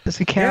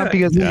 Doesn't count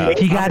because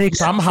he got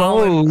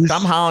exposed.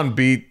 Tom Holland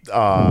beat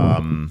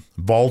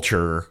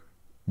Vulture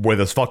with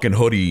his fucking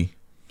hoodie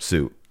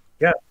suit.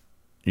 Yeah.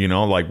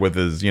 Like with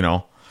his,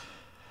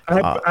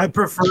 I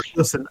prefer,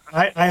 listen,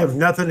 I have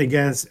nothing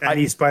against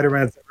any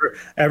Spider-Man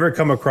ever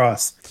come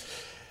across.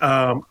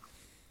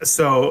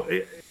 So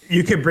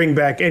you can bring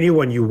back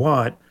anyone you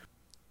want.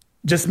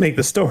 Just make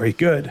the story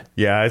good.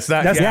 Yeah, it's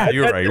not.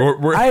 You're right.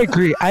 I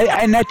agree.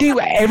 And I think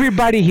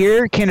everybody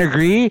here can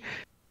agree.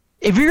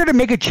 If you're going to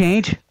make a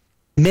change,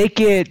 make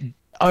it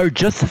or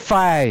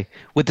justify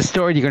with the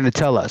story you're going to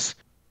tell us.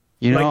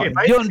 You know,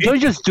 Like, don't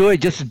just do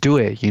it just to do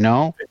it. You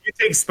know, if you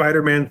take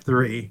Spider-Man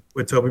 3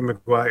 with Tobey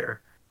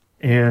Maguire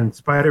and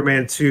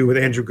Spider-Man 2 with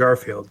Andrew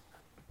Garfield,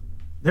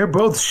 they're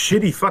both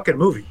shitty fucking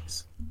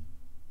movies.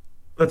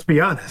 Let's be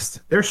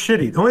honest. They're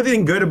shitty. The only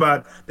thing good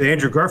about the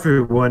Andrew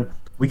Garfield one,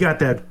 we got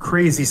that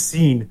crazy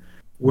scene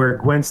where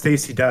Gwen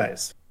Stacy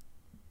dies.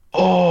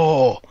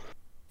 oh,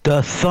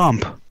 the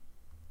thump.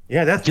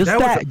 Yeah, that's Just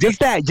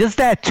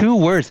that 2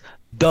 words,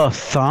 the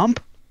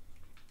thump.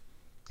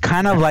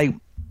 Kind of like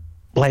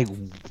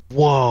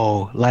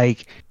whoa,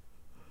 like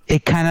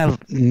it kind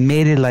of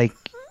made it like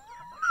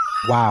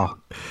wow.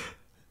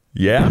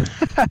 Yeah.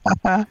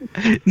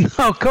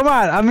 No, come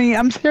on. I mean,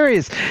 I'm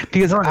serious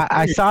because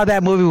I saw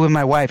that movie with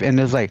my wife and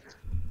it was like,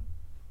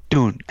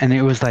 dude, and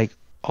it was like,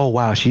 oh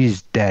wow,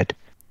 she's dead.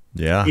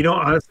 Yeah. You know,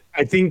 honestly,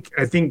 I think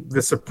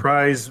the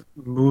surprise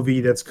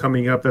movie that's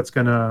coming up that's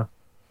gonna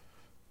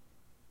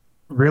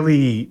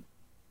really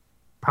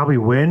probably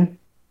win,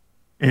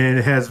 and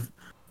it has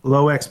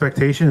low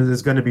expectations,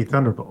 is going to be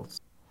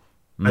Thunderbolts.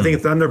 I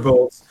think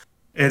Thunderbolts.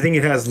 I think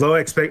it has low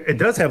expect. It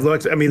does have low.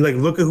 I mean, like,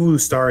 look at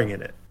who's starring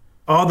in it.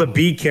 All the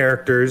B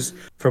characters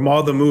from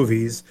all the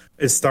movies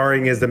is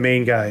starring as the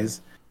main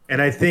guys,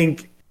 and I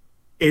think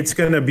it's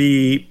going to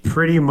be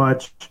pretty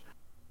much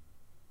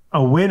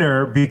a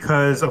winner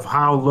because of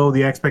how low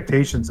the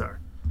expectations are.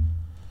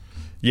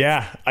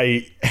 Yeah,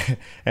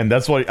 and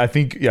that's what I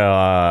think.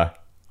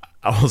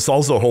 I was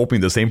also hoping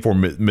the same for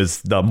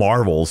the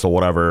Marvels or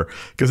whatever,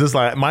 because it's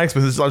like my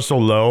expectations are so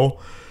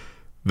low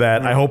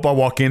that I hope I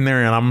walk in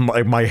there and I'm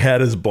like my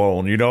head is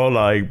blown, you know,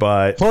 like.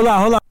 But hold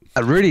on,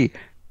 Rudy,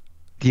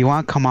 do you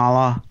want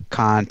Kamala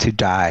Khan to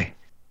die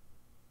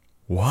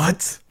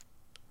what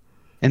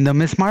in the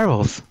Miss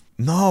Marvels?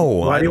 No,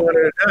 Why do you want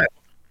her to die?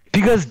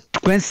 Because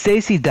Gwen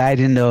Stacy died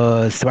in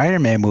the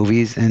Spider-Man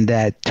movies, and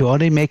that to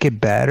only make it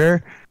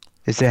better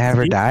is to have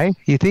her die.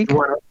 You think?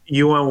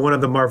 You want one of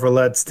the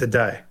Marvelettes to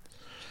die,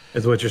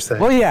 is what you're saying.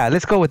 Well, yeah,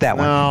 let's go with that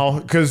one. No,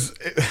 because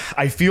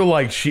I feel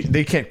like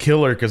they can't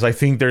kill her, because I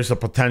think there's a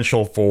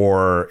potential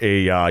for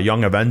a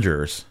Young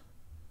Avengers.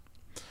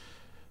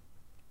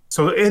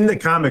 So in the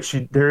comics,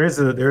 there is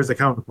a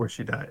comic where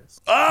she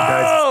dies.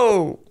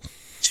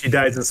 She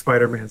dies in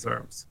Spider-Man's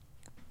arms.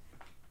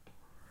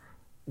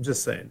 I'm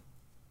just saying.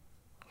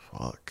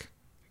 Fuck.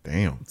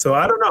 Damn. So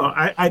I don't know.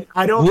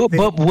 I don't.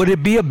 But would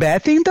it be a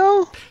bad thing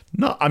though?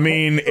 No, I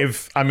mean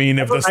if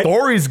the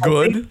story's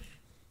good.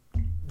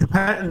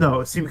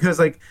 No, see, because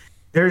like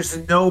there's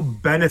no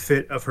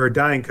benefit of her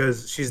dying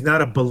because she's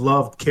not a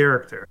beloved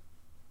character.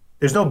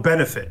 There's no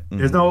benefit. Mm-hmm.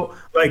 There's no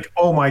like,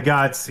 oh my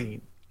god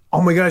scene.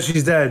 Oh my god,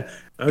 she's dead.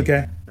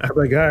 Okay, I'm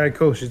like, all right,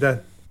 cool, she's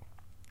dead.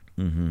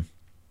 Mm-hmm.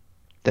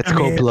 That's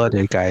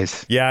cold-blooded,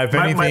 guys. Yeah, if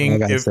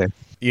anything,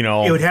 you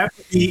know, it would have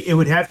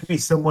to be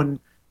someone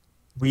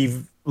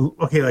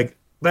like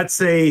let's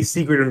say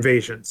Secret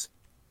Invasions.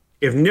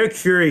 If Nick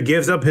Fury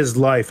gives up his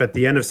life at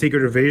the end of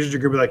Secret Invasions,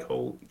 you're gonna be like,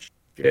 holy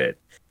shit,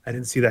 I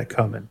didn't see that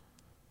coming.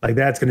 Like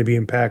that's gonna be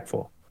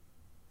impactful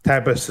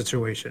type of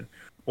situation.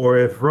 Or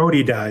if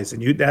Rhodey dies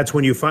and that's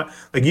when you find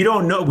like we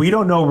don't know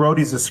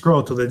Rhodey's a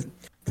Skrull till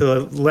the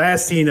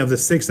last scene of the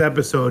 6th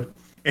episode,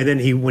 and then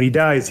when he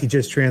dies, he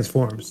just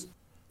transforms.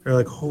 They're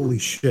like, holy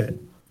shit,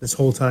 this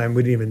whole time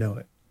we didn't even know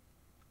it.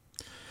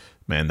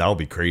 Man, that'll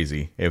be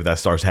crazy if that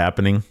starts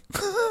happening.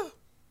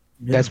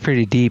 That's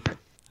pretty deep.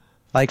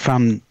 Like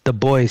from The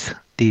Boys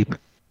deep.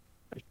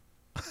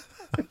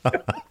 I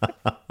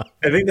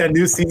think that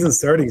new season's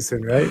starting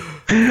soon, right?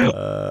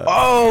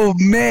 Oh,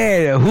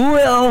 man. Who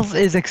else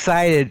is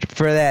excited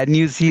for that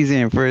new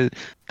season for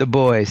The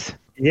Boys?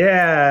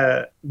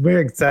 Yeah, we're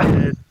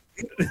excited.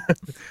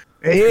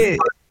 Hey,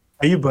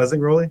 are you buzzing,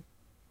 Rolly?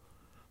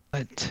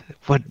 What?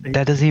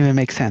 That doesn't even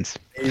make sense.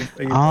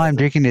 All I'm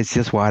drinking is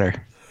just water.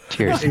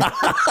 Cheers. I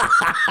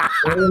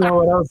don't know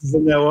what else is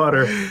in that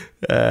water.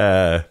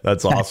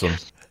 That's awesome.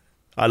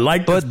 I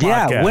like this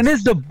podcast. Yeah,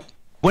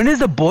 when is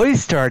the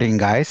Boys starting,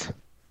 guys?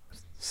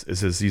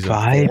 Is it season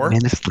 5 4?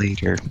 minutes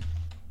later.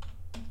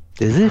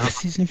 Is it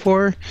season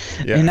 4?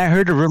 Yeah. And I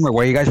heard a rumor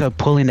where you guys are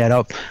pulling that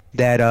up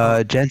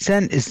that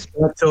Jensen is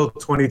until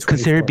 2020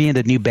 considered being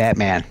the new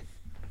Batman.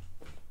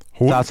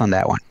 Who? Thoughts on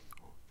that one?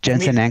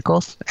 Jensen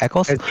Ackles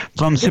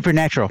from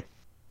Supernatural.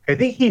 I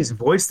think he's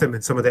voiced him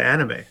in some of the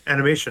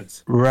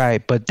animations.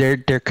 Right, but they're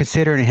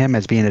considering him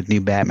as being a new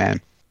Batman.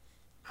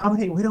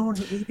 We don't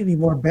need any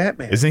more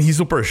Batman. Isn't he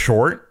super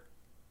short?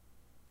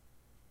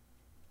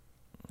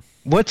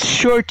 What's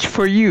short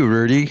for you,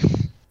 Rudy?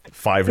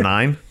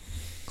 5'9".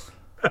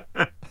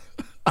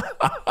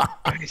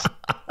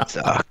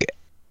 Suck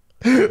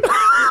it.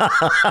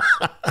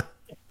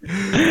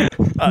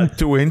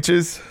 2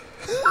 inches.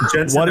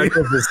 Jensen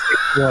Ackles is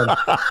 6'1".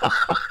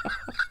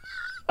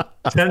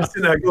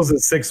 Jensen Ackles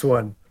is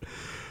 6'1".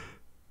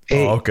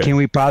 Hey, okay. Can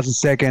we pause a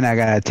second? I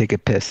gotta take a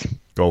piss.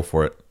 Go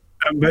for it.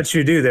 I bet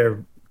you do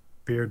there,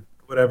 beard,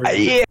 whatever.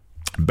 Yeah.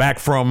 Back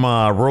from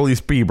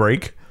Rolly's pee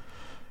break.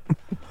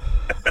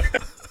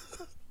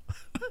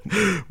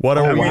 What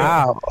are we?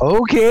 Wow.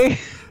 Okay.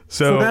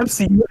 So the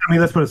MCU, I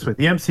mean, let's put it this way: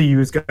 the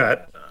MCU's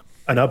got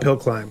an uphill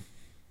climb.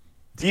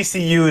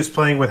 DCU is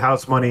playing with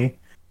house money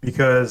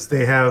because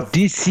they have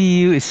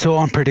DCU is so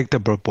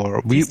unpredictable,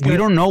 bro. We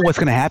don't know what's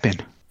gonna happen.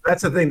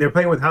 That's the thing. They're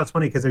playing with house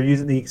money because they're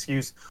using the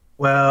excuse,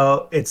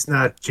 well, it's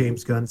not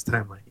James Gunn's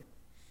timeline yet.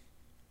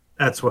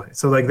 That's why.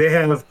 So like they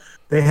have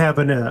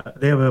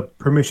a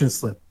permission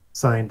slip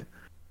signed.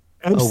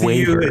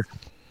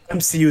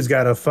 MCU's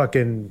got a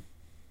fucking.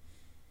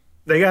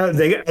 They got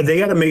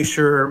to make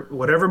sure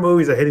whatever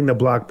movies are hitting the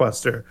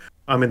blockbuster,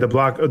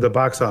 the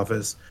box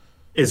office,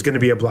 is going to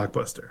be a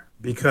blockbuster,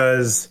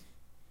 because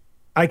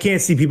I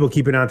can't see people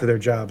keeping on to their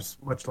jobs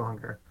much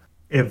longer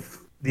if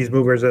these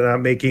movies are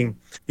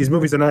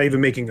not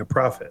even making a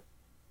profit.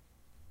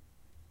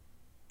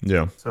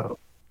 Yeah. So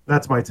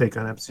that's my take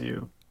on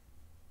MCU.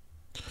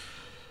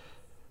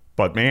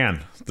 But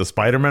man, the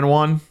Spider-Man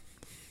one,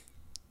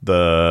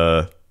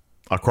 the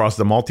Across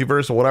the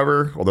Multiverse or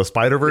whatever, or the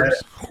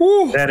Spider-Verse.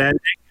 That ending,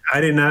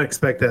 I did not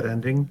expect that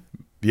ending.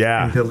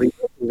 Yeah. And to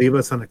leave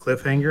us on a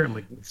cliffhanger. I'm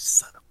like, you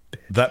son of a bitch.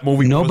 That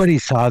movie. Nobody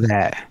saw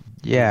that.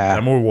 Yeah.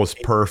 That movie was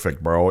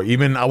perfect, bro.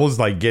 Even I was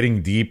like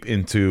getting deep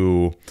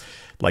into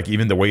like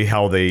even the way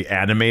how they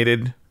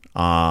animated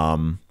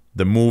the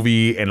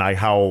movie, and like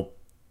how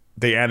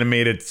they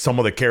animated some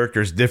of the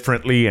characters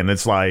differently. And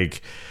it's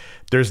like,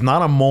 there's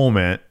not a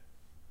moment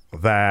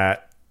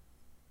that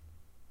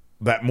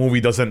movie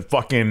doesn't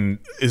fucking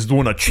is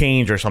doing a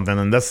change or something,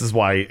 and this is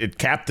why it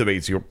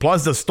captivates you.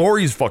 Plus the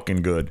story's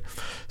fucking good.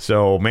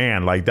 So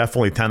man, like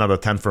definitely 10 out of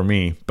 10 for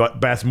me,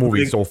 but best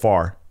movie so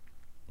far.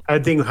 I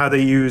think how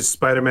they use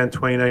Spider-Man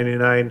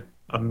 2099,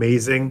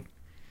 amazing.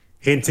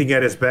 Hinting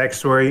at his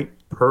backstory,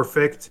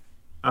 perfect.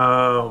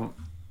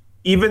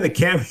 Even the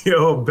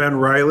cameo of Ben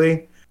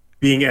Reilly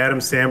being Adam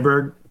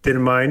Sandberg,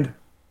 didn't mind.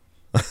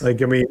 Like,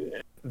 I mean,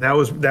 that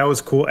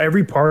was cool.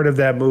 Every part of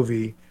that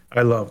movie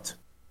I loved.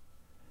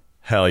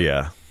 Hell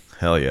yeah.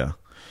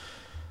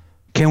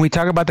 Can we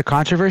talk about the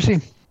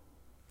controversy?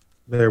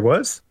 There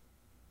was?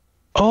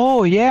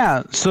 Oh,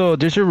 yeah. So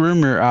there's a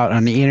rumor out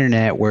on the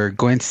internet where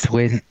Gwen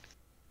Stacy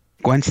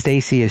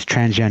is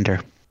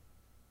transgender.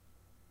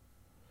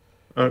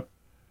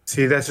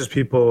 See, that's just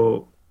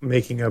people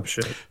making up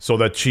shit. So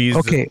that she's...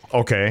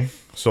 Okay.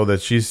 So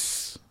that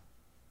she's...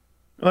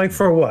 Like,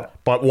 for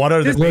what? But what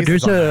are the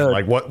bases on that?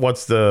 Like,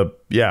 what's the...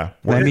 Yeah.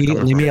 Let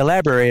me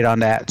elaborate on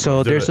that.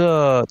 So there's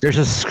a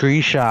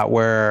screenshot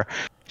where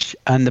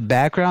on the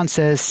background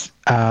says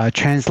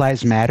Trans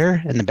Lives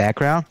Matter in the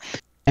background,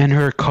 and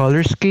her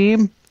color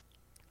scheme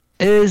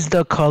is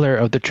the color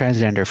of the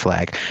transgender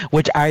flag,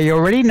 which I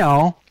already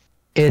know.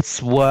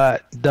 It's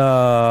what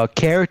the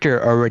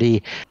character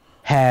already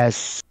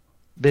has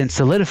been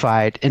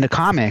solidified in the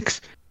comics.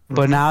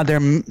 But now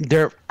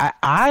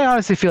I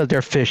honestly feel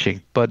they're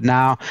fishing. But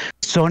now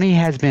Sony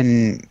has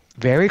been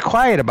very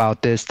quiet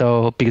about this,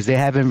 though, because they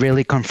haven't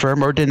really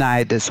confirmed or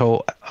denied this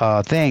whole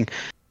thing.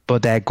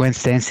 But that Gwen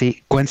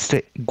Stacy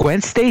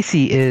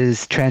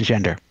is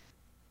transgender.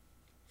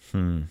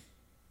 And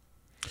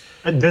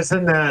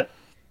doesn't that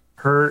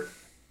hurt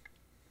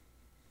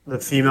the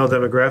female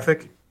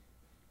demographic?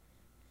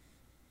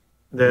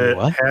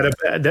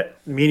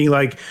 Meaning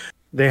like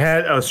they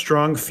had a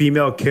strong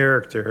female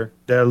character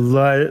that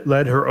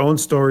led her own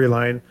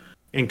storyline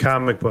in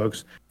comic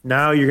books.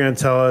 Now you're going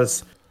to tell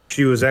us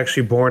she was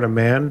actually born a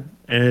man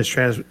and is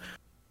trans.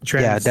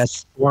 Yeah,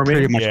 that's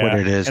pretty much what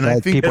it is. And I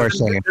think people are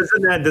saying.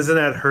 Doesn't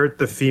that hurt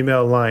the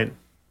female line?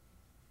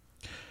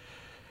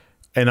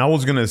 And I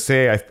was gonna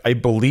say, I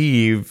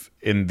believe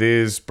in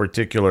this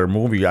particular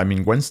movie, I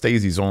mean, Gwen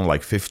Stacy's only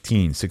like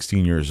 15,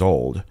 16 years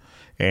old.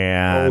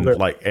 And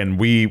older. And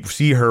we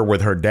see her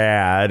with her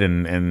dad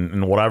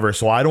and whatever.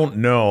 So I don't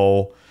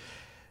know.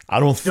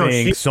 I don't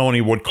think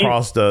Sony would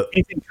cross the.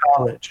 She's in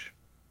college.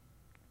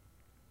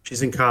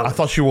 She's in college. I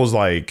thought she was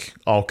like,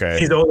 okay.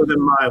 She's older than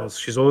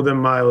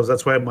Miles.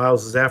 That's why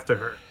Miles is after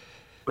her.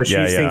 But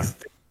she thinks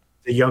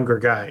the younger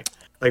guy.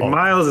 Like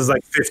Miles is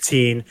like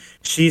 15.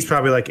 She's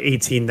probably like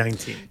 18,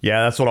 19.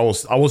 Yeah, that's what I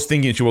was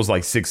thinking. She was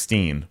like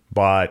 16.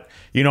 But,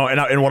 you know,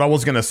 and what I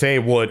was going to say,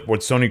 would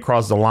Sony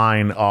cross the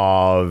line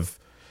of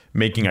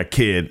making a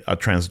kid a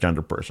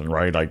transgender person,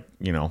 right? Like,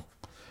 you know,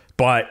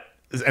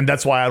 and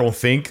that's why I don't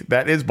think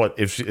that is. But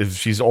if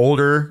she's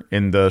older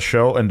in the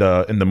show, in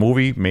the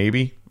movie,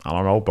 maybe. I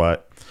don't know,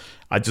 but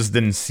I just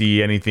didn't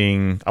see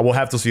anything. I will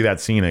have to see that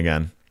scene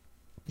again.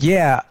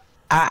 Yeah,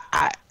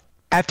 I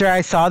after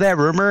I saw that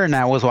rumor and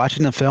I was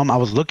watching the film, I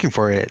was looking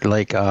for it,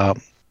 like trying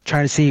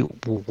to see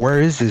where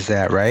is this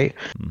at, right?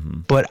 Mm-hmm.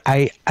 But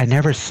I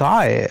never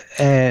saw it,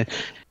 and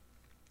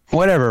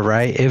whatever,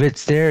 right? If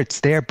it's there,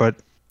 it's there. But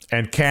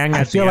and Kang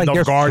at the end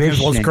of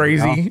Guardians was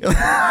crazy. You know?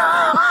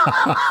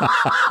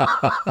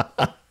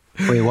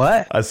 Wait,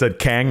 what? I said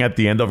Kang at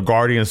the end of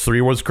Guardians 3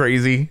 was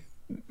crazy.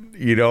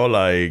 You know,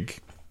 like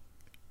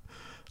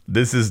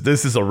this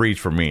is a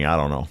reach for me. I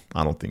don't know.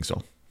 I don't think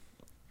so.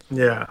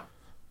 Yeah.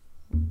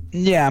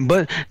 Yeah,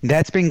 but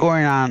that's been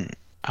going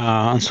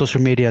on social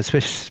media,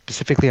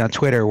 specifically on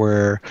Twitter,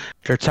 where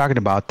they're talking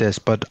about this.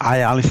 But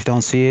I honestly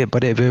don't see it.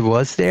 But if it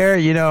was there,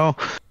 you know,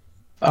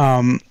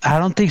 I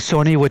don't think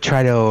Sony would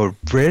try to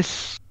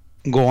risk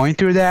going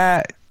through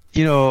that.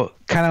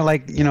 Kind of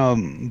like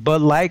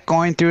Bud Light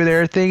going through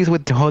their things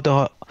with the whole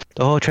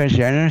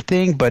transgender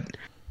thing. But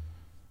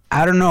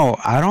I don't know.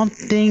 I don't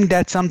think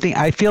that's something.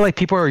 I feel like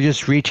people are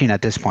just reaching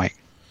at this point.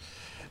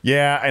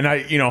 Yeah, and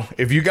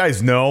if you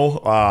guys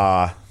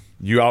know,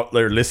 you out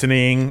there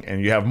listening,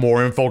 and you have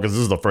more info, because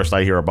this is the first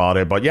I hear about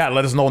it. But yeah,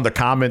 let us know in the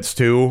comments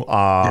too,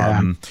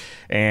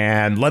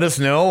 and let us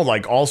know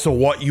also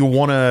what you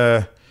want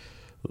to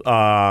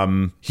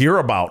hear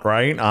about,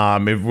 right?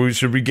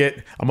 If we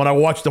get, I'm gonna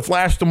watch The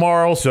Flash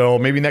tomorrow, so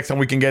maybe next time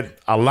we can get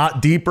a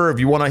lot deeper if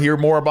you want to hear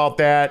more about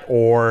that,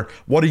 or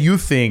what do you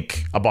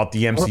think about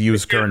the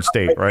MCU's current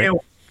state, right?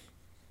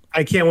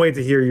 I can't wait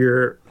to hear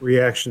your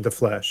reaction to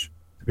Flash,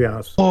 to be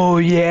honest. Oh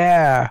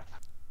yeah,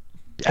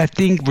 I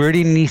think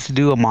Rudy needs to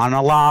do a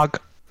monologue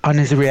on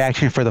his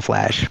reaction for The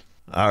Flash.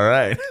 All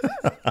right.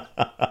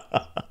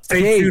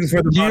 Stay tuned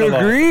for the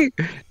monologue. Do you agree?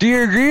 Do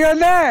you agree on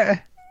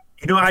that?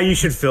 You know how you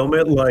should film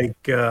it,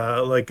 like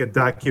a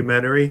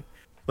documentary,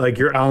 like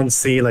you're on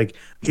scene, like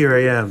here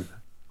I am,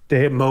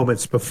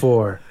 moments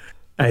before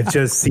I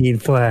just seen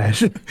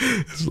Flash.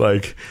 It's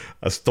like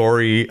a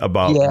story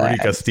about Rudy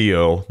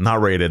Castillo,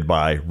 narrated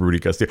by Rudy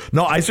Castillo.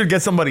 No, I should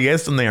get somebody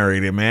else to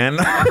narrate it, man.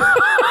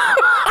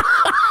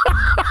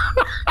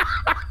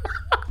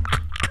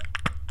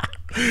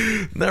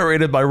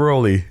 Narrated by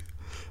Rolly.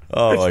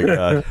 Oh my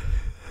god.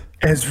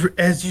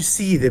 As you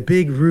see the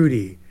big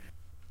Rudy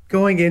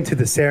going into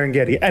the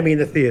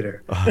the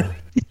theater.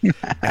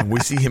 And we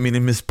see him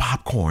eating his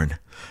popcorn.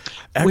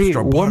 Wait,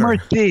 one more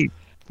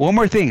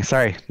thing.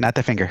 Sorry, not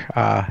the finger.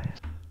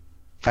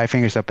 5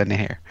 fingers up in the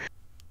air.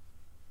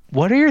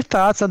 What are your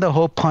thoughts on the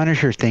whole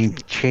Punisher thing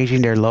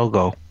changing their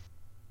logo?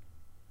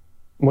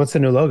 What's the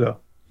new logo?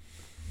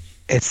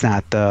 It's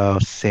not the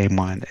same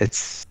one.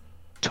 It's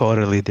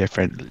totally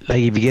different.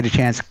 Like, if you get a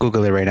chance,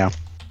 Google it right now.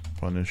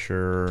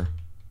 Punisher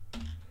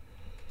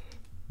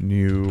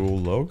new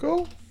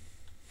logo?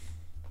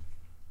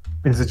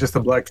 Is it just a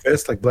black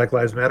fist, like Black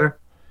Lives Matter?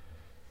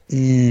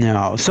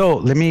 No. So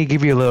let me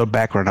give you a little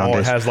background on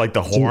this. It has like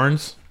the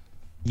horns?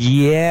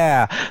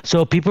 Yeah.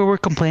 So people were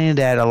complaining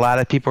that a lot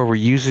of people were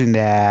using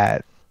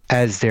that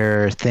as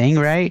their thing,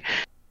 right?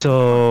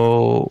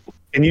 So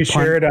can you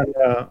share it on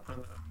the...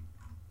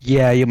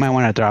 Yeah, you might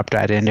want to drop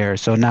that in there.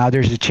 So now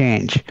there's a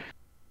change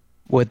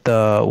with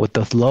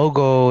the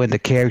logo and the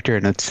character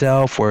in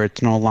itself, where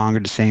it's no longer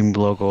the same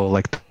logo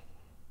like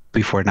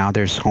before. Now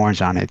there's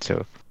horns on it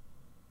too.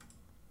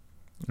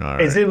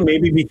 Right. Is it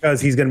maybe because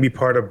he's going to be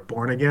part of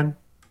Born Again?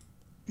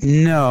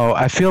 No,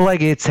 I feel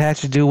like it has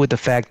to do with the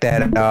fact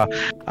that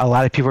a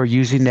lot of people are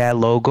using that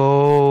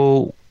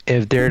logo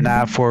if they're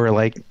not for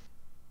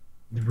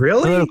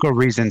political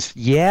reasons.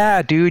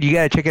 Yeah, dude, you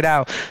gotta check it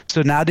out.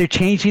 So now they're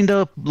changing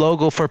the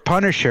logo for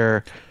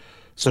Punisher,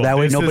 so that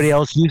way nobody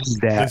else uses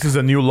that. This is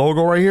a new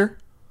logo right here?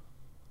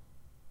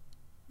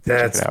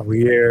 That's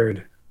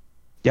weird.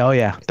 Oh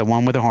yeah, the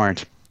one with the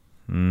horns.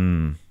 I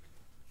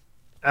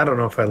don't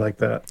know if I like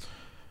that.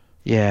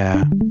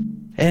 Yeah,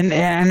 and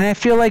I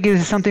feel like it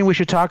is something we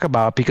should talk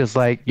about, because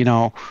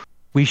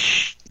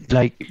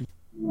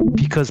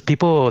because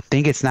people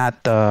think it's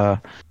not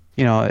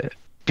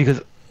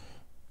because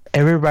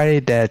everybody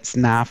that's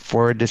not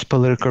for this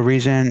political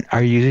reason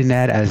are using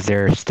that as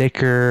their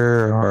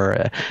sticker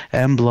or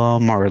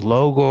emblem or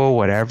logo,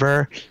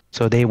 whatever.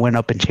 So they went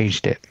up and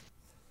changed it.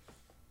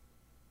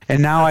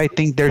 And now I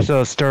think there's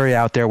a story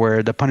out there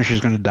where the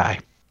Punisher's going to die.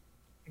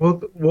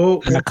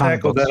 We'll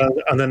tackle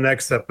that on the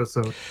next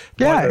episode.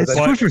 Yeah, it's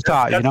food for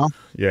thought,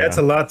 Yeah. That's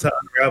a lot to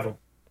unravel.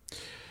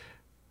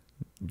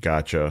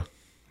 Gotcha.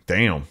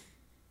 Damn.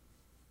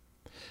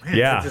 Man,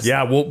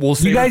 yeah. We'll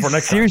see. You guys for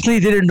next seriously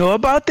didn't know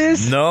about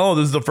this? No,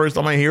 this is the first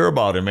time I hear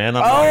about it, man.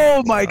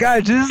 My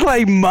gosh, this is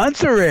like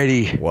months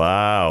already.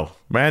 Wow,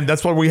 man,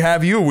 that's why we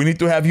have you. We need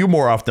to have you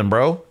more often,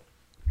 bro.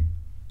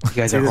 You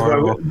guys are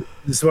horrible.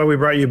 This is why we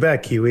brought you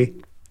back, Kiwi.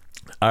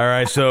 All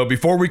right, so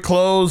before we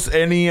close,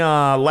 any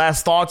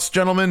last thoughts,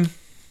 gentlemen?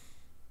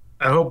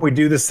 I hope we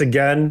do this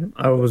again.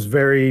 I was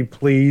very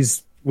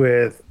pleased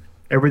with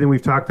everything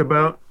we've talked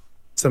about.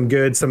 Some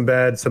good, some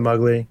bad, some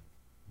ugly.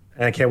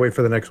 And I can't wait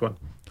for the next one.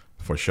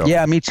 For sure.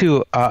 Yeah, me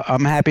too.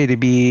 I'm happy to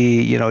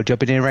be,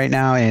 jumping in right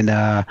now, and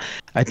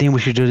I think we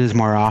should do this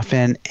more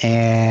often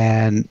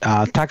and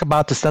talk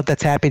about the stuff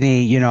that's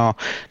happening,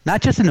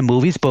 not just in the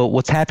movies, but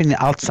what's happening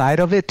outside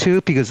of it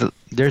too, because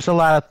there's a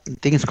lot of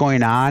things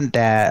going on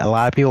that a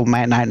lot of people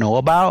might not know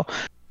about,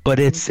 but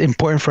it's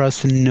important for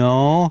us to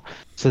know,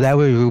 so that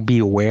way we'll be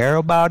aware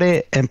about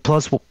it. And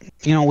plus,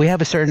 we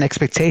have a certain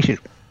expectation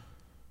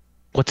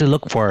what to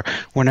look for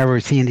whenever we're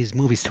seeing these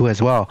movies too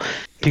as well,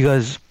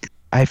 because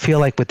I feel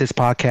like with this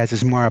podcast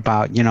it's more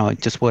about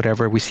just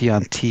whatever we see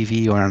on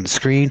TV or on the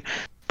screen,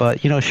 but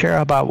share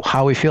about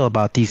how we feel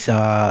about these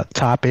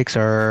topics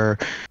or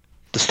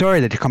the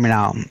story that are coming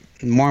out.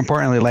 More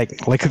importantly, like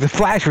the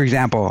Flash, for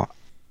example,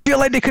 I feel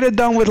like they could have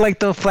done with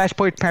the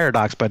Flashpoint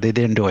paradox, but they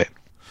didn't do it.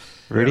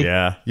 Rudy?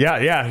 Yeah.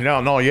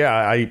 No.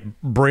 I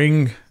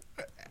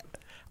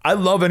I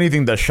love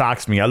anything that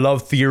shocks me. I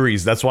love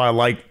theories. That's why I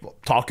like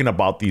talking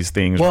about these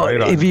things. Well,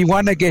 right? if you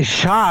want to get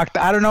shocked,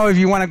 I don't know if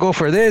you want to go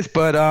for this,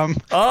 but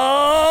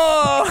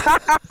Oh!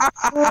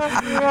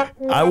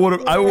 I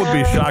would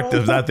be shocked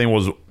if that thing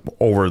was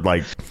over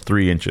like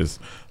 3 inches.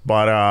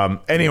 But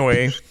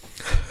anyway.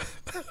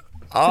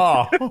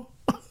 Oh.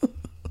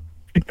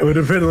 It would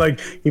have been like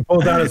he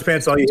pulled down his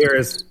pants. All you hear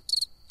is.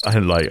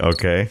 I'm like,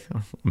 okay,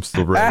 I'm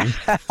still ready.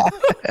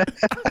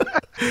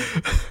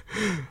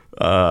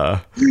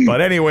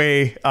 But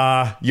anyway,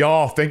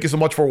 y'all, thank you so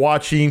much for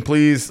watching.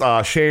 Please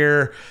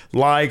share,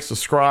 like,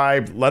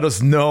 subscribe. Let us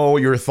know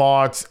your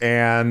thoughts.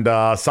 And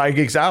Side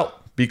Geeks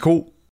out. Be cool.